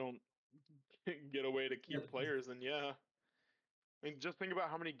mean, if they don't get a way to keep players, then yeah. I mean, just think about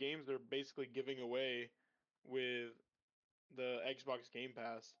how many games they're basically giving away with the Xbox Game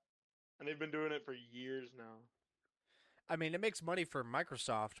Pass. And they've been doing it for years now. I mean, it makes money for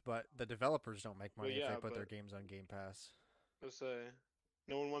Microsoft, but the developers don't make money Well, if yeah, they put their but- games on Game Pass. Let's say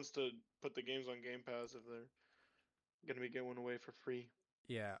no one wants to put the games on Game Pass if they're gonna be going away for free.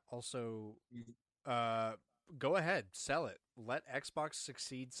 Yeah, also, go ahead, sell it. Let Xbox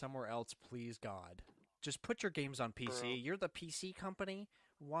succeed somewhere else, please God. Just put your games on PC. Bro. You're the PC company.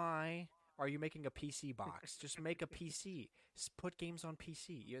 Why are you making a PC box? Just make a PC. Put games on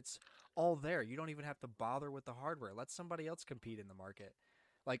PC. It's all there. You don't even have to bother with the hardware. Let somebody else compete in the market.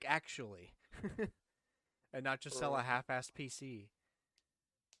 Like, actually. And not just sell a Bro. half-assed PC.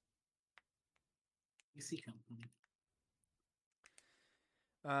 PC company.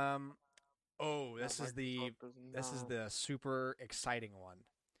 Oh, Yeah, this is the Microsoft this is not. the super exciting one.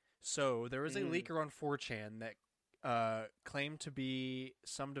 So there was a leaker on 4chan that claimed to be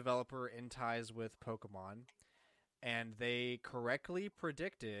some developer in ties with Pokemon, and they correctly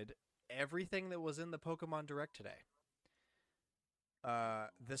predicted everything that was in the Pokemon Direct today.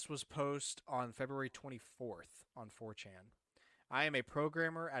 This was posted on February 24th on 4chan. I am a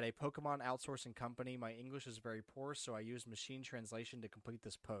programmer at a Pokemon outsourcing company. My English is very poor, so I used machine translation to complete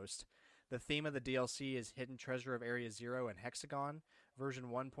this post. The theme of the DLC is Hidden Treasure of Area Zero and Hexagon. Version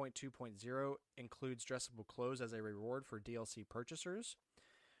 1.2.0 includes dressable clothes as a reward for DLC purchasers.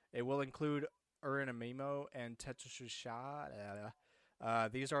 It will include Urinamimo and Tetsushusha.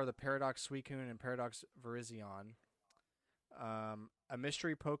 These are the Paradox Suicune and Paradox Virizion. A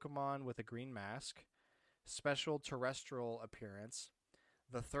mystery Pokemon with a green mask. Special terrestrial appearance.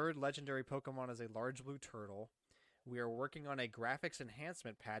 The third legendary Pokemon is a large blue turtle. We are working on a graphics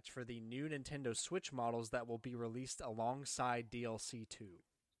enhancement patch for the new Nintendo Switch models that will be released alongside DLC 2.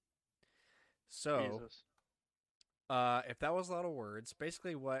 So, Jesus. if that was a lot of words,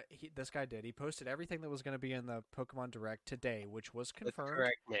 basically what this guy did, he posted everything that was going to be in the Pokemon Direct today, which was The confirmed.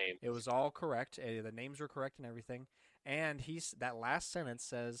 correct name. It was all correct. The names were correct and everything. And that last sentence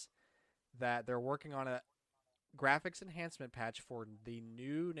says that they're working on a graphics enhancement patch for the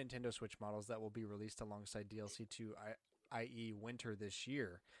new Nintendo Switch models that will be released alongside DLC 2, i.e. winter this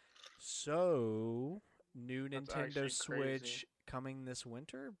year. So, new That's Nintendo actually Switch crazy. coming this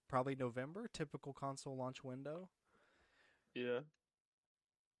winter, probably November, typical console launch window. Yeah.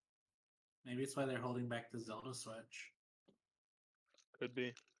 Maybe it's why they're holding back the Zelda Switch. Could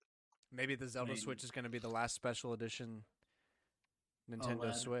be. Maybe the Zelda mean- Switch is going to be the last special edition Nintendo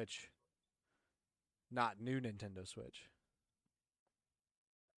OLED. Switch. Not new Nintendo Switch.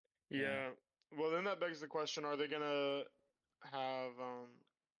 Yeah. Well, then that begs the question: are they gonna have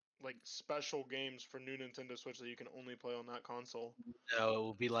like special games for new Nintendo Switch that you can only play on that console? No, it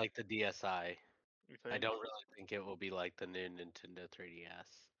will be like the DSi. You I think? don't really think it will be like the new Nintendo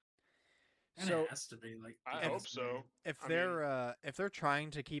 3DS. And So- it has to be like. I the hope PS3. so. If I they're if they're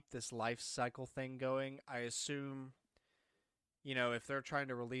trying to keep this life cycle thing going, I assume if they're trying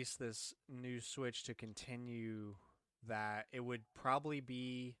to release this new Switch to continue that, it would probably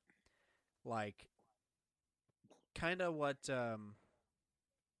be like kind of what the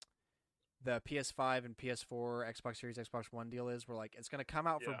PS5 and PS4, Xbox Series, Xbox One deal is, where like it's going to come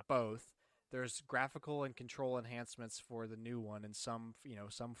out for Yeah. both. There's graphical and control enhancements for the new one in some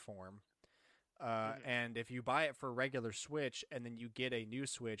form. And if you buy it for regular Switch and then you get a new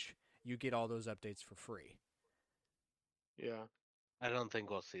Switch, you get all those updates for free. Yeah. I don't think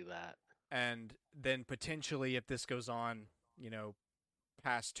we'll see that. And then potentially, if this goes on,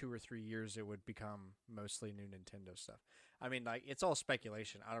 past 2 or 3 years, it would become mostly new Nintendo stuff. I mean, like, it's all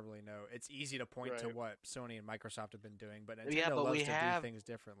speculation. I don't really know. It's easy to point to Right. what Sony and Microsoft have been doing, but Nintendo Yeah, but loves we to have- do things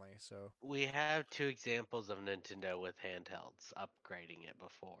differently. So We have 2 examples of Nintendo with handhelds upgrading it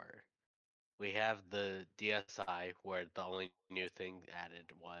before. We have the DSi, where the only new thing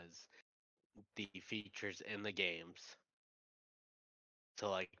added was the features in the games. So,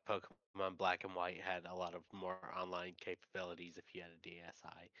 like, Pokemon Black and White had a lot of more online capabilities if you had a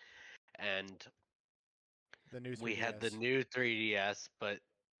DSi. And the new 3DS. we had the new 3DS, but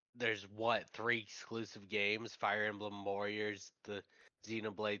there's 3 exclusive games: Fire Emblem Warriors, the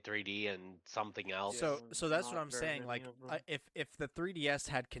Xenoblade 3D, and something else. So Yeah, so that's what not I'm very saying. many Like, of them. if the 3DS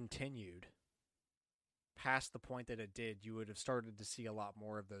had continued past the point that it did, you would have started to see a lot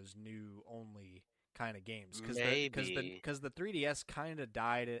more of those new only kind of games. Maybe. Because the 3DS kind of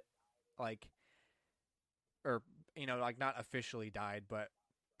died at, like, or like not officially died, but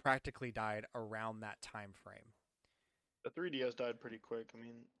practically died around that time frame. The 3DS died pretty quick. I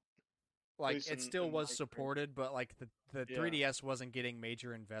mean, Like, least it in- still in was my experience. supported, but like the Yeah. 3DS wasn't getting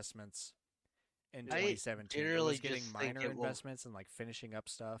major investments in I 2017. It generally was getting just think minor it will- investments and like finishing up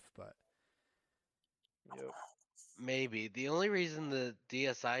stuff, but yep. Maybe. The only reason the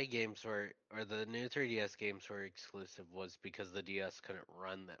DSi games were, or the new 3DS games were exclusive, was because the DS couldn't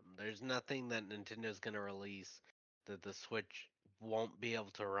run them. There's nothing that Nintendo's going to release that the Switch won't be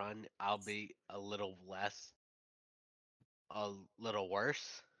able to run. I'll be a little less, a little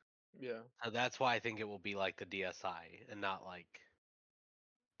worse. Yeah. So that's why I think it will be like the DSi and not like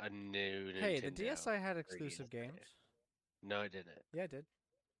a new Nintendo. hey, the DSi had 3DS exclusive game. games. No, it didn't. Yeah, it did.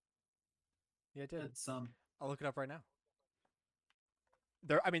 Yeah, it did. It's I'll look it up right now.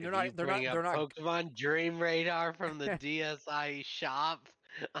 They're If you not bring up Pokemon Dream Radar from the DSi shop,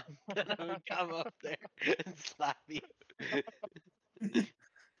 I'm gonna come up there and slap you.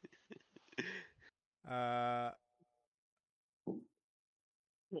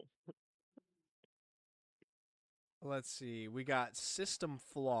 Let's see. We got System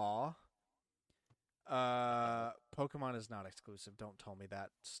Flaw. Pokemon is not exclusive. Don't tell me that.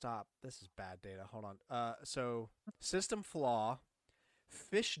 Stop. This is bad data. Hold on. So System Flaw,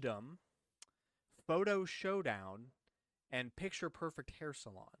 Fishdom, Photo Showdown, and Picture Perfect Hair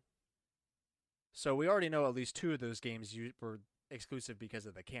Salon. So we already know at least 2 of those games were exclusive because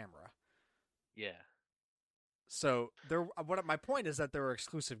of the camera. Yeah. So my point is that there are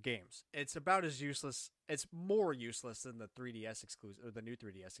exclusive games. It's about as useless. It's more useless than the 3DS exclusive or the new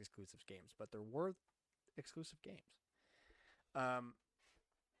 3DS exclusive games, but there were exclusive games.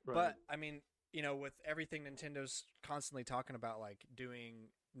 But I mean, with everything Nintendo's constantly talking about, like doing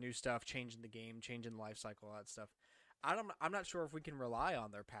new stuff, changing the game, changing the life cycle, all that stuff. I'm not sure if we can rely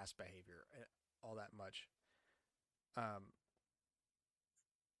on their past behavior all that much.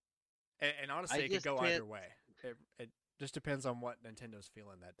 And honestly, I it could just go can't- either way. It just depends on what Nintendo's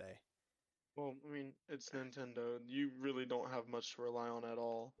feeling that day. Well, I mean, it's Nintendo. You really don't have much to rely on at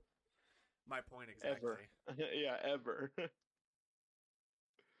all. My point exactly. Ever. Yeah, ever.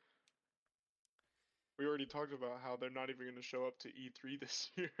 We already talked about how they're not even going to show up to E3 this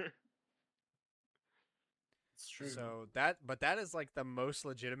year. It's true. So that is like the most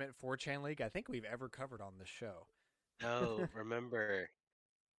legitimate 4chan league I think we've ever covered on this show. No, remember,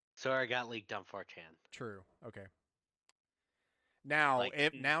 Sora got leaked on 4chan. True. Okay. Now,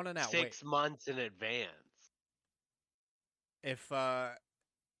 Like, now, 6 months in advance. if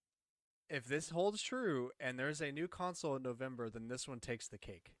this holds true and there's a new console in November, then this one takes the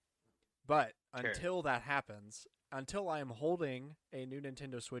cake. But Sure. until that happens, until I am holding a new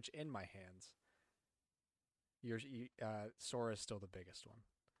Nintendo Switch in my hands, Sora is still the biggest one.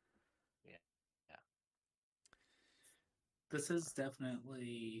 This is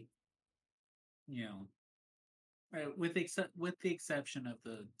definitely, with the exception of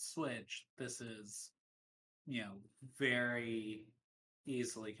the Switch, this is, very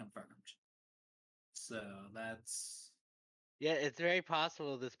easily confirmed. So that's Yeah, it's very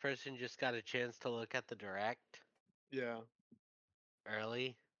possible this person just got a chance to look at the direct Yeah.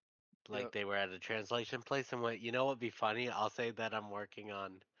 early Like Yep. they were at a translation place and went, you know what'd be funny? I'll say that I'm working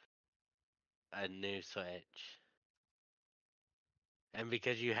on a new Switch. And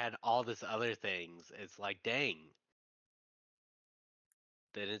because you had all this other things, it's like, dang.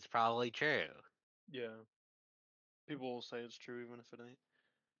 Then it's probably true. Yeah. People will say it's true even if it ain't.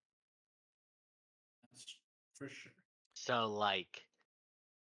 That's for sure. So like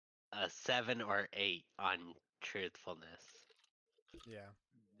a 7 or 8 on truthfulness Yeah.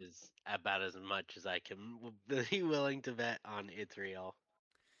 is about as much as I can be willing to bet on it's real.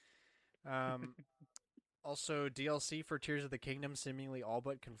 Also, DLC for Tears of the Kingdom seemingly all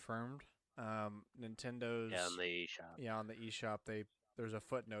but confirmed. Nintendo's Yeah, on the eShop. on the eShop, there's a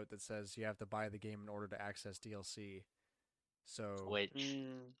footnote that says you have to buy the game in order to access DLC. So Which,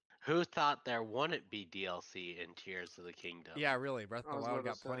 who thought there wouldn't be DLC in Tears of the Kingdom? yeah, really, Breath of I the was Wild about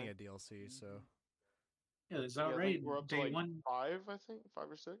got to plenty say. of DLC. So Yeah, there's Yeah, I already think we're up to day like one. 5, I think.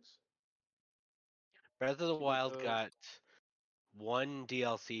 5 or 6. Breath of the To get Wild the- got one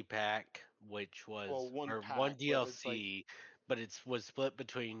DLC pack, which was Well, one or pack, one but it's DLC, but it was split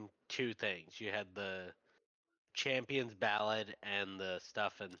between two things. You had the Champions Ballad and the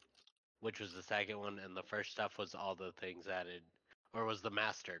stuff, and which was the second one, and the first stuff was all the things added, or was the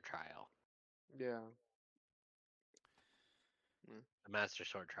Master Trial, Yeah. the Master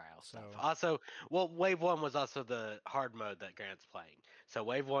Sword Trial stuff. So- Also, well, Wave One was also the hard mode that Grant's playing. So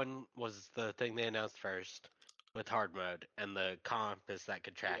Wave One was the thing they announced first with hard mode and the compass that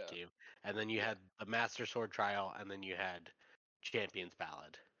could track Yeah. you, and then you had the Master Sword Trial, and then you had Champions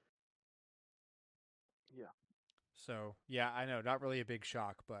Ballad. So yeah, I know, not really a big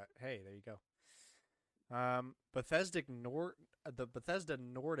shock, but hey, there you go. The Bethesda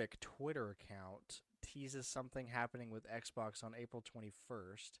Nordic Twitter account teases something happening with Xbox on April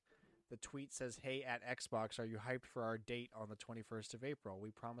 21st. The tweet says, "Hey, at Xbox, are you hyped for our date on the 21st of April? We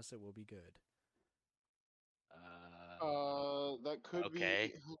promise it will be good." That could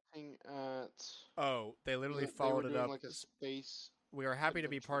Okay. be hinting at. Oh, they literally They were followed it doing up. like a space. We are happy to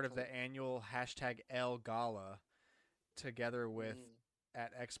be adventure part of type. the annual #L Gala together with Mm,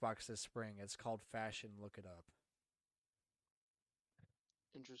 at Xbox this spring. It's called Fashion. Look it up.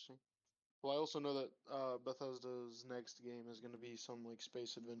 interesting. Well, I also know that Bethesda's next game is going to be some like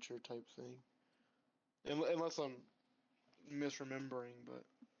space adventure type thing. Unless I'm misremembering, but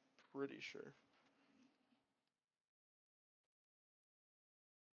pretty sure.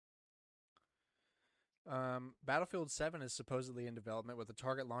 Battlefield 7 is supposedly in development with a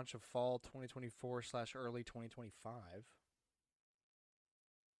target launch of fall 2024/early 2025.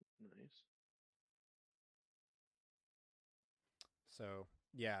 Nice. So,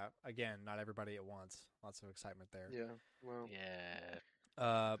 yeah, again, not everybody at once. Lots of excitement there. Yeah. Well,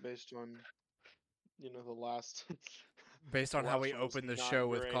 Yeah. based on the last. Based on the how last we one was opened the not show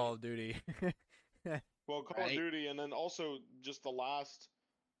with great. Call of Duty. Well, Call Right. of Duty, and then also just the last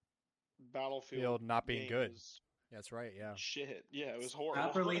Battlefield Field not being game good. was That's right, yeah. shit. Yeah, it was horrible.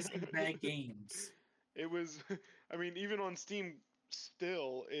 Stop releasing bad games. It was. I mean, even on Steam,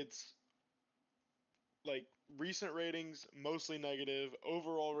 still it's like recent ratings mostly negative,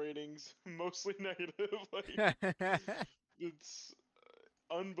 overall ratings mostly negative. Like it's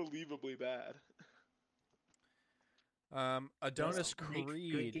unbelievably bad. Adonis Just make good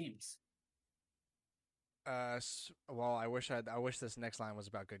Creed. games. Well, I wish this next line was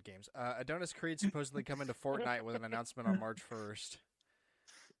about good games. Adonis Creed supposedly coming to Fortnite with an announcement on March 1st.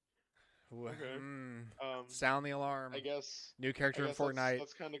 Okay. Sound the alarm. I guess New character in Fortnite.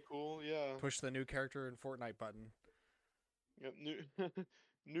 That's kind of cool. Yeah. Push the new character in Fortnite button. Yep.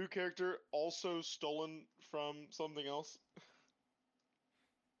 New character also stolen from something else. 'Cause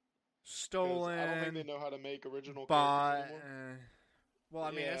Stolen. I don't think they know how to make original But characters anymore. well,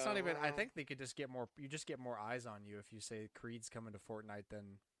 I mean, it's not Yeah, even. I well. think they could just get more. You just get more eyes on you if you say Creed's coming to Fortnite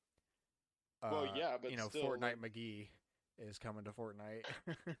than. Well, yeah, but still, Fortnite like- McGee is coming to Fortnite.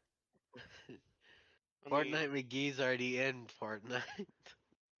 I Fortnite mean, McGee's already in Fortnite.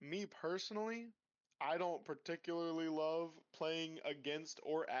 me personally, I don't particularly love playing against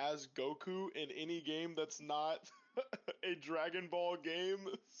or as Goku in any game that's not a Dragon Ball game.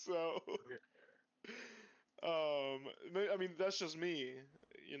 So, I mean, that's just me.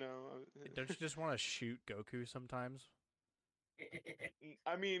 Don't you just want to shoot Goku sometimes?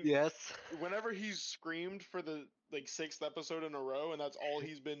 I mean, Yes. whenever he's screamed for the like 6th episode in a row, and that's all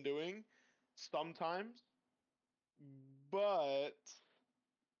he's been doing, sometimes. But,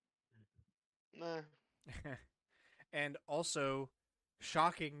 nah. And also,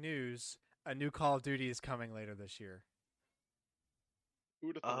 shocking news: a new Call of Duty is coming later this year.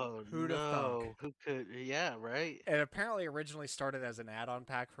 Who'd have thought? Oh Who'da thunk? no! Who could? Yeah, right. It apparently originally started as an add-on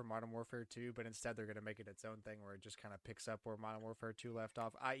pack for Modern Warfare 2, but instead they're going to make it its own thing where it just kind of picks up where Modern Warfare 2 left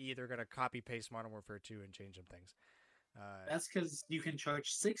off, i.e. they're going to copy-paste Modern Warfare 2 and change some things. That's because you can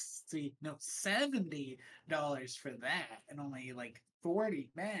charge $70 for that, and only like 40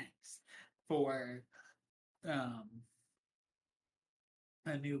 max for a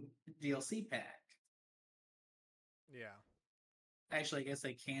new DLC pack. Yeah. Actually, I guess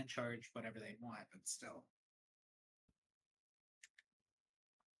they can charge whatever they want, but still.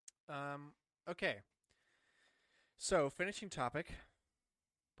 Okay. So, finishing topic,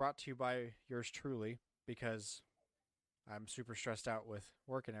 brought to you by yours truly, because I'm super stressed out with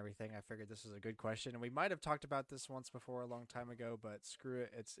work and everything. I figured this is a good question, and we might have talked about this once before a long time ago, but screw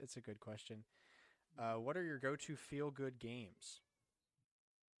it, it's a good question. What are your go-to feel-good games?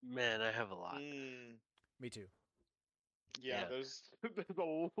 Man, I have a lot. Me too. Yeah, Yeah. there's a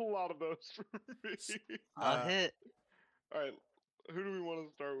lot of those for me. I'll Uh, hit. All right, who do we want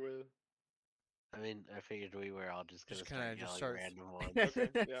to start with? I mean, I figured we were all just gonna Just kind start of just yelling start. random ones. Okay,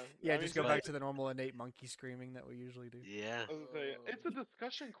 yeah. Yeah, I just mean, go so back to the normal innate monkey screaming that we usually do. Yeah. I was gonna say, it's a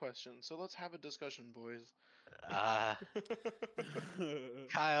discussion question, so let's have a discussion, boys.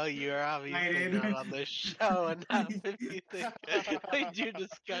 Kyle, you're obviously did. not on the show enough if you think we do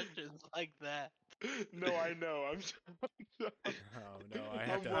discussions like that. No, I know. I'm Oh no, I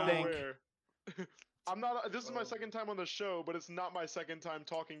have I'm to well think. aware. I'm not. This is my Oh. second time on the show, but it's not my second time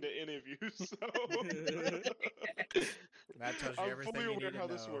talking to any of you. So That tells you I'm everything fully you aware need how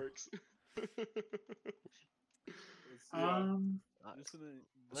to this know. works. Yeah. Uh, Just an,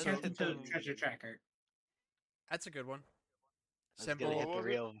 Let's Captain hit Toad them. Treasure Tracker. That's a good one. I was gonna Simple. hit What the was it?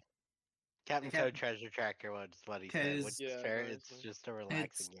 real Captain Captain- Toad Treasure Tracker was what he said, which 'Cause- is Yeah, fair. nice It's one. just a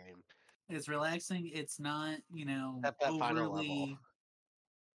relaxing game. It's relaxing. It's not, Except that final level. overly.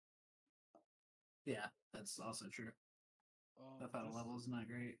 Yeah, that's also true. The final this- level is not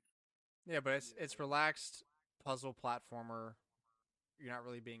great. Yeah, but it's relaxed puzzle platformer. You're not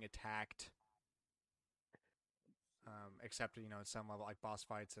really being attacked. Except in some level like boss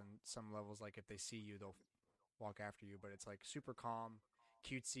fights and some levels like if they see you they'll walk after you, but it's like super calm,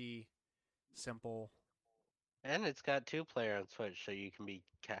 cutesy, simple. And it's got 2-player on Switch, so you can be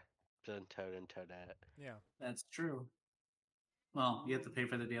Captain Toad and Toadette. Yeah. That's true. Well, you have to pay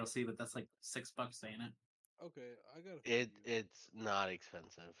for the DLC, but that's like $6, ain't it? Okay, I got a few. It's not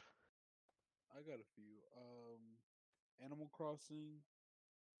expensive. I got a few. Animal Crossing,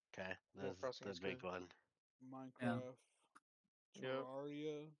 Okay, Animal that's Crossing the is big good. one. Minecraft, Yep.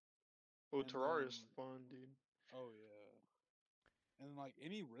 Terraria. Oh, And Terraria's then- fun, dude. Oh yeah. And like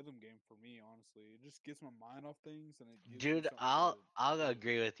any rhythm game for me, honestly, it just gets my mind off things and it gives me Dude, something I'll to I'll do.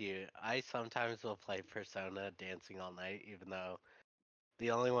 agree with you. I sometimes will play Persona Dancing All Night, even though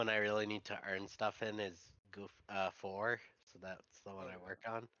the only one I really need to earn stuff in is 4, so that's the one Oh, I yeah. work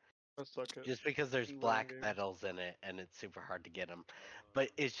on. I suck at. Just because there's rhythm black games. medals in it and it's super hard to get them.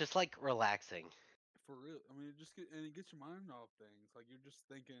 But it's just like relaxing. For real, I mean, it gets your mind off things. Like you're just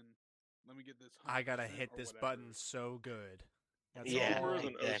thinking, let me get this. I gotta 100% hit or this whatever. button so good. That's Yeah, Cooper all. is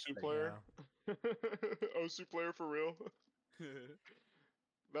an exactly. OSU player. Yeah. OSU player for real.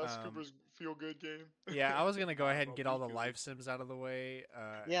 That's Um, Cooper's feel good game. Yeah, I was gonna go ahead and About get all the Miku. life sims out of the way.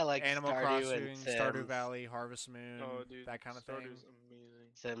 Yeah, like Animal Stardew Crossing, and Stardew Sims. Valley, Harvest Moon, Oh, dude, that kind of thing. Stardew's amazing.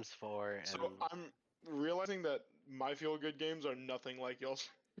 Sims 4 and So I'm realizing that my feel good games are nothing like y'all's.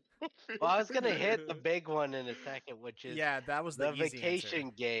 well, I was gonna hit the big one in a second, which is Yeah, that was the the easy vacation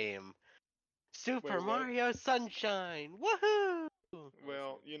answer. game, Super Wait, what? Mario Sunshine. Woohoo!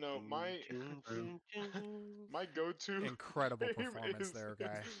 Well, my Dun, dun, dun, dun. my go-to Incredible game performance is- there,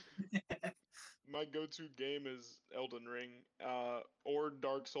 guy. My go-to game is Elden Ring, or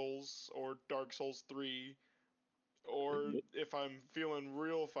Dark Souls, or Dark Souls 3, or if I'm feeling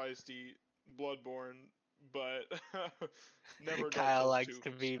real feisty, Bloodborne. But never Dark Kyle Souls likes 2.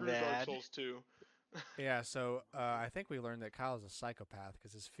 to be Screw Dark mad. Souls 2. Yeah, so I think we learned that Kyle's a psychopath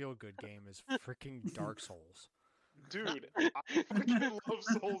because his feel-good game is freaking Dark Souls. Dude, I fucking love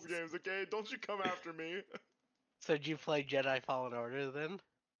Souls games. Okay, don't you come after me. So did you play Jedi Fallen Order then?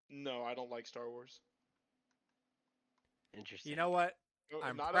 No, I don't like Star Wars. Interesting. You know what?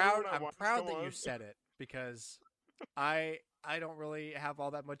 I'm Not proud. everyone at I'm once, proud come that you on. said it because I don't really have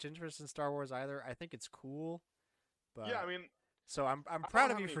all that much interest in Star Wars either. I think it's cool, but Yeah, I mean, so I'm don't proud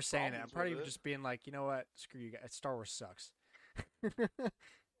of have you any for saying it. I'm problems proud of with you it. just being like, you know what? Screw you guys. Star Wars sucks.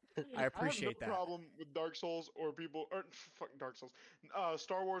 I I appreciate have no that. problem with Dark Souls or people or fuck Dark Souls,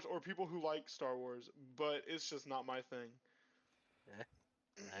 Star Wars or people who like Star Wars, but it's just not my thing.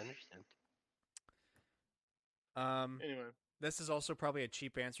 I understand. Anyway, This is also probably a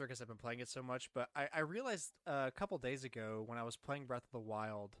cheap answer because I've been playing it so much, but I realized a couple days ago when I was playing Breath of the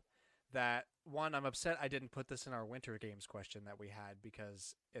Wild that, one, I'm upset I didn't put this in our winter games question that we had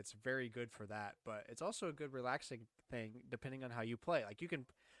because it's very good for that, but it's also a good relaxing thing depending on how you play. Like, you can,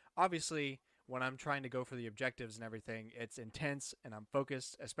 obviously, when I'm trying to go for the objectives and everything, it's intense and I'm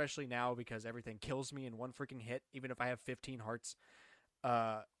focused, especially now because everything kills me in one freaking hit, even if I have 15 hearts.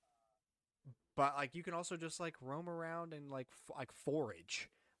 Uh, but like you can also just like roam around and like forage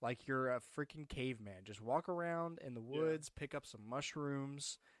like you're a freaking caveman. Just walk around in the woods, pick up some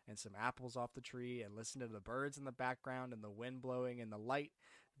mushrooms and some apples off the tree, and listen to the birds in the background and the wind blowing and the light,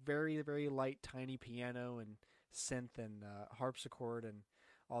 very very light tiny piano and synth and harpsichord and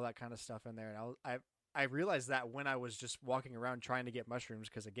all that kind of stuff in there. And I realized that when I was just walking around trying to get mushrooms,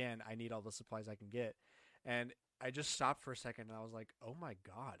 because again I need all the supplies I can get, and I just stopped for a second and I was like, "Oh my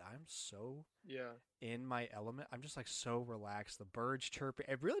god, I'm so in my element. I'm just like so relaxed. The birds chirping.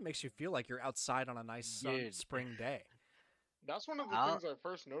 It really makes you feel like you're outside on a nice Dude. spring day." That's one of the I'll- things I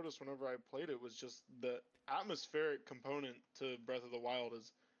first noticed whenever I played it was just the atmospheric component to Breath of the Wild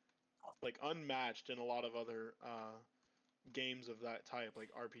is like unmatched in a lot of other games of that type, like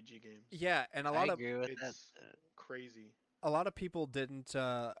RPG games. Yeah, and I agree with that. It's crazy. a lot of people didn't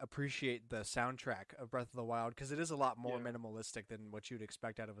appreciate the soundtrack of Breath of the Wild because it is a lot more Yeah. minimalistic than what you'd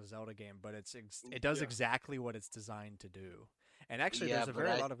expect out of a Zelda game, but it does Yeah. exactly what it's designed to do. And actually, Yeah, there's a but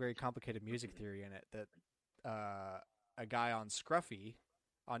I- lot of very complicated music theory in it that a guy on Scruffy,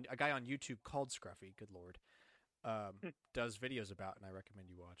 a guy on YouTube called Scruffy, good lord, does videos about, and I recommend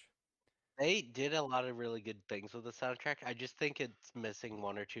you watch. They did a lot of really good things with the soundtrack. I just think it's missing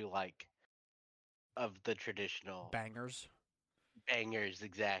one or two like of the traditional Bangers, bangers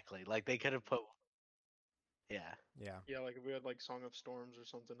exactly. Like they could have put Yeah, yeah. Yeah, like if we had like Song of Storms or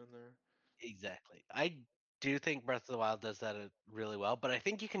something in there. exactly. I do think Breath of the Wild does that really well, but I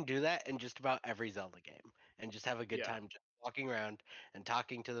think you can do that in just about every Zelda game and just have a good Yeah. time just walking around and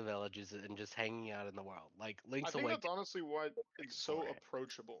talking to the villages and just hanging out in the world. Like I Link's think Awakening. that's honestly why it's so for it.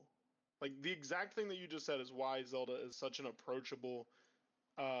 approachable. Like the exact thing that you just said is why Zelda is such an approachable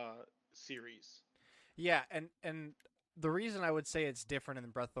series. Yeah, and the reason I would say it's different in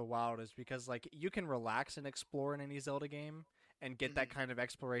Breath of the Wild is because like you can relax and explore in any Zelda game and get that kind of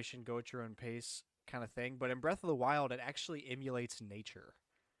exploration, go at your own pace kind of thing. But in Breath of the Wild, it actually emulates nature.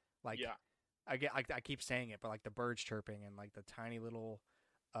 Like Yeah. I keep saying it, but like the birds chirping and like the tiny little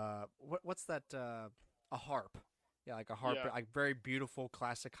what's that a harp. Yeah, like a harp, Yeah. like very beautiful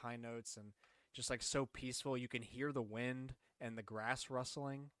classic high notes and just like so peaceful. You can hear the wind and the grass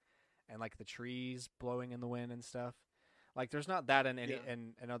rustling and like the trees blowing in the wind and stuff. Like there's not that in any Yeah.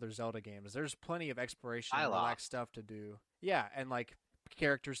 in other Zelda games. There's plenty of exploration and Hyla. relaxed stuff to do. Yeah, and like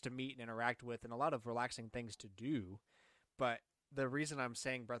characters to meet and interact with and a lot of relaxing things to do. But the reason I'm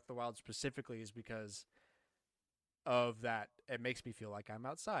saying Breath of the Wild specifically is because of that. It makes me feel like I'm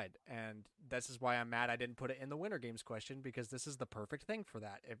outside, and this is why I'm mad I didn't put it in the winter games question, because this is the perfect thing for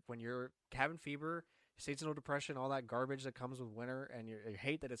that. If when you're cabin fever, seasonal depression, all that garbage that comes with winter, and you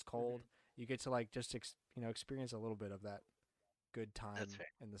hate that it's cold, you get to like just experience a little bit of that good time fair.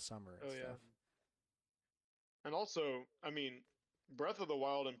 in the summer and Oh yeah. stuff. And also, I mean, Breath of the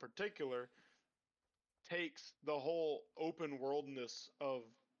Wild in particular takes the whole open worldness of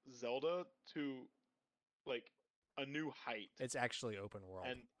Zelda to like a new height. It's actually open world.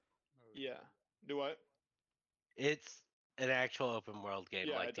 And yeah. Do what? It's an actual open world game.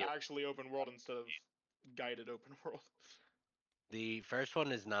 Yeah, like it's the, actually open world instead of guided open world. the first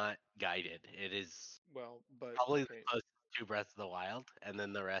one is not guided. It is Well, but probably okay. the closest to Breath of the Wild, and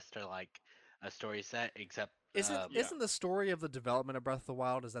then the rest are like a story set, except Isn't Yeah. isn't the story of the development of Breath of the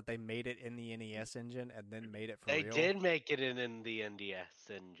Wild is that they made it in the NES engine and then made it for they real? did make it in the NDS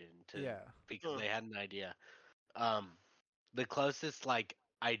engine to Yeah. because Huh. they had an idea. The closest like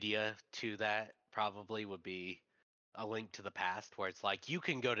idea to that probably would be A Link to the Past, where it's like you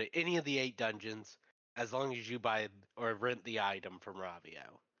can go to any of the 8 dungeons as long as you buy or rent the item from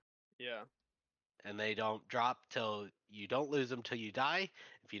Ravio, Yeah. and they don't drop till you don't lose them till you die.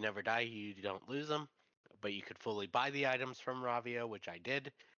 If you never die, you don't lose them. But you could fully buy the items from Ravio, which I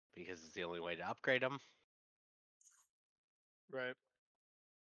did because it's the only way to upgrade them. Right.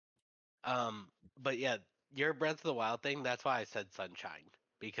 But yeah, your Breath of the Wild thing, that's why I said Sunshine,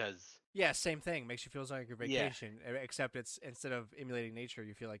 because Yeah, same thing. Makes you feel like your Yeah. vacation, except it's instead of emulating nature,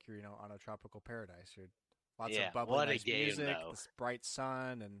 you feel like you're on a tropical paradise. You're lots Yeah, of bubbly, what a nice game, music, though. this bright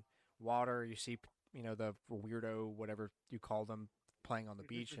sun and water. You see, the weirdo whatever you call them playing on the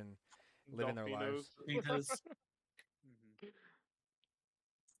beach and living their lives. Delfinos. Because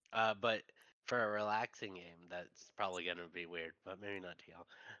Mhm. but For a relaxing game, that's probably gonna be weird, but maybe not to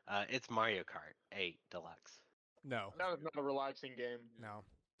y'all. It's Mario Kart 8 Deluxe. No, That is not a relaxing game. no,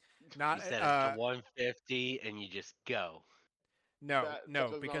 You not set it to 150 and you just go. no, That no,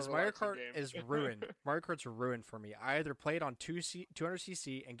 is not a because Mario relaxing Kart game. is ruined. Mario Kart's ruined for me. I either play it on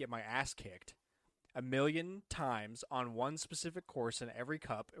 200cc and get my ass kicked a million times on one specific course in every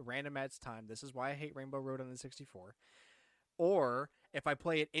cup, random at time. This is why I hate Rainbow Road on the 64. Or if I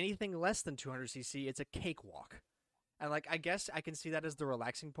play it anything less than 200cc, it's a cakewalk. And like I guess I can see that as the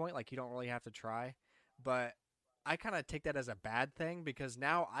relaxing point, like you don't really have to try, but I kind of take that as a bad thing because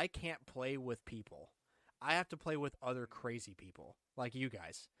now I can't play with people. I have to play with other crazy people like you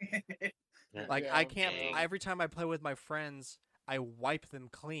guys. Like Yeah, I can't dang. every time I play with my friends, I wipe them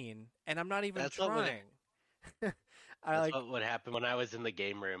clean and I'm not even That's what would- trying. I That's like what would happen when I was in the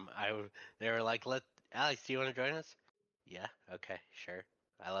game room. They were like, Alex, do you want to join us? Yeah, okay, sure.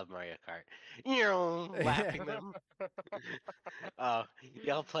 I love Mario Kart. Laughing them. Oh,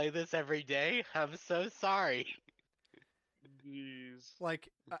 y'all play this every day? I'm so sorry. Jeez. like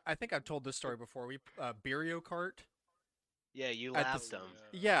I think I've told this story before. We Beerio Kart. Yeah, you At the laughed s- them.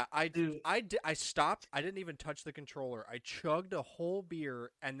 Yeah, Dude. I stopped. I didn't even touch the controller. I chugged a whole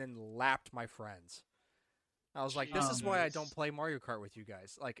beer and then lapped my friends. I was like, this is why I don't Jeez. play Mario Kart with you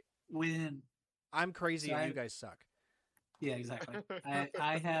guys. Like, When I'm crazy So and I- you guys suck. yeah, exactly.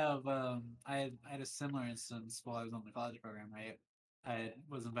 I have I had a similar instance while I was on the college program. I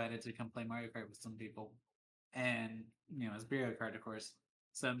was invited to come play Mario Kart with some people, and it's Mario Kart, of course.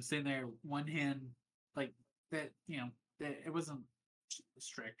 So I'm sitting there, one hand like that. It wasn't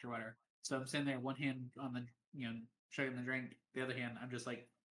strict or whatever. So I'm sitting there, one hand on the chugging the drink, the other hand I'm just like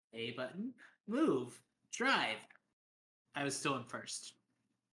A button, move, drive. I was still in first.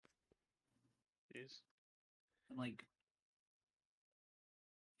 Jeez. I'm like,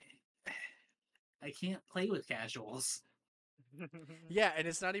 I can't play with casuals. Yeah, and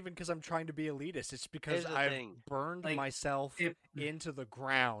it's not even because I'm trying to be elitist. It's because Here's the I've thing. burned Like, myself if into the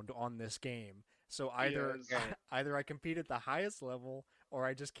ground on this game. So either Yes. either I compete at the highest level or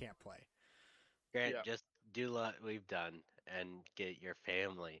I just can't play. Grant, Yeah. just do what we've done and get your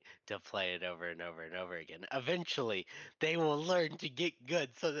family to play it over and over and over again. Eventually, they will learn to get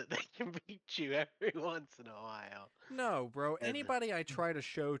good so that they can beat you every once in a while. No, bro. And- Anybody I try to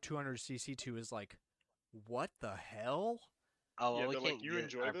show 200cc to is like, what the hell? Oh, well, Yeah, we they're like, can't "You get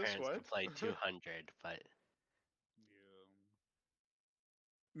enjoy our this? parents to What?" play 200, but Yeah.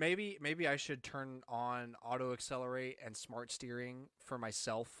 Maybe I should turn on auto accelerate and smart steering for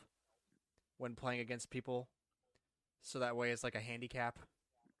myself when playing against people. So that way it's like a handicap.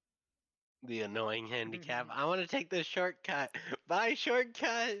 the annoying handicap. I want to take this shortcut. Bye,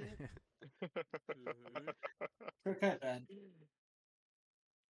 shortcut. shortcut, man.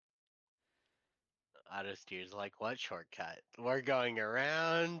 Auto steer's like, what shortcut? We're going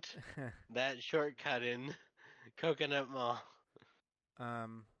around that shortcut in Coconut Mall.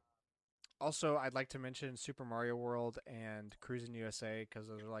 Also, I'd like to mention Super Mario World and Cruising USA because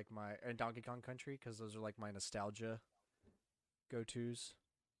those are like and Donkey Kong Country because those are like my nostalgia go-tos.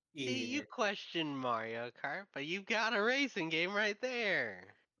 See, you question Mario Kart, but you've got a racing game right there.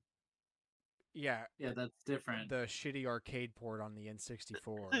 Yeah, Yeah, that's different. the shitty arcade port on the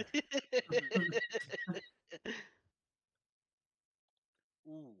N64.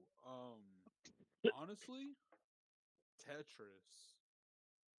 Ooh, honestly, Tetris.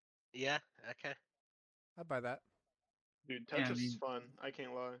 Yeah, okay. I'd buy that. Dude, Yeah, I Tetris is mean- fun. I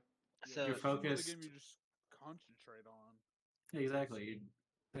can't lie. Yeah, So- You're it's another focused. game you just concentrate on. Exactly.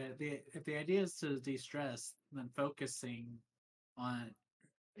 If the idea is to de-stress, then focusing on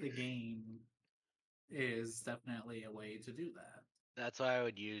the game is definitely a way to do that. That's why I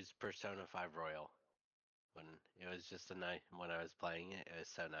would use Persona 5 Royal. When it was just a nice, when I was playing it, it was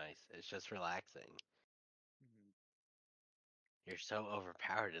so nice. It's just relaxing. Mhm. You're so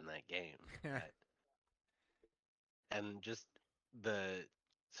overpowered in that game. And just the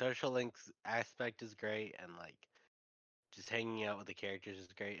social links aspect is great, and like just hanging out with the characters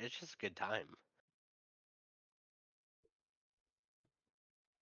is great. It's just a good time.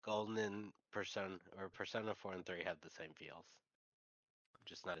 Golden and Persona 4 and 3 have the same feels.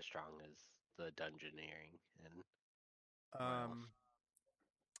 Just not as strong as the dungeoneering and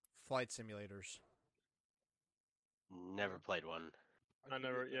Flight simulators. never played one. I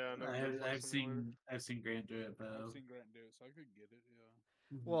never, get that. yeah, I never did Flight Simulator. I've seen Grant do it, but I've seen Grant do it, so I could get it.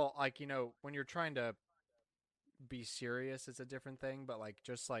 Yeah. Well, like when you're trying to be serious, it's a different thing. But like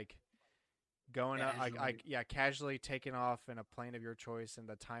just like going out, casually taking off in a plane of your choice and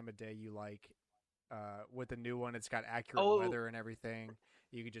the time of day you like. With the new one, it's got accurate Oh. weather and everything.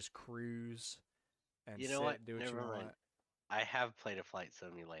 You could just cruise and You know sit, what? do what you Never mind. want. I have played a flight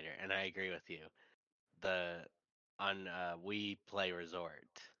simulator, and I agree with you. The on We Play Resort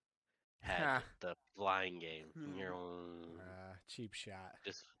had the flying game. You're Cheap shot.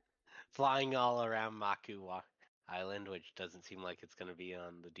 just flying all around Island, which doesn't seem like it's going to be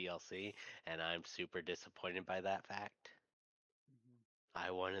on the DLC, and I'm super disappointed by that fact.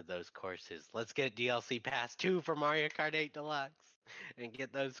 I wanted those courses. Let's get DLC Pass 2 for Mario Kart 8 Deluxe and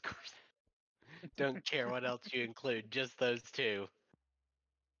get those courses. Don't care what else you include, just those two.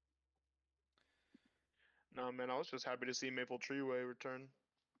 Nah, man, I was just happy to see Maple Treeway return.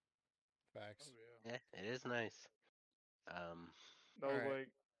 Facts. Yeah, it is nice. That was Alright. like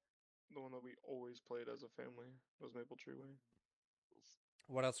the one that we always played as a family. Was Maple Treeway.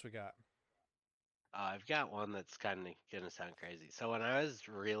 What else we got? I've got one that's kind of gonna sound crazy. So when I was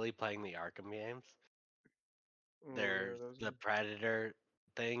really playing the Arkham games, Oh, there's yeah, those the are... Predator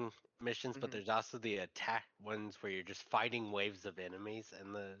thing missions, but Mhm. there's also the attack ones where you're just fighting waves of enemies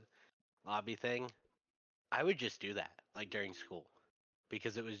in the lobby thing. I would just do that, like during school,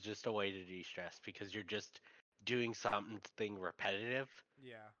 because it was just a way to de-stress, because you're just doing something repetitive,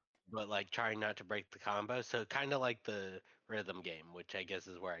 Yeah. but like trying not to break the combo. So kind of like the rhythm game, which I guess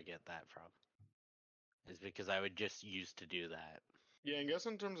is where I get that from, is because I would just used to do that. Yeah, and guess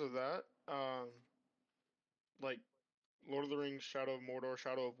in terms of that, like Lord of the Rings, Shadow of Mordor,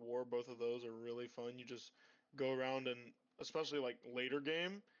 Shadow of War, both of those are really fun. You just go around and, especially like later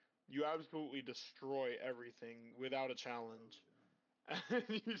game, you absolutely destroy everything without a challenge. And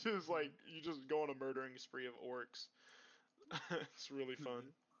you just go on a murdering spree of orcs. It's really fun.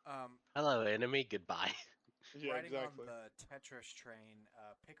 Hello, enemy. Goodbye. Yeah, Riding exactly. on the Tetris train,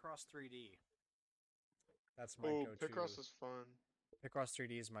 Picross 3D. That's my Oh, go-to. Picross is fun. Picross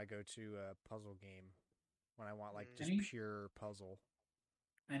 3D is my go-to puzzle game when I want like just Any- pure puzzle.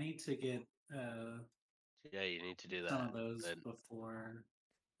 I need to get Yeah, you need to do some that. of those But before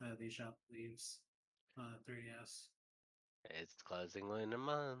the shop leaves 3DS. it's closing in a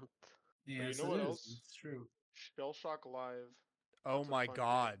month. Yes, know it what is. else? It's true. Shell Shock Live. Oh That's a my fun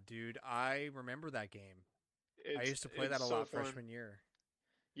god, dude! I remember that game. I used to play that a so lot fun. freshman year.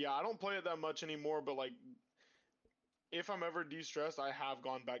 Yeah, I don't play it that much anymore, but like, if I'm ever de-stressed, I have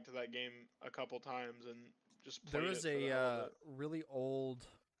gone back to that game a couple times and just There played was it for the hell of a it. really old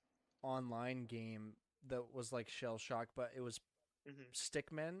online game that was like Shell Shock, but it was Mhm.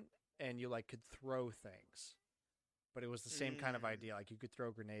 stickmen, and you like could throw things. But it was the same kind of Mm. idea. Like you could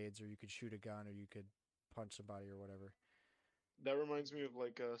throw grenades, or you could shoot a gun, or you could punch somebody, or whatever. That reminds me of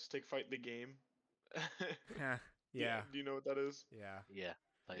like Stick Fight the game. Yeah. Do you know what that is? Yeah. Yeah,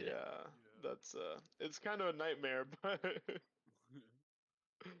 played Yeah, it. that's it's kind of a nightmare, but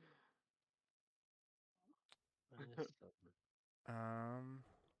Um.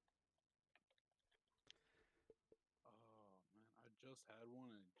 Oh man, I just had one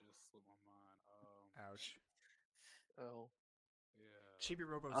and it just slipped my mind. Ouch. oh, Yeah. Chibi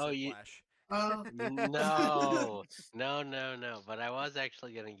Robo Oh, you- Flash. Oh No, no. But I was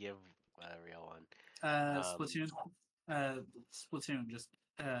actually gonna give a real one. Splatoon. Splatoon. Just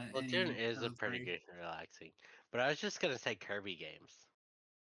Splatoon any is of a the pretty three. good and relaxing. But I was just gonna say Kirby games.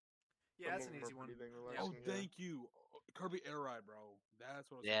 Yeah, some that's of an them are easy one. pretty dang Yeah. Oh, relaxing, yeah. thank you, Kirby Air Ride, bro.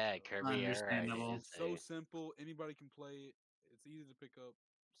 That's what I was Yeah, thinking of. Kirby Air Ride Understandable. is So a... simple. Anybody can play it. It's easy to pick up.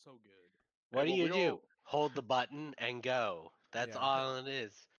 So good. What do well, you we do? all- Hold the button and go. That's Yeah. all it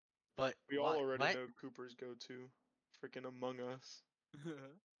is. But We all already what? know Cooper's go-to, freaking Among Us.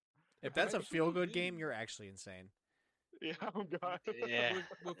 If that's a Actually, feel-good yeah. game, you're actually insane. Yeah, oh god. Yeah.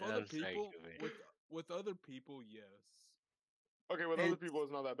 With I'm other sorry, people, Cooper. with other people, yes. Okay, with other It's- people,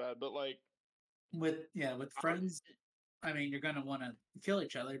 it's not that bad, but like, with I- friends. I mean, you're gonna want to kill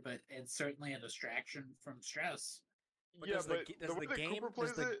each other, but it's certainly a distraction from stress. But yeah, does the but ga- the does way the that game- Cooper does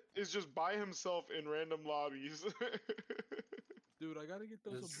plays the- it is just by himself in random lobbies. Dude, I gotta get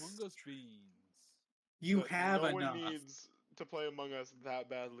those It's- Among Us beans. You But have no enough. one needs to play Among Us that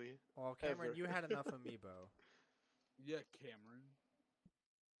badly. Well, Cameron, Ever. you had enough amiibo. Yeah, Cameron.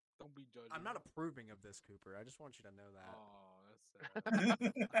 Don't be judging. I'm not approving of this, Cooper. I just want you to know that. Oh, that's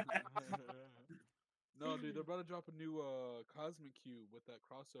sad. No, dude, they're about to drop a new Cosmic Cube with that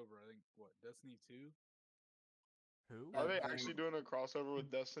crossover. I think what Destiny 2. Who? Are they Okay. actually doing a crossover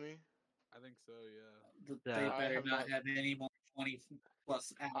with Destiny? I think so. Yeah. They Yeah. I better have not not- have any more 20+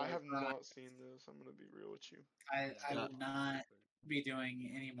 hours. I have not seen this. I'm gonna be real with you. I No. will not be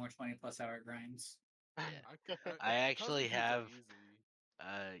doing any more 20+ hour grinds. I actually Cosmic Cube's, like,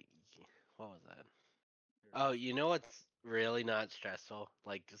 have- easy. What was that? Here. Oh, you know what's really not stressful?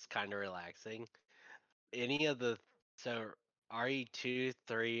 Like, it's kind of relaxing. Any of the... So, RE2,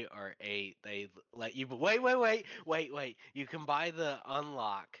 3, or 8, they let you. Wait. You can buy the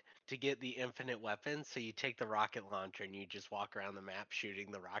unlock to get the infinite weapons. So you take the rocket launcher and you just walk around the map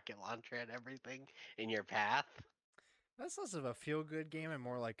shooting the rocket launcher at everything in your path. That's less of a feel good game and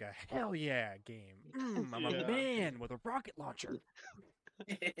more like a hell yeah game. I'm Yeah. a man with a rocket launcher.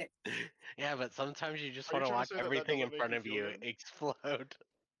 Yeah, but sometimes you just Are you want to trying watch to say that everything in doesn't make front you of feel you good? explode.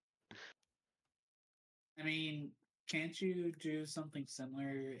 I mean, can't you do something similar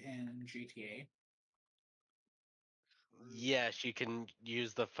in GTA? Yes, you can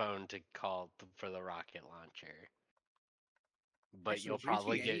use the phone to call for the rocket launcher, but Actually, you'll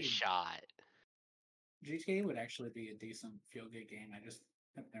probably get GTA shot. GTA would actually be a decent feel good game. I just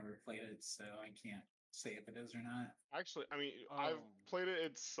have never played it, so I can't say if it is or not. Actually, I mean, I've played it.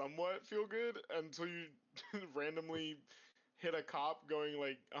 It's somewhat feel good until you randomly hit a cop going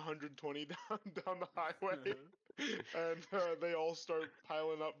like 120 down the highway, and they all start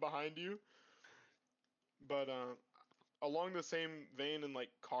piling up behind you. But along the same vein in like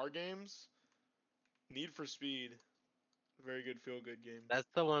car games, Need for Speed, very good feel good game. That's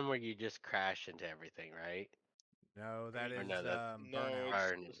the one where you just crash into everything, right? No, that Or is no, that's- No, Burnout.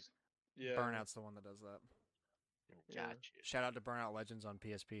 Burn. yeah. Burnout's the one that does that. Yeah. Gotcha. Shout out to Burnout Legends on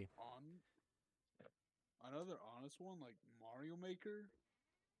PSP. On another honest one, like Mario Maker.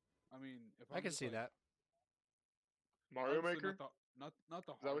 I mean, if I I'm can just see like, that. Mario obviously Maker. not the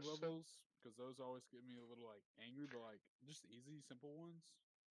that hard what you said? levels, because those always get me a little like angry, but like just easy, simple ones.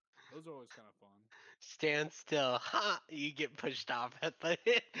 Those are always kind of fun. Stand still. Ha! You get pushed off at the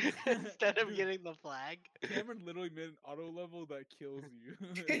instead of Dude, getting the flag. Cameron literally made an auto level that kills you.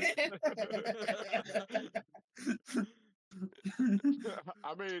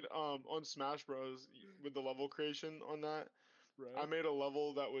 I made on Smash Bros with the level creation on that. I Right? made a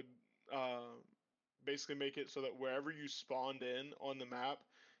level that would basically make it so that wherever you spawned in on the map,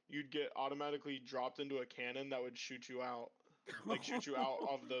 you'd get automatically dropped into a cannon that would shoot you out, like shoot you out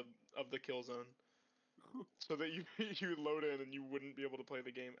of the kill zone, so that you you would load in and you wouldn't be able to play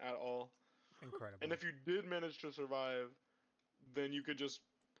the game at all. Incredible. And if you did manage to survive, then you could just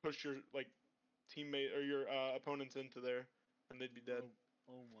push your like teammate or your opponents into there, and they'd be dead.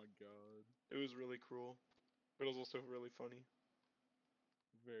 Oh my god. It was really cruel, but it was also really funny.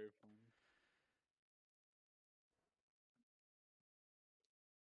 Very fun.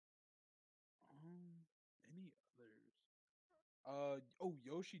 Any others? Oh,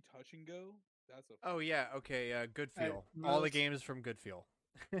 Yoshi Touch and Go. That's a. Oh fun yeah, one. okay. Good Feel. All the most- games from Good Feel.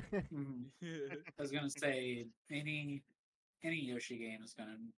 Mhm. Yeah. I was gonna say any Yoshi game is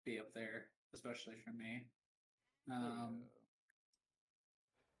gonna be up there, especially for me.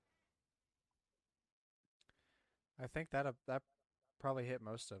 I think that probably hit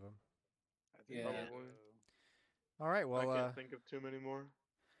most of them. I think Yeah. Probably. All right, I well, can't think of too many more.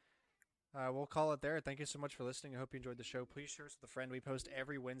 we'll call it there. Thank you so much for listening. I hope you enjoyed the show. Please share us with a friend. We post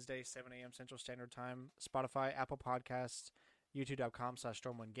every Wednesday, 7 a.m. Central Standard Time. Spotify, Apple Podcasts,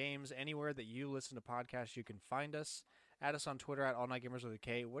 YouTube.com/Storm1Games. Anywhere that you listen to podcasts, you can find us. Add us on Twitter at AllNightGamers with a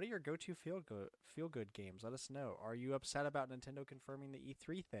K. What are your go-to feel-good games? Let us know. Are you upset about Nintendo confirming the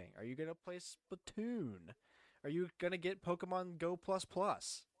E3 thing? Are you going to play Splatoon? Are you going to get Pokemon Go++?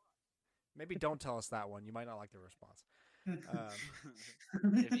 Maybe don't tell us that one. You might not like the response.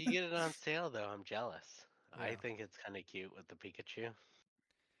 If you get it on sale, though, I'm jealous. I Yeah. think it's kind of cute with the Pikachu.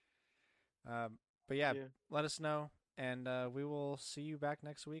 But yeah, Yeah. let us know, and we will see you back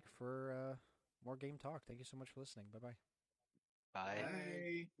next week for more game talk. Thank you so much for listening. Bye-bye. Bye.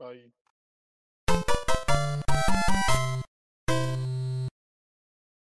 Bye. Bye.